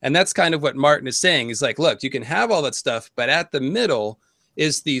 And that's kind of what Martin is saying. He's like, look, you can have all that stuff, but at the middle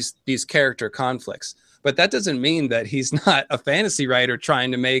is these character conflicts. But that doesn't mean that he's not a fantasy writer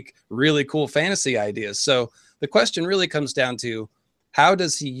trying to make really cool fantasy ideas. So the question really comes down to, how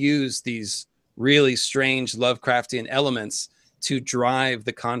does he use these really strange Lovecraftian elements to drive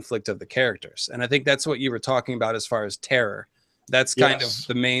the conflict of the characters? And I think that's what you were talking about as far as terror. That's kind of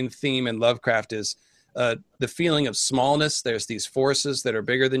the main theme in Lovecraft, is the feeling of smallness. There's these forces that are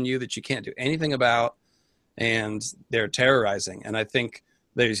bigger than you that you can't do anything about, and they're terrorizing. And I think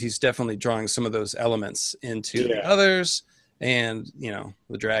he's definitely drawing some of those elements into the others, and, you know,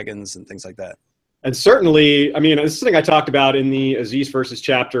 the dragons and things like that. And certainly, I mean, this is something I talked about in the Aziz versus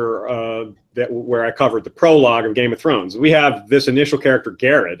chapter where I covered the prologue of Game of Thrones. We have this initial character,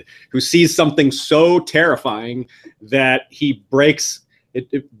 Garrett, who sees something so terrifying that it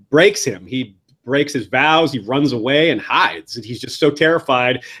breaks him. He breaks his vows, he runs away and hides. And he's just so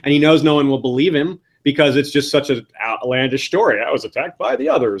terrified, and he knows no one will believe him, because it's just such an outlandish story. I was attacked by the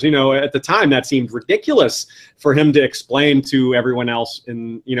others. You know, at the time, that seemed ridiculous for him to explain to everyone else.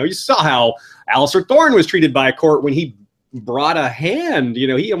 And, you know, you saw how Alistair Thorne was treated by a court when he brought a hand. You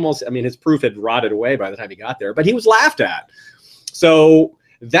know, he almost, I mean, his proof had rotted away by the time he got there, but he was laughed at. So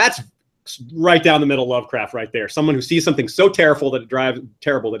that's right down the middle Lovecraft right there. Someone who sees something so terrible that it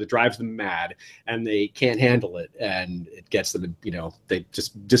drives them mad, and they can't handle it, and it gets them, you know, they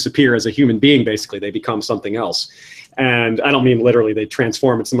just disappear as a human being. Basically, they become something else. And I don't mean literally they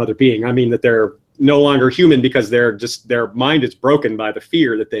transform into some other being. I mean that they're no longer human, because their mind is broken by the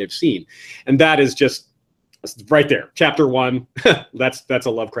fear that they've seen. And that is just right there. Chapter 1. that's a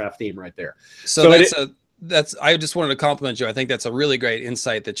Lovecraft theme right there. So I just wanted to compliment you. I think that's a really great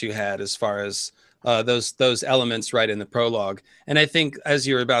insight that you had as far as those elements right in the prologue. And I think, as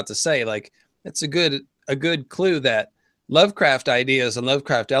you were about to say, like, it's a good clue that Lovecraft ideas and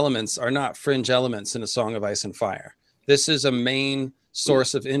Lovecraft elements are not fringe elements in A Song of Ice and Fire. This is a main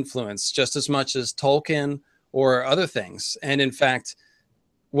source of influence just as much as Tolkien or other things. And in fact,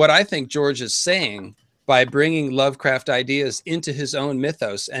 what I think George is saying, by bringing Lovecraft ideas into his own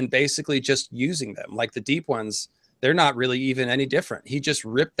mythos and basically just using them, like the Deep Ones, they're not really even any different. He just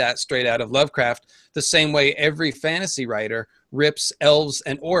ripped that straight out of Lovecraft, the same way every fantasy writer rips elves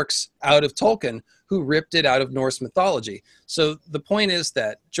and orcs out of Tolkien, who ripped it out of Norse mythology. So the point is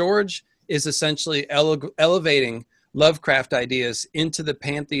that George is essentially elevating Lovecraft ideas into the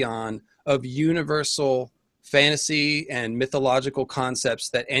pantheon of universal fantasy and mythological concepts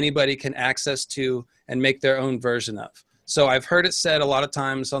that anybody can access to and make their own version of. So I've heard it said a lot of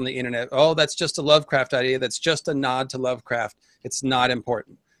times on the internet, oh, that's just a Lovecraft idea. That's just a nod to Lovecraft. It's not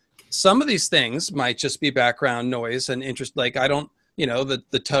important. Some of these things might just be background noise and interest. Like, I don't, you know, the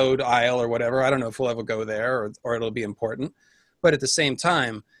Toad Isle or whatever. I don't know if we'll ever go there, or it'll be important. But at the same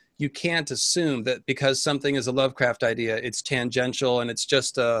time, you can't assume that because something is a Lovecraft idea, it's tangential and it's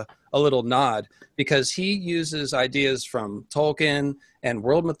just a little nod, because he uses ideas from Tolkien and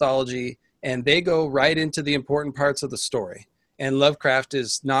world mythology, and they go right into the important parts of the story. And Lovecraft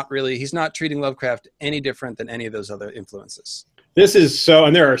is not really, he's not treating Lovecraft any different than any of those other influences. This is so,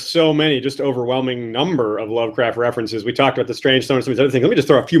 and there are so many, just overwhelming number of Lovecraft references. We talked about the Strange Stone and some of these other things. Let me just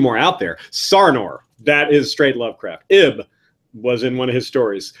throw a few more out there. Sarnor, that is straight Lovecraft. Ib was in one of his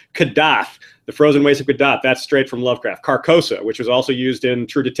stories. Kadath, the Frozen Waste of Kadath, that's straight from Lovecraft. Carcosa, which was also used in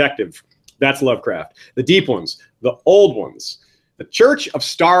True Detective, that's Lovecraft. The Deep Ones, the Old Ones. The Church of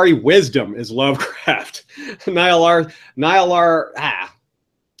Starry Wisdom is Lovecraft. Nyarlathotep, I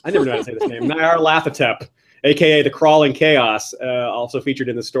never know how to say this name. Nyarlathotep, a.k.a. the Crawling Chaos, also featured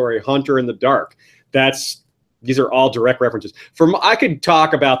in the story Hunter in the Dark. These are all direct references. I could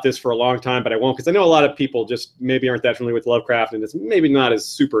talk about this for a long time, but I won't, because I know a lot of people just maybe aren't that familiar with Lovecraft, and it's maybe not as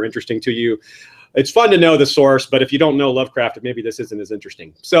super interesting to you. It's fun to know the source, but if you don't know Lovecraft, maybe this isn't as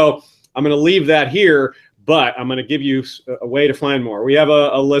interesting. So I'm going to leave that here, but I'm going to give you a way to find more. We have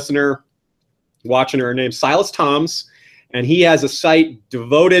a listener watching her named Silas Toms, and he has a site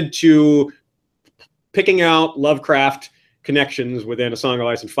devoted to picking out Lovecraft connections within A Song of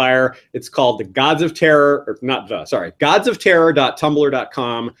Ice and Fire. It's called the Gods of Terror, or not the, sorry,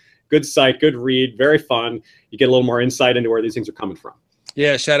 godsofterror.tumblr.com. Good site, good read, very fun. You get a little more insight into where these things are coming from.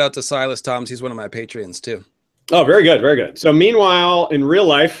 Yeah, shout out to Silas Toms. He's one of my Patreons too. Oh, very good, very good. So meanwhile, in real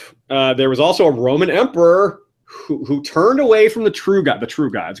life, there was also a Roman emperor who turned away from the true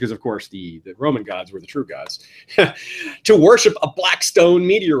gods, because of course the Roman gods were the true gods, to worship a black stone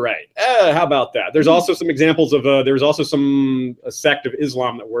meteorite. How about that? There's also some examples of there's also a sect of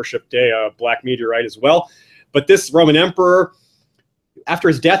Islam that worshipped a black meteorite as well. But this Roman emperor, after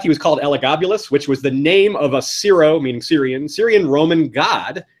his death, he was called Elagabalus, which was the name of a Syro, meaning Syrian Roman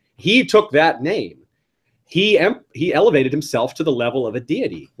god. He took that name. He elevated himself to the level of a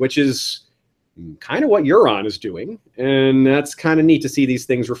deity, which is kind of what Euron is doing, and that's kind of neat to see these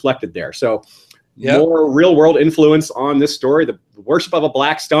things reflected there. So more real world influence on this story. The worship of a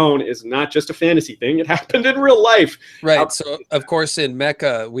black stone is not just a fantasy thing. It happened in real life. Right. So of course in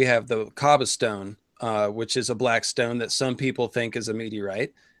Mecca, we have the Kaaba stone, which is a black stone that some people think is a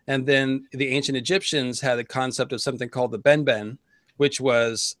meteorite. And then the ancient Egyptians had a concept of something called the Benben, which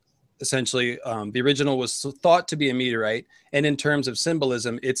was essentially the original was thought to be a meteorite, and in terms of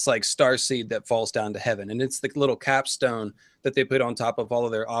symbolism, it's like starseed that falls down to heaven, and it's the little capstone that they put on top of all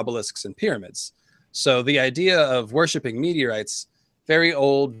of their obelisks and pyramids. So the idea of worshiping meteorites, very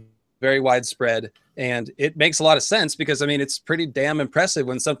old, very widespread, and it makes a lot of sense because I mean it's pretty damn impressive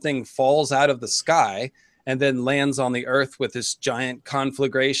when something falls out of the sky and then lands on the earth with this giant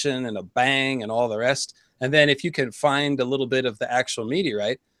conflagration and a bang and all the rest. And then if you can find a little bit of the actual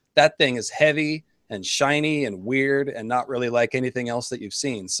meteorite, that thing is heavy and shiny and weird and not really like anything else that you've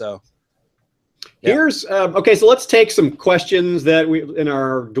seen. So here's okay, so let's take some questions that we, in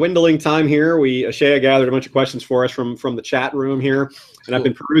our dwindling time here, Asshai gathered a bunch of questions for us from the chat room here, and I've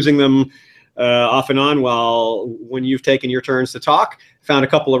been perusing them off and on when you've taken your turns to talk. Found a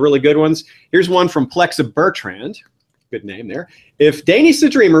couple of really good ones. Here's one from Plexa Bertrand, good name there. If Daenerys the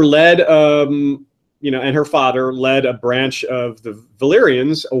Dreamer led and her father led a branch of the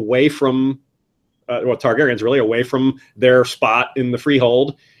Valyrians away from, Targaryens really, away from their spot in the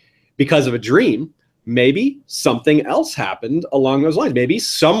Freehold because of a dream. Maybe something else happened along those lines. Maybe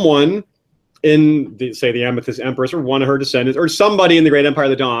someone in, the Amethyst Empress or one of her descendants or somebody in the Great Empire of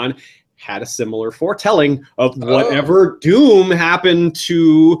the Dawn had a similar foretelling of whatever doom happened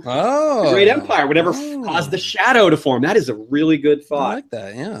to the Great Empire, whatever caused the shadow to form. That is a really good thought. I like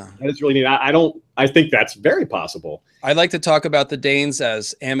that, yeah. That is really neat. I think that's very possible. I like to talk about the Danes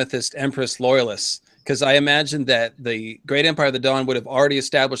as Amethyst Empress loyalists, because I imagine that the Great Empire of the Dawn would have already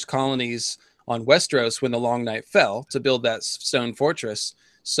established colonies on Westeros when the Long Night fell to build that stone fortress.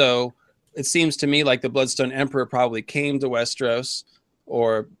 So it seems to me like the Bloodstone Emperor probably came to Westeros,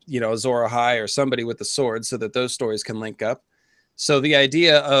 or Azor Ahai or somebody with the sword, so that those stories can link up. So the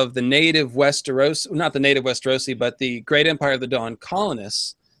idea of the native Westeros, not the native Westerosi, but the Great Empire of the Dawn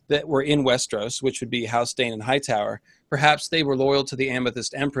colonists that were in Westeros, which would be House Dane and Hightower, perhaps they were loyal to the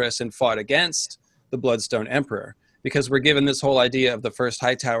Amethyst Empress and fought against the Bloodstone Emperor, because we're given this whole idea of the first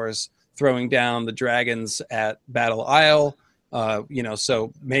Hightowers throwing down the dragons at Battle Isle.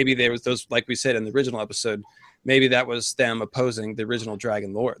 So maybe there was those, like we said in the original episode, maybe that was them opposing the original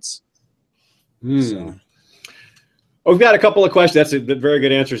Dragon Lords. So. We've got a couple of questions. That's very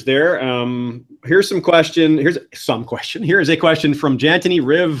good answers there. Here's a question. Here is a question from Jantony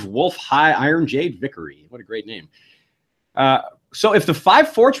Riv Wolf High Iron Jade Vickery. What a great name. So if the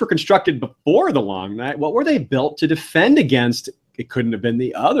 5 forts were constructed before the Long Night, what were they built to defend against? It couldn't have been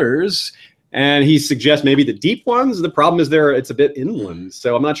the others. And he suggests maybe the deep ones. The problem is it's a bit inland,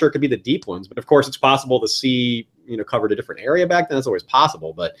 so I'm not sure it could be the deep ones. But of course, it's possible the sea, covered a different area back then. That's always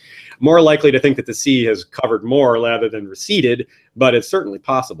possible, but more likely to think that the sea has covered more rather than receded. But it's certainly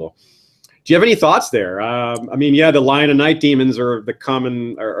possible. Do you have any thoughts there? The Lion and Night demons are the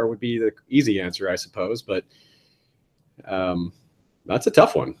common, or would be the easy answer, I suppose. But that's a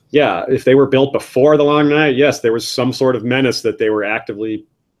tough one. Yeah, if they were built before the Long Night, yes, there was some sort of menace that they were actively.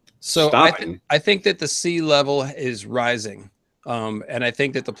 So I think that the sea level is rising, and I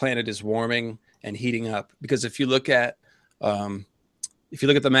think that the planet is warming and heating up, because if you look at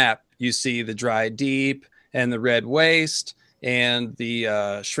the map, you see the dry deep and the red waste and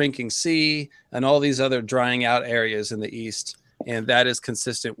the shrinking sea and all these other drying out areas in the east, and that is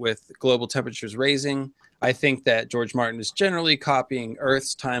consistent with global temperatures raising. I think that George Martin is generally copying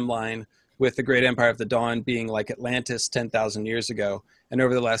Earth's timeline, with the Great Empire of the Dawn being like Atlantis 10,000 years ago. And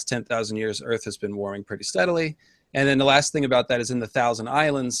over the last 10,000 years, Earth has been warming pretty steadily. And then the last thing about that is in the Thousand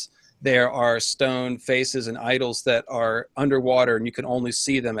Islands, there are stone faces and idols that are underwater, and you can only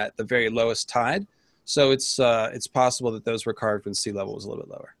see them at the very lowest tide. So it's possible that those were carved when sea level was a little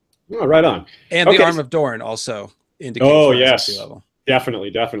bit lower. Oh, right on. And the Arm of Dorn also indicates yes, sea level.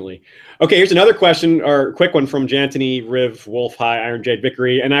 Definitely. Okay, here's another question, or quick one from Jantony, Riv, Wolf, Hi, Iron Jade,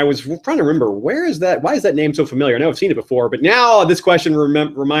 Vickery. And I was trying to remember, why is that name so familiar? I know I've seen it before, but now this question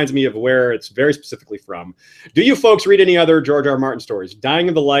reminds me of where it's very specifically from. Do you folks read any other George R. R. Martin stories? Dying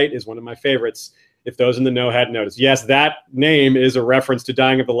of the Light is one of my favorites, if those in the know hadn't noticed. Yes, that name is a reference to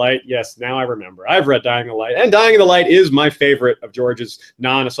Dying of the Light. Yes, now I remember. I've read Dying of the Light, and Dying of the Light is my favorite of George's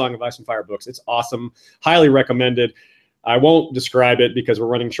A Song of Ice and Fire books. It's awesome. Highly recommended. I won't describe it because we're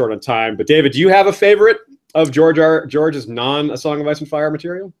running short on time. But David, do you have a favorite of George's A Song of Ice and Fire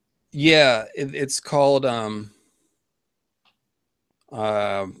material? Yeah, it's called oh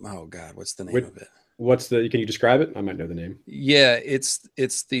God, what's the name of it? Can you describe it? I might know the name. Yeah, it's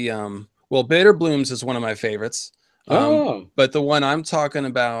the well, Bitter Blooms is one of my favorites. But the one I'm talking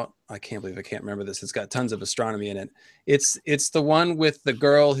about, I can't believe I can't remember this. It's got tons of astronomy in it. It's the one with the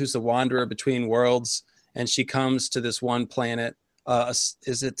girl who's the wanderer between worlds, and she comes to this one planet.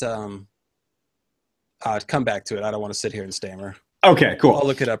 Is it come back to it. I don't want to sit here and stammer. Okay, cool. I'll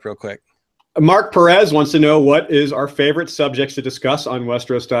look it up real quick. Mark Perez wants to know what is our favorite subjects to discuss on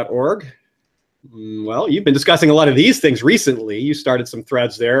Westeros.org. Well, you've been discussing a lot of these things recently. You started some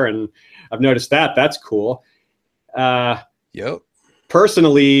threads there, and I've noticed that. That's cool. Yep.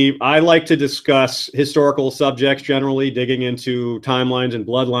 Personally, I like to discuss historical subjects generally, digging into timelines and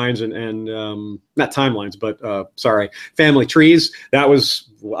bloodlines and not timelines, but family trees.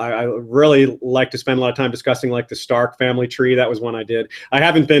 I really like to spend a lot of time discussing like the Stark family tree. That was one I did. I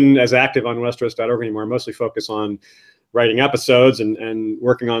haven't been as active on Westeros.org anymore. I mostly focus on writing episodes and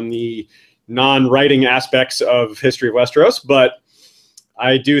working on the non-writing aspects of History of Westeros, but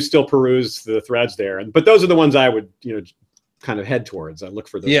I do still peruse the threads there. But those are the ones I would, kind of head towards. I look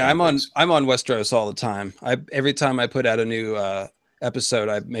for those. Yeah, I'm on Westeros all the time. Every time I put out a new episode,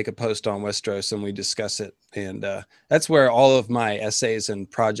 I make a post on Westeros and we discuss it. And that's where all of my essays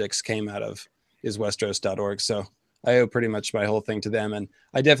and projects came out of, is Westeros.org. So I owe pretty much my whole thing to them. And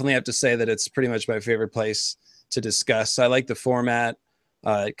I definitely have to say that it's pretty much my favorite place to discuss. I like the format.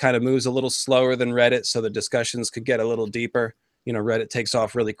 It kind of moves a little slower than Reddit, so the discussions could get a little deeper. Reddit takes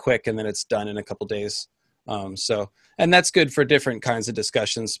off really quick and then it's done in a couple days. And that's good for different kinds of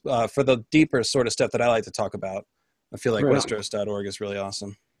discussions. For the deeper sort of stuff that I like to talk about, I feel like Westeros.org is really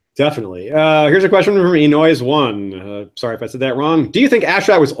awesome. Definitely. Here's a question from Enoise1. Sorry if I said that wrong. Do you think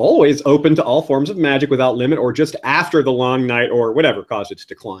Asshai was always open to all forms of magic without limit, or just after the long night or whatever caused its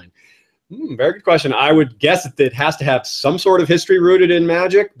decline? Very good question. I would guess that it has to have some sort of history rooted in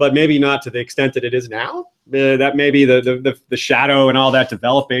magic, but maybe not to the extent that it is now. That maybe the shadow and all that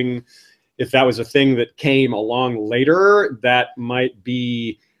developing, if that was a thing that came along later, that might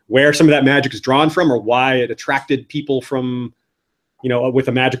be where some of that magic is drawn from, or why it attracted people from, with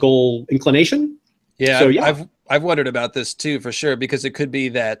a magical inclination. Yeah, so, I've wondered about this too, for sure, because it could be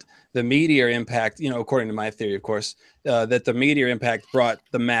that the meteor impact, according to my theory, of course, that the meteor impact brought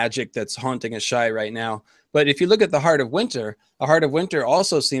the magic that's haunting Asshai right now. But if you look at the Heart of Winter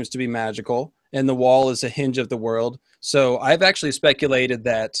also seems to be magical, and the wall is a hinge of the world. So I've actually speculated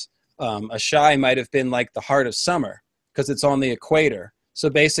that Asshai might have been like the Heart of Summer, because it's on the equator. So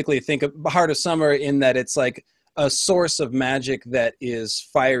basically think of the Heart of Summer in that it's like a source of magic that is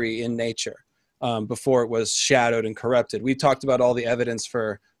fiery in nature, before it was shadowed and corrupted. We talked about all the evidence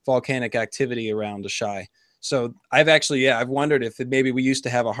for volcanic activity around Asshai. So I've wondered if maybe we used to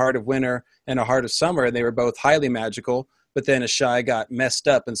have a Heart of Winter and a Heart of Summer, and they were both highly magical, but then Asshai got messed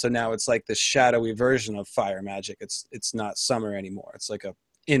up, and so now it's like the shadowy version of fire magic. It's not summer anymore. It's like a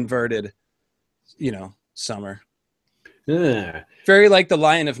inverted, summer. Yeah. Very like the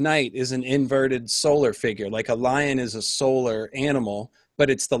Lion of Night is an inverted solar figure. Like a lion is a solar animal, but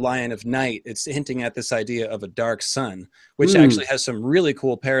it's the Lion of Night. It's hinting at this idea of a dark sun, which actually has some really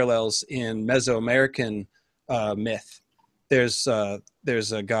cool parallels in Mesoamerican myth. There's a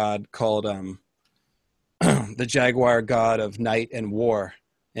god called the jaguar god of night and war,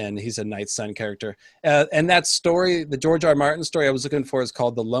 and he's a night sun character. And that story, the George R. R. Martin story I was looking for, is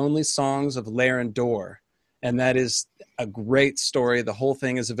called The Lonely Songs of Laren Dor. And that is a great story. The whole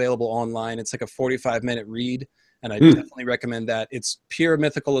thing is available online. It's like a 45-minute read, and I definitely recommend that. It's pure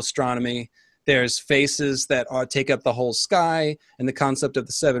mythical astronomy. There's faces that take up the whole sky, and the concept of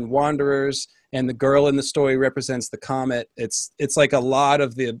the seven wanderers, and the girl in the story represents the comet. It's like a lot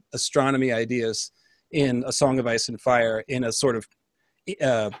of the astronomy ideas in A Song of Ice and Fire in a sort of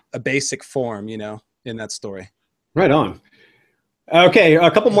a basic form, you know, in that story. Right on. Okay, a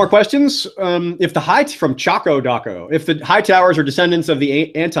couple more questions. If the from Chaco Daco, if the High Towers are descendants of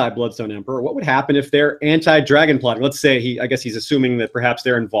the anti-Bloodstone Emperor, what would happen if they're anti-dragon plotting? Let's say I guess he's assuming that perhaps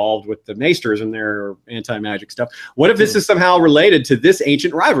they're involved with the Maesters and their anti-magic stuff. What if this is somehow related to this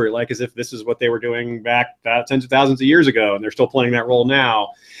ancient rivalry, like as if this is what they were doing back tens of thousands of years ago, and they're still playing that role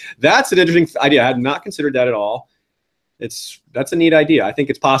now? That's an interesting idea. I had not considered that at all. That's a neat idea. I think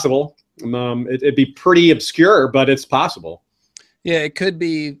it's possible. It'd be pretty obscure, but it's possible. Yeah, it could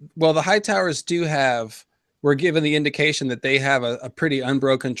be. Well, the High Towers we're given the indication that they have a pretty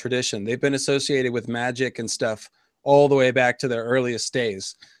unbroken tradition. They've been associated with magic and stuff all the way back to their earliest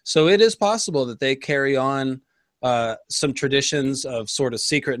days. So it is possible that they carry on some traditions of sort of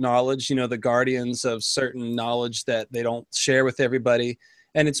secret knowledge, you know, the guardians of certain knowledge that they don't share with everybody.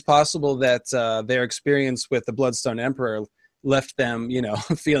 And it's possible that their experience with the Bloodstone Emperor left them, you know,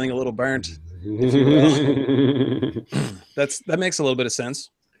 feeling a little burnt, if you will. That makes a little bit of sense.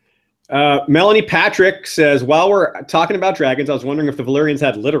 Melanie Patrick says, while we're talking about dragons, I was wondering if the Valyrians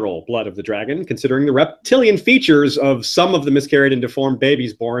had literal blood of the dragon, considering the reptilian features of some of the miscarried and deformed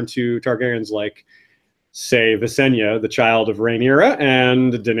babies born to Targaryens, like, say, Visenya, the child of Rhaenyra,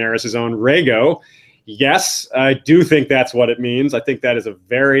 and Daenerys' own Rhaego. Yes, I do think that's what it means. I think that is a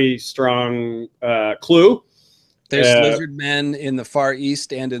very strong clue. There's lizard men in the Far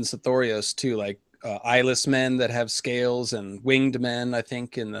East and in Sithorios too, like eyeless men that have scales, and winged men, I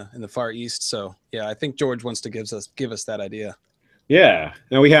think, in the Far East. So yeah, I think George wants to give us that idea. Yeah.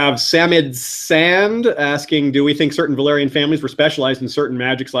 Now we have Samid Sand asking, do we think certain Valyrian families were specialized in certain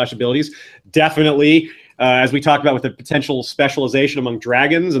magic / abilities? Definitely. As we talked about with the potential specialization among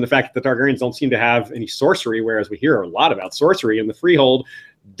dragons and the fact that the Targaryens don't seem to have any sorcery, whereas we hear a lot about sorcery in the Freehold.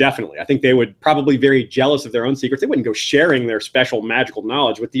 Definitely. I think they would probably be very jealous of their own secrets. They wouldn't go sharing their special magical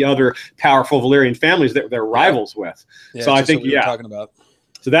knowledge with the other powerful Valyrian families that they're rivals with. Yeah, so I think, yeah. Talking about.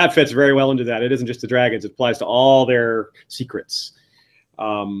 So that fits very well into that. It isn't just the dragons. It applies to all their secrets.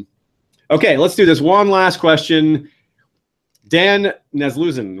 Okay, let's do this. One last question. Dan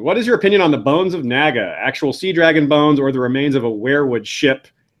Nezluzin, what is your opinion on the bones of Naga? Actual sea dragon bones or the remains of a werewood ship?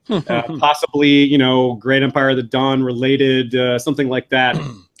 Possibly, you know, Great Empire of the Dawn related, something like that.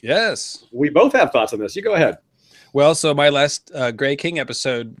 Yes. We both have thoughts on this. You go ahead. Well, so my last Grey King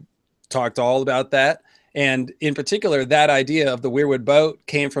episode talked all about that. And in particular, that idea of the weirwood boat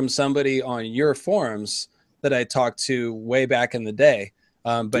came from somebody on your forums that I talked to way back in the day.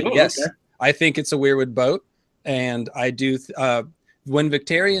 But yes, okay. I think it's a weirwood boat. And I do, when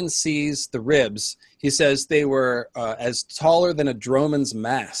Victarion sees the ribs, he says they were as taller than a droneman's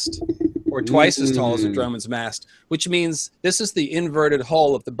mast, or twice as tall as a droneman's mast, which means this is the inverted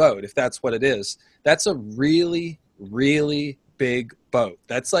hull of the boat, if that's what it is. That's a really, really big boat.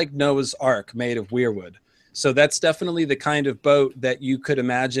 That's like Noah's Ark made of weirwood. So that's definitely the kind of boat that you could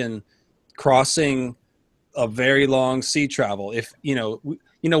imagine crossing a very long sea travel. If, you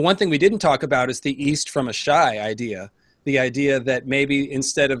know, one thing we didn't talk about is the east from Asshai idea. The idea that maybe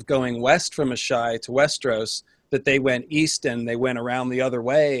instead of going west from Asshai to Westeros, that they went east and they went around the other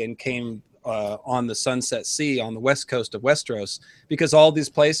way and came on the Sunset Sea on the west coast of Westeros, because all these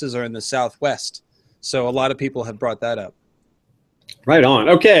places are in the southwest. So a lot of people have brought that up. Right on.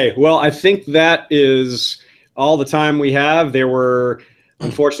 Okay. Well, I think that is all the time we have. There were,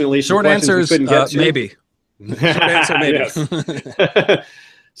 unfortunately, short answers, maybe. Short answer, maybe.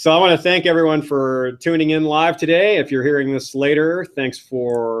 So I want to thank everyone for tuning in live today. If you're hearing this later, thanks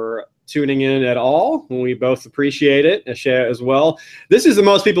for tuning in at all. We both appreciate it, Asshai as well. This is the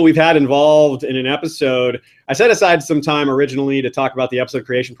most people we've had involved in an episode. I set aside some time originally to talk about the episode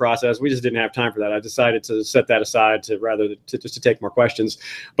creation process. We just didn't have time for that. I decided to set that aside to take more questions.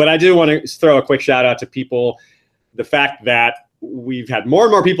 But I do want to throw a quick shout out to people. The fact that we've had more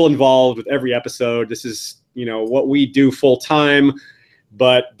and more people involved with every episode. This is, you know, what we do full time.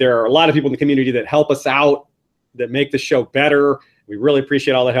 But there are a lot of people in the community that help us out, that make the show better. We really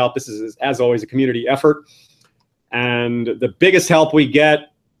appreciate all the help. This is, as always, a community effort. And the biggest help we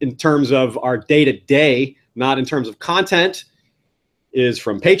get in terms of our day-to-day, not in terms of content, is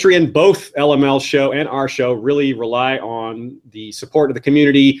from Patreon. Both LML show and our show really rely on the support of the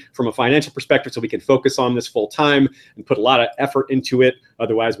community from a financial perspective, so we can focus on this full time and put a lot of effort into it.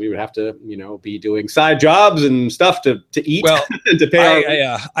 Otherwise, we would have to, you know, be doing side jobs and stuff to eat. Well, and to pay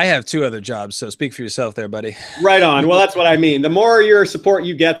I have 2 other jobs, so speak for yourself there, buddy. Right on. Well, that's what I mean. The more your support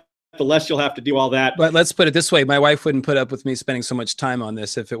you get, the less you'll have to do all that. But let's put it this way. My wife wouldn't put up with me spending so much time on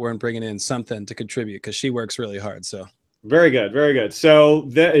this if it weren't bringing in something to contribute, because she works really hard. So Very good, very good. So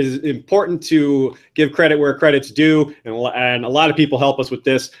that is important to give credit where credit's due, and a lot of people help us with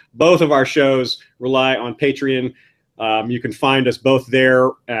this. Both of our shows rely on Patreon. You can find us both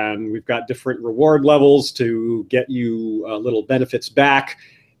there, and we've got different reward levels to get you little benefits back.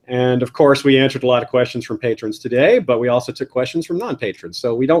 And of course, we answered a lot of questions from patrons today, but we also took questions from non-patrons.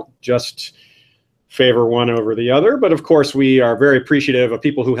 So we don't just favor one over the other, but of course we are very appreciative of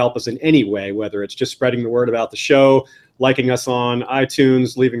people who help us in any way, whether it's just spreading the word about the show, liking us on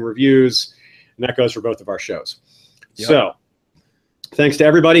iTunes, leaving reviews, and that goes for both of our shows. Yep. So thanks to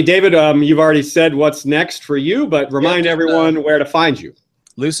everybody. David, you've already said what's next for you, but remind everyone where to find you.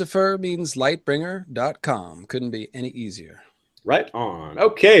 Lucifer means lightbringer.com. Couldn't be any easier. Right on.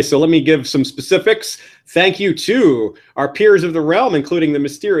 Okay, so let me give some specifics. Thank you to our peers of the realm, including the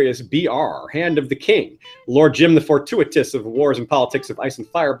mysterious BR, Hand of the King, Lord Jim the Fortuitous of Wars and Politics of Ice and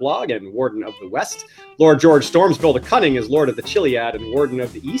Fire blog and Warden of the West. Lord George Stormsville the Cunning is Lord of the Chiliad and Warden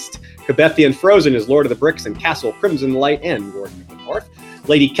of the East. Cabethian Frozen is Lord of the Bricks and Castle Crimson Light and Warden of the North.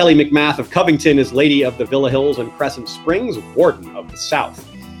 Lady Kelly McMath of Covington is Lady of the Villa Hills and Crescent Springs, Warden of the South.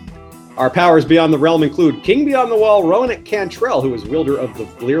 Our powers beyond the realm include King Beyond the Wall, Rowan Cantrell, who is wielder of the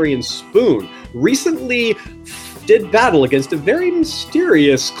Valyrian Spoon, recently did battle against a very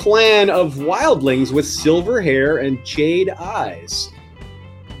mysterious clan of wildlings with silver hair and jade eyes.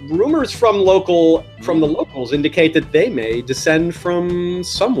 Rumors from the locals indicate that they may descend from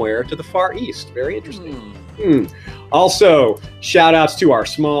somewhere to the Far East. Very interesting. Also, shout outs to our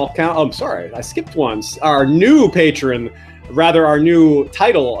I skipped one. Our new patron, our new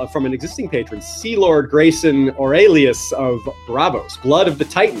title from an existing patron, Sea Lord Grayson Aurelius of Bravos, Blood of the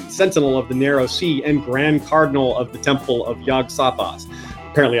Titan, Sentinel of the Narrow Sea, and Grand Cardinal of the Temple of Yog-Sothoth.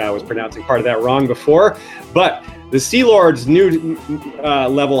 Apparently I was pronouncing part of that wrong before, but the Sea Lord's new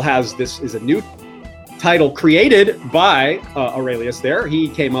level is a new title created by Aurelius there. He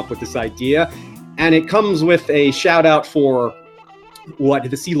came up with this idea, and it comes with a shout out for what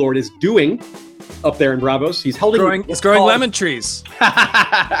the Sea Lord is doing up there in Bravos. He's growing lemon trees.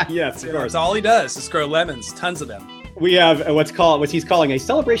 Yes, of course. That's all he does is grow lemons, tons of them. We have what he's calling a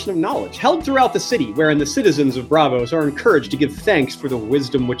celebration of knowledge held throughout the city, wherein the citizens of Bravos are encouraged to give thanks for the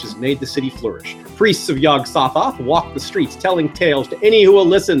wisdom which has made the city flourish. Priests of Yog-Sothoth walk the streets telling tales to any who will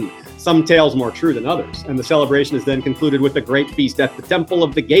listen, some tales more true than others, and the celebration is then concluded with a great feast at the Temple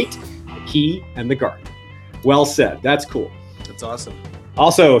of the Gate, the Key, and the Garden. Well said. That's cool. That's awesome.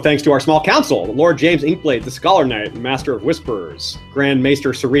 Also, thanks to our small council, Lord James Inkblade, the Scholar Knight and Master of Whisperers. Grand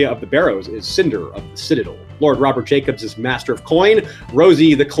Maester Saria of the Barrows is Cinder of the Citadel. Lord Robert Jacobs is Master of Coin.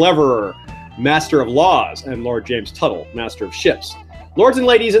 Rosie the Cleverer, Master of Laws. And Lord James Tuttle, Master of Ships. Lords and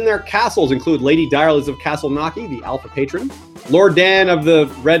ladies in their castles include Lady Direliz of Castle Naki, the Alpha Patron. Lord Dan of the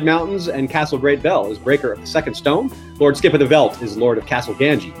Red Mountains and Castle Great Bell is Breaker of the Second Stone. Lord Skip of the Veld is Lord of Castle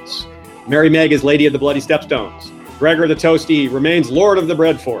Ganges. Mary Meg is Lady of the Bloody Stepstones. Gregor the Toasty remains Lord of the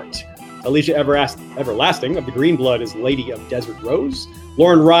Breadfort. Alicia Everlasting of the Green Blood is Lady of Desert Rose.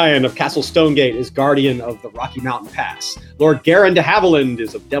 Lauren Ryan of Castle Stonegate is Guardian of the Rocky Mountain Pass. Lord Garin de Haviland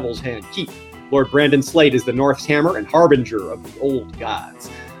is of Devil's Hand Keep. Lord Brandon Slate is the North's Hammer and Harbinger of the Old Gods.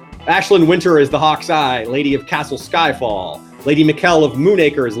 Ashlyn Winter is the Hawk's Eye, Lady of Castle Skyfall. Lady Mikkel of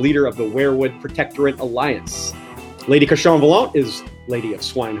Moonacre is leader of the Werewood Protectorate Alliance. Lady Cachon Volant is Lady of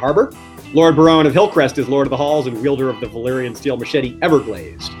Swine Harbor. Lord Baron of Hillcrest is Lord of the Halls and wielder of the Valyrian steel machete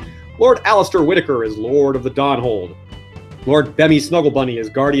Everglazed. Lord Alistair Whitaker is Lord of the Dawnhold. Lord Bemmy Snugglebunny is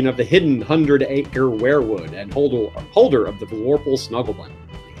Guardian of the Hidden 100-Acre Werewood and holder of the Vorpal Snugglebunny.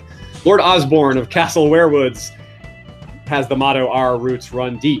 Lord Osborne of Castle Werewoods has the motto, Our Roots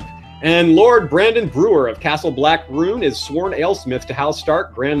Run Deep. And Lord Brandon Brewer of Castle Black Rune is sworn alesmith to House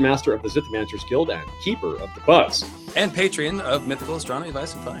Stark, Grand Master of the Zithmancers Guild and Keeper of the Buzz. And patron of Mythical Astronomy of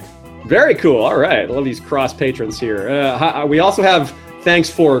Ice and Fire. Very cool. All right. I love these cross patrons here. We also have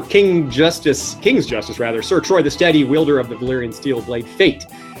thanks for King's Justice, Sir Troy the Steady, wielder of the Valyrian Steel Blade Fate,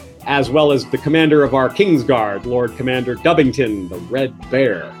 as well as the commander of our Kingsguard, Lord Commander Dubbington, the Red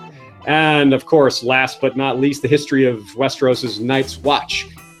Bear. And of course, last but not least, the history of Westeros' Night's Watch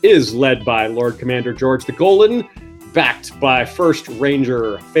is led by Lord Commander George the Golden, backed by First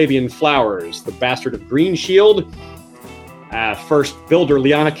Ranger Fabian Flowers, the Bastard of Green Shield, First Builder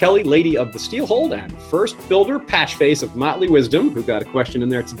Liana Kelly, Lady of the Steelhold, and First Builder Patchface of Motley Wisdom, who got a question in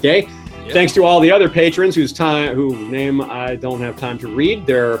there today. Yep. Thanks to all the other patrons whose name I don't have time to read.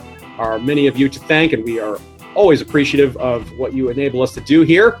 There are many of you to thank, and we are always appreciative of what you enable us to do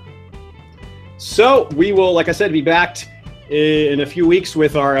here. So we will, like I said, be back in a few weeks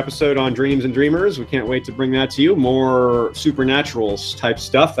with our episode on Dreams and Dreamers. We can't wait to bring that to you. More supernatural type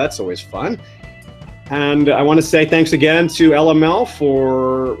stuff. That's always fun. And I want to say thanks again to LML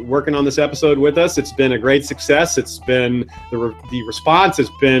for working on this episode with us. It's been a great success. It's been the response has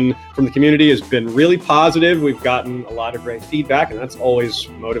been from the community has been really positive. We've gotten a lot of great feedback, and that's always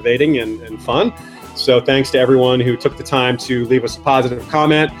motivating and fun. So thanks to everyone who took the time to leave us a positive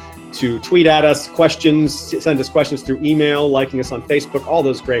comment, to tweet at us questions, send us questions through email, liking us on Facebook, all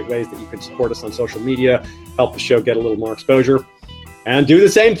those great ways that you can support us on social media, help the show get a little more exposure. And do the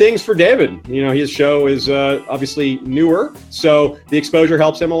same things for David. You know, his show is obviously newer, so the exposure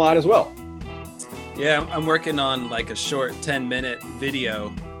helps him a lot as well. Yeah, I'm working on like a short 10-minute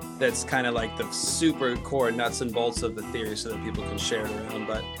video that's kind of like the super core nuts and bolts of the theory so that people can share it around.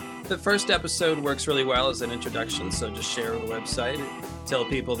 But the first episode works really well as an introduction, so just share the website, tell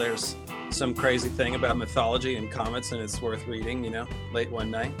people there's some crazy thing about mythology and comets and it's worth reading, you know, late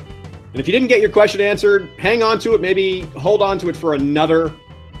one night. And if you didn't get your question answered, hang on to it. Maybe hold on to it for another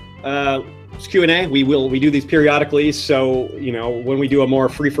Q&A. We do these periodically, so you know when we do a more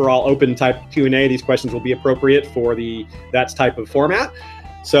free-for-all, open type Q&A, these questions will be appropriate for that type of format.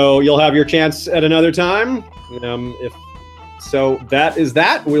 So you'll have your chance at another time. That is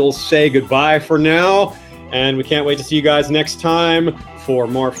that. We'll say goodbye for now, and we can't wait to see you guys next time for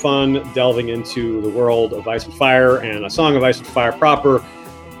more fun delving into the world of Ice and Fire and A Song of Ice and Fire proper.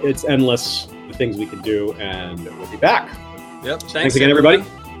 It's endless, the things we can do, and we'll be back. Yep. Thanks again, everybody.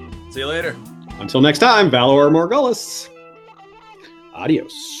 See you later. Until next time, Valor Morgullis.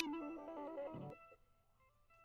 Adios.